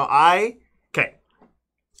usually draw. Okay.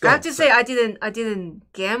 I have to say I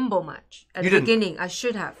didn't gamble much at the beginning. I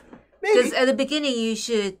should have. Because at the beginning you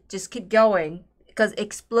should just keep going because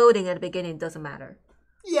exploding at the beginning doesn't matter.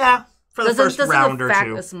 Yeah, for the first round or two. Doesn't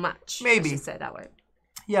affect as much. Maybe. I should say it that way.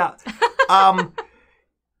 Yeah.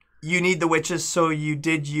 You need the witches, so you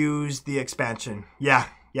did use the expansion. Yeah,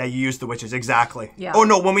 you used the witches, exactly. Yeah. Oh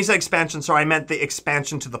no, when we said expansion, sorry, I meant the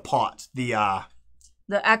expansion to the pot. The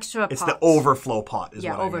extra pot. It's the overflow pot is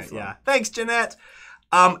what I meant. Yeah. Thanks, Jeanette.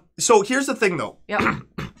 So here's the thing though. Yeah.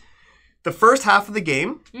 The first half of the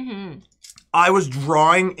game, I was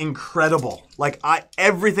drawing incredible. Like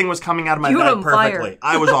everything was coming out of my bag perfectly.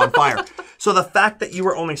 I was on fire. So the fact that you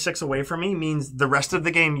were only 6 away from me means the rest of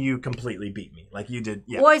the game you completely beat me. Like you did.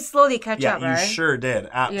 Yeah. Well, I slowly catch up, right? Yeah, you sure did.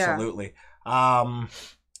 Absolutely. Yeah.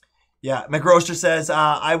 McRoaster says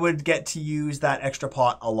I would get to use that extra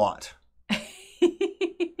pot a lot.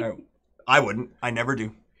 I wouldn't. I never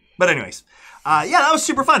do. But anyways, yeah, that was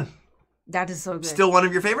super fun. That is so good. Still one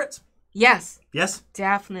of your favorites? Yes. Yes?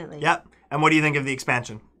 Definitely. Yep. And what do you think of the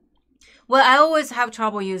expansion? Well, I always have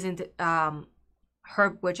trouble using the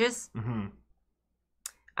herb witches.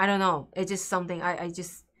 I don't know. It's just something I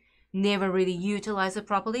just never really utilized it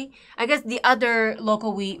properly. I guess the other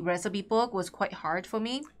local wheat recipe book was quite hard for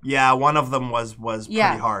me. Yeah, one of them was pretty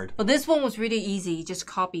hard. But this one was really easy. Just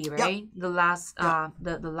copy, right? Yep. The last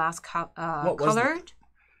the last colored.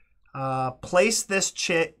 Place this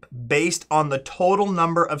chip based on the total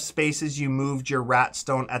number of spaces you moved your rat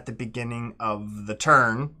stone at the beginning of the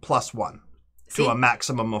turn, plus 1 to a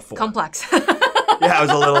maximum of 4. Complex. Yeah, it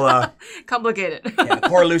was a little complicated. Yeah,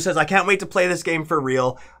 poor Lou says, I can't wait to play this game for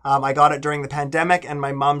real. I got it during the pandemic, and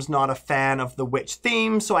my mom's not a fan of the witch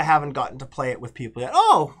theme, so I haven't gotten to play it with people yet.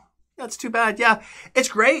 Oh, that's too bad. Yeah, it's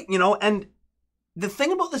great, and the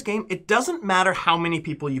thing about this game, it doesn't matter how many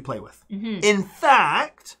people you play with. In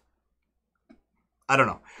fact, I don't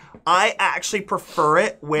know. I actually prefer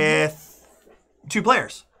it with 2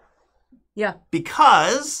 players. Yeah.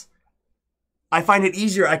 Because I find it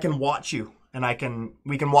easier. I can watch you and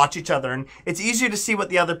we can watch each other, and it's easier to see what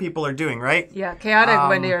the other people are doing, right? Yeah, chaotic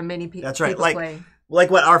when there are many people. That's right. Playing.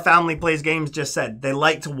 Like what our family plays games just said. They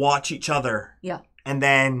like to watch each other. Yeah. And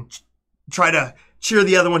then try to cheer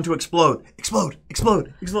the other one to explode. Explode,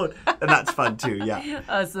 explode, explode. And that's fun too, yeah.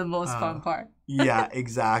 That's the most fun part. Yeah,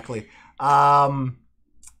 exactly.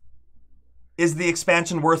 Is the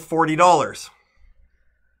expansion worth $40?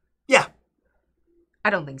 Yeah. I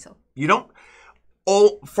don't think so. You don't?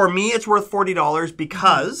 Oh, for me, it's worth $40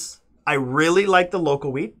 because I really like the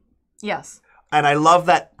local wheat. Yes. And I love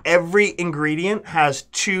that every ingredient has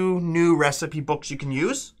 2 new recipe books you can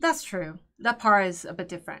use. That's true. That part is a bit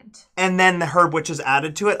different. And then the herb which is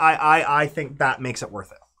added to it. I think that makes it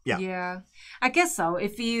worth it. Yeah. Yeah. I guess so.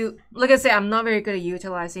 If you, like I say, I'm not very good at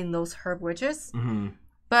utilizing those herb witches,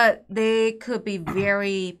 but they could be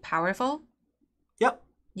very powerful. Yep.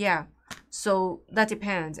 Yeah. So that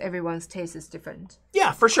depends. Everyone's taste is different.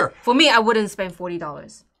 Yeah, for sure. For me, I wouldn't spend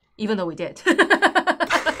 $40, even though we did.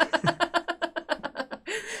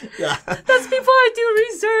 Yeah. That's before I do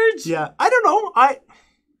research. Yeah. I don't know.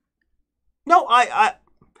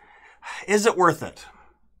 Is it worth it?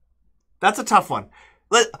 That's a tough one.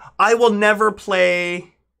 I will never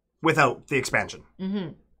play without the expansion.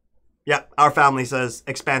 Yeah, our family says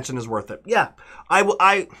expansion is worth it. Yeah,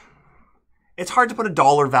 it's hard to put a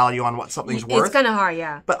dollar value on what something's worth. It's kind of hard,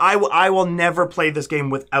 yeah. But I will never play this game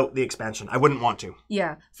without the expansion. I wouldn't want to.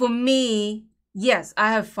 Yeah, for me, yes,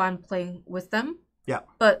 I have fun playing with them. Yeah.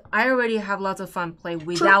 But I already have lots of fun playing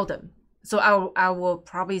without them. So I will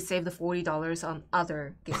probably save the $40 on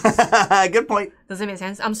other games. Good point. Does it make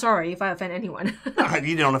sense? I'm sorry if I offend anyone.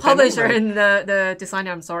 You don't offend Publisher anybody. and the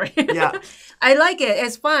designer, I'm sorry. Yeah. I like it.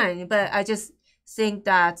 It's fun, but I just think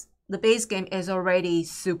that the base game is already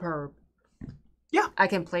superb. Yeah. I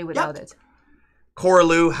can play without it.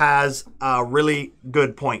 Coraloo has a really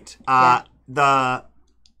good point. The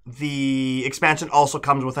expansion also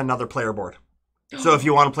comes with another player board. So if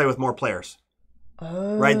you want to play with more players.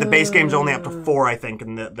 Oh. Right? The base game's only up to 4, I think,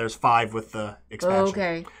 and there's 5 with the expansion.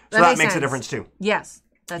 Okay. So that makes a difference too. Yes,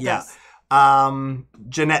 that does.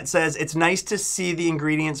 Jeanette says, it's nice to see the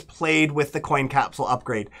ingredients played with the coin capsule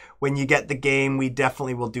upgrade. When you get the game, we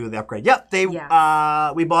definitely will do the upgrade. Yep,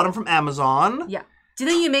 we bought them from Amazon. Yeah.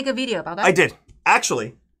 Didn't you make a video about that? I did.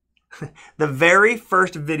 Actually, the very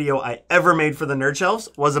first video I ever made for the Nerd Shelves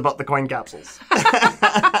was about the coin capsules.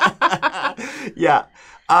 Yeah.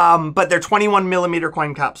 But they're 21 millimeter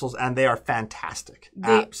coin capsules, and they are fantastic.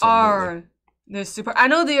 They are. They're super. I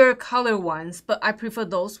know they are color ones, but I prefer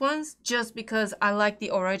those ones just because I like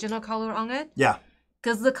the original color on it. Yeah.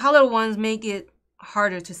 Because the color ones make it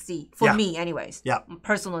harder to see. For me, anyways. Yeah.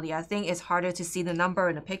 Personally, I think it's harder to see the number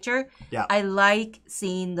in the picture. Yeah. I like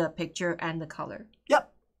seeing the picture and the color. Yep.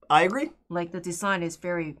 I agree. Like, the design is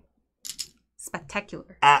very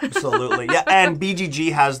spectacular. Absolutely. Yeah, and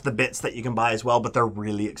BGG has the bits that you can buy as well, but they're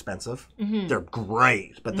really expensive. They're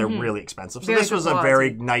great, but they're really expensive. So this was a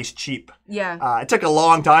very nice, cheap. Yeah. It took a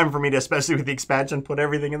long time for me to, especially with the expansion, put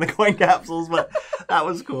everything in the coin capsules, but that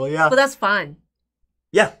was cool, yeah. But that's fun.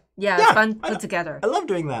 Yeah. Yeah, it's fun put together. I love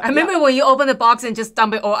doing that. I remember when you open the box and just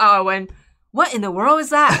dump it all out, I went, what in the world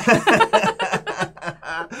is that?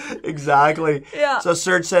 Exactly. Yeah. So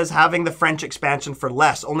Serge says, having the French expansion for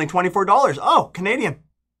less, only $24. Oh, Canadian.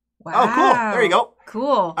 Wow. Oh, cool. There you go.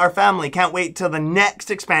 Cool. Our family can't wait till the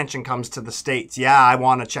next expansion comes to the States. Yeah, I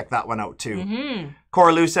want to check that one out too.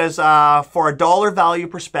 Coraloo says, for a dollar value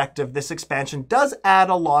perspective, this expansion does add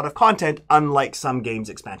a lot of content, unlike some games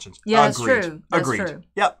expansions. Yeah, Agreed. that's true. That's Agreed. true.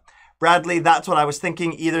 Yep. Bradley, that's what I was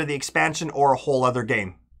thinking. Either the expansion or a whole other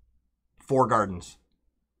game. 4 Gardens.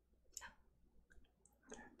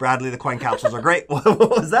 Bradley, the coin capsules are great. What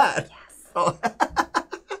was that? Yes. Oh.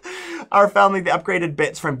 Our family, the upgraded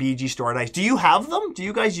bits from BG Store Dice. Do you have them? Do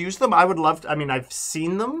you guys use them? I would love to. I mean, I've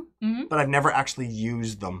seen them, but I've never actually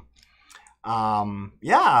used them.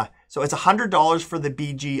 Yeah. So it's $100 for the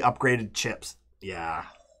BG upgraded chips. Yeah.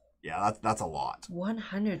 Yeah, that's a lot.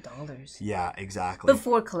 $100. Yeah, exactly. But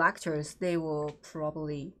for collectors, they will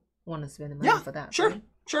probably want to spend the money for that. Sure. Right?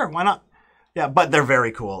 Sure. Why not? Yeah, but they're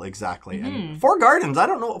very cool. Exactly. And 4 Gardens. I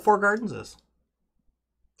don't know what 4 Gardens is.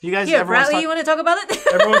 You guys, yeah, Bradley, you want to talk about it?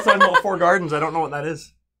 Everyone's talking about 4 Gardens. I don't know what that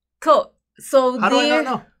is. Cool. So how do I not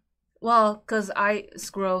know? Well, because I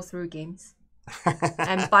scroll through games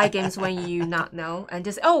and buy games when you not know and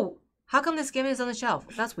just, oh, how come this game is on the shelf?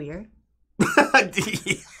 That's weird.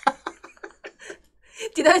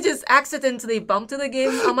 Did I just accidentally bump to the game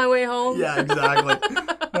on my way home? Yeah, exactly.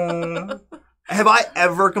 Have I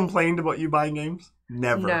ever complained about you buying games?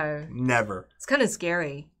 Never. No. Never. It's kind of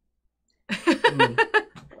scary.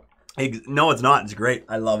 No, it's not. It's great.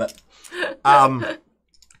 I love it.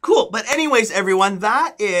 Cool. But anyways, everyone,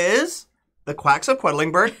 that is the Quacks of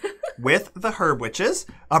Quedlinburg with the Herb Witches.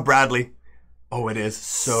 Bradley, Oh, it is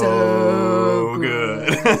so good.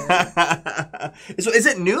 So is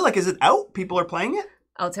it new? Like, is it out? People are playing it?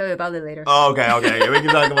 I'll tell you about it later. Oh, okay. We can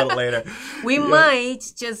talk about it later. We might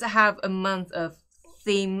just have a month of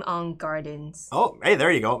theme on gardens. Oh, hey,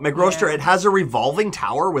 there you go. McRoaster, it has a revolving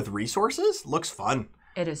tower with resources. Looks fun.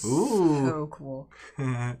 It is so cool.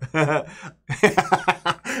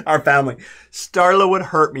 Our family. Starla would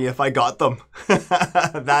hurt me if I got them.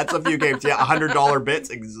 That's a few games. Yeah, $100 bits.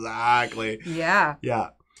 Exactly. Yeah. Yeah.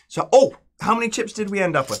 So, how many chips did we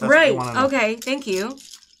end up with? That's right. Okay. Thank you.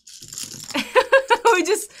 We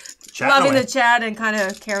just love in the chat and kind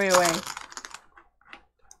of carry away.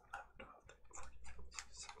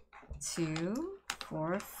 2,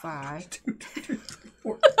 4, 5. 2, 3,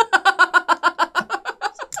 4.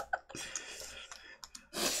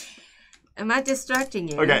 Am I distracting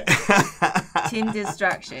you? Okay. Team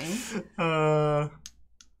distraction.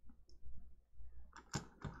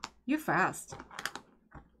 You're fast.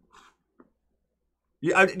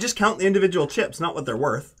 Yeah, I just count the individual chips, not what they're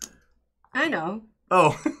worth. I know.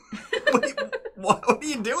 Oh. What are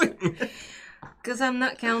you doing? Because I'm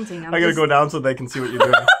not counting. I gotta go down so they can see what you're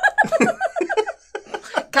doing.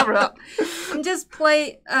 Cover up. I'm just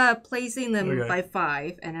placing them by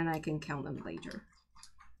 5, and then I can count them later.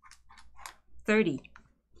 30.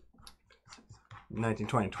 19,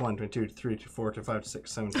 20, 21, 22, 23, 24, 25,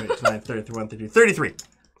 26, 27, 28, 29, 30, 31, 32, 33.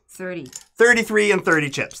 30. 33 and 30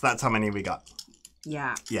 chips. That's how many we got.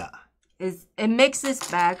 Yeah. Yeah. It makes this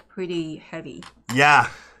bag pretty heavy. Yeah.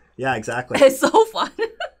 Yeah, exactly. It's so fun.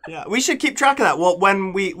 Yeah, we should keep track of that. Well,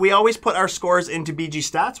 when we always put our scores into BG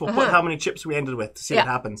Stats, we'll put how many chips we ended with to see what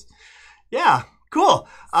happens. Yeah, cool.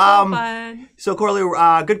 So fun. So, Corley,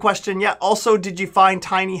 good question. Yeah, also, did you find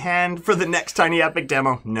Tiny Hand for the next Tiny Epic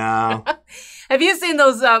demo? No. Have you seen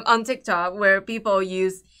those on TikTok where people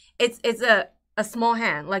use, it's a small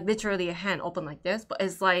hand, like literally a hand open like this, but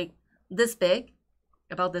it's like this big,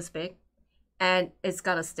 about this big. And it's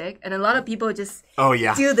got a stick. And a lot of people just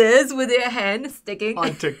do this with their hand sticking.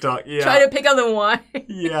 On TikTok, yeah. Try to pick up the wine.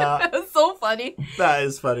 Yeah. It's so funny. That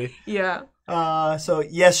is funny. Yeah. So,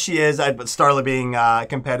 yes, she is. But Starla being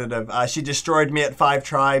competitive. She destroyed me at 5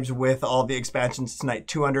 tribes with all the expansions tonight.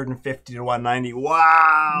 250 to 190.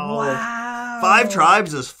 Wow. Wow. 5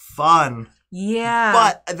 tribes is fun. Yeah.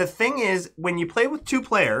 But the thing is, when you play with 2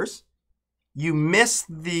 players... You miss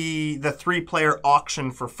the 3-player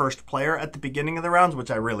auction for first player at the beginning of the rounds,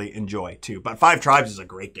 which I really enjoy too. But 5 Tribes is a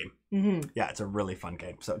great game. Mm-hmm. Yeah, it's a really fun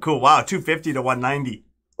game. So cool. Wow, 250 to 190.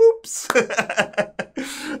 Oops.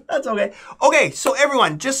 That's okay. Okay, so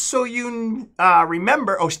everyone, just so you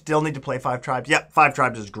remember, still need to play 5 Tribes. Yep, 5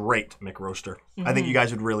 Tribes is great, McRoaster. Mm-hmm. I think you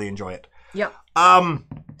guys would really enjoy it. Yep.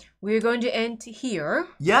 We're going to end here.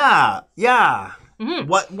 Yeah. Mm-hmm.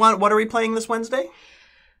 What are we playing this Wednesday?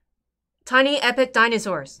 Tiny Epic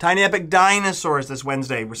Dinosaurs. Tiny Epic Dinosaurs this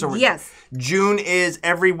Wednesday. So yes. June is,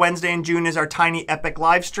 every Wednesday in June is our Tiny Epic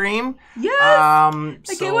live stream. Yes.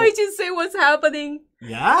 I can't wait to see what's happening.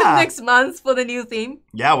 Yeah. Next month for the new theme.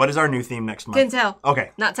 Yeah, what is our new theme next month? Can tell.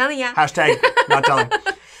 Okay. Not telling ya. Hashtag not telling.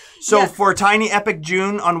 So for Tiny Epic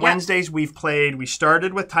June on Wednesdays, we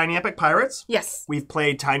started with Tiny Epic Pirates. Yes. We've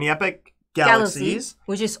played Tiny Epic Galaxies.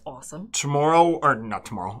 Which is awesome.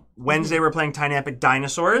 Wednesday we're playing Tiny Epic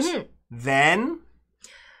Dinosaurs. Mm-hmm. Then,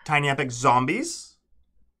 Tiny Epic Zombies?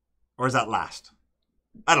 Or is that last?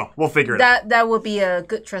 I don't know. We'll figure it out. That would be a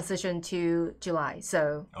good transition to July.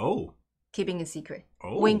 So, keeping it secret.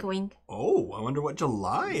 Oh. Wink, wink. Oh, I wonder what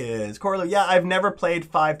July is. Corlo, yeah, I've never played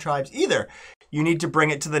 5 Tribes either. You need to bring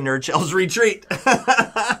it to the Nerd Shells retreat.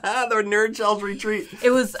 The Nerd Shells retreat. It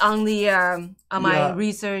was on the on my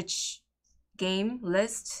research game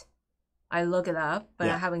list. I look it up, but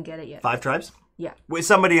I haven't get it yet. 5 Tribes? Yeah.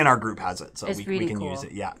 Somebody in our group has it, so it's we can cool. use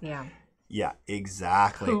it. Yeah. Yeah. Yeah,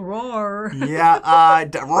 exactly. Roar. Yeah,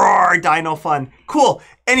 roar, dino fun. Cool.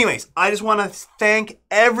 Anyways, I just want to thank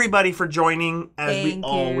everybody for joining, as we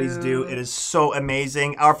always do. It is so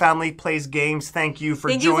amazing. Our family plays games. Thank you for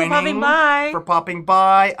joining. Thank you for popping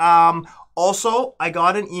by. Also, I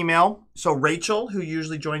got an email. So Rachel, who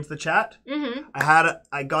usually joins the chat,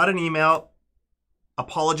 I got an email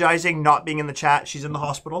apologizing, not being in the chat. She's in the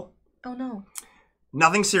hospital. Oh, no.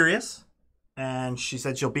 Nothing serious. And she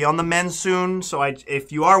said she'll be on the mend soon. So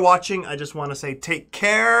if you are watching, I just want to say take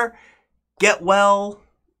care, get well.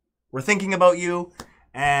 We're thinking about you.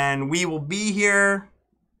 And we will be here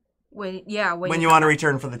when you want to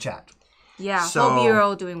return for the chat. Yeah, hope you're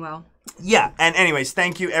all doing well. Yeah, and anyways,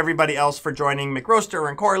 thank you everybody else for joining. McRoaster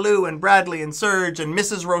and Corlou and Bradley and Serge and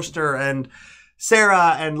Mrs. Roaster and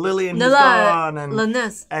Sarah and Lillian who's gone and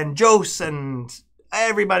Jose and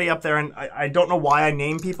everybody up there. And I don't know why I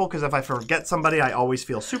name people, because if I forget somebody, I always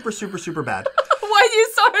feel super, super, super bad. Why did you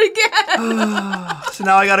start again? So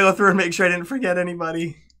now I got to go through and make sure I didn't forget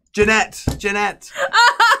anybody. Jeanette.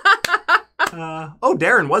 Oh,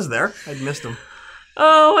 Darren was there. I'd missed him.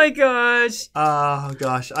 Oh my gosh. Oh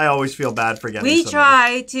gosh, I always feel bad forgetting We somebody.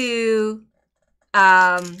 try to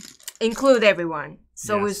include everyone.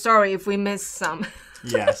 So Yes. we're sorry if we miss some.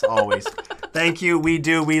 Yes, always. Thank you. We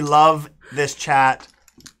do. We love this chat.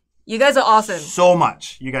 You guys are awesome. So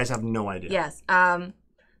much. You guys have no idea. Yes.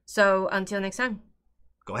 So until next time.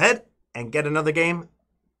 Go ahead and get another game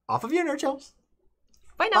off of your nerd shelves.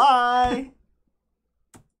 Bye now. Bye.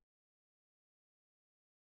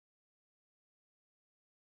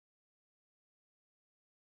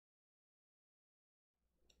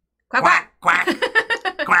 Quack, Quack, quack.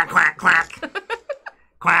 Quack, quack, quack.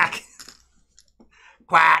 Quack.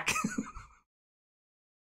 Quack.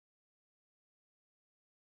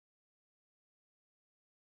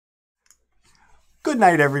 Good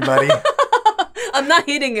night, everybody. I'm not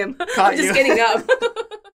hitting him. Caught I'm just you. getting up.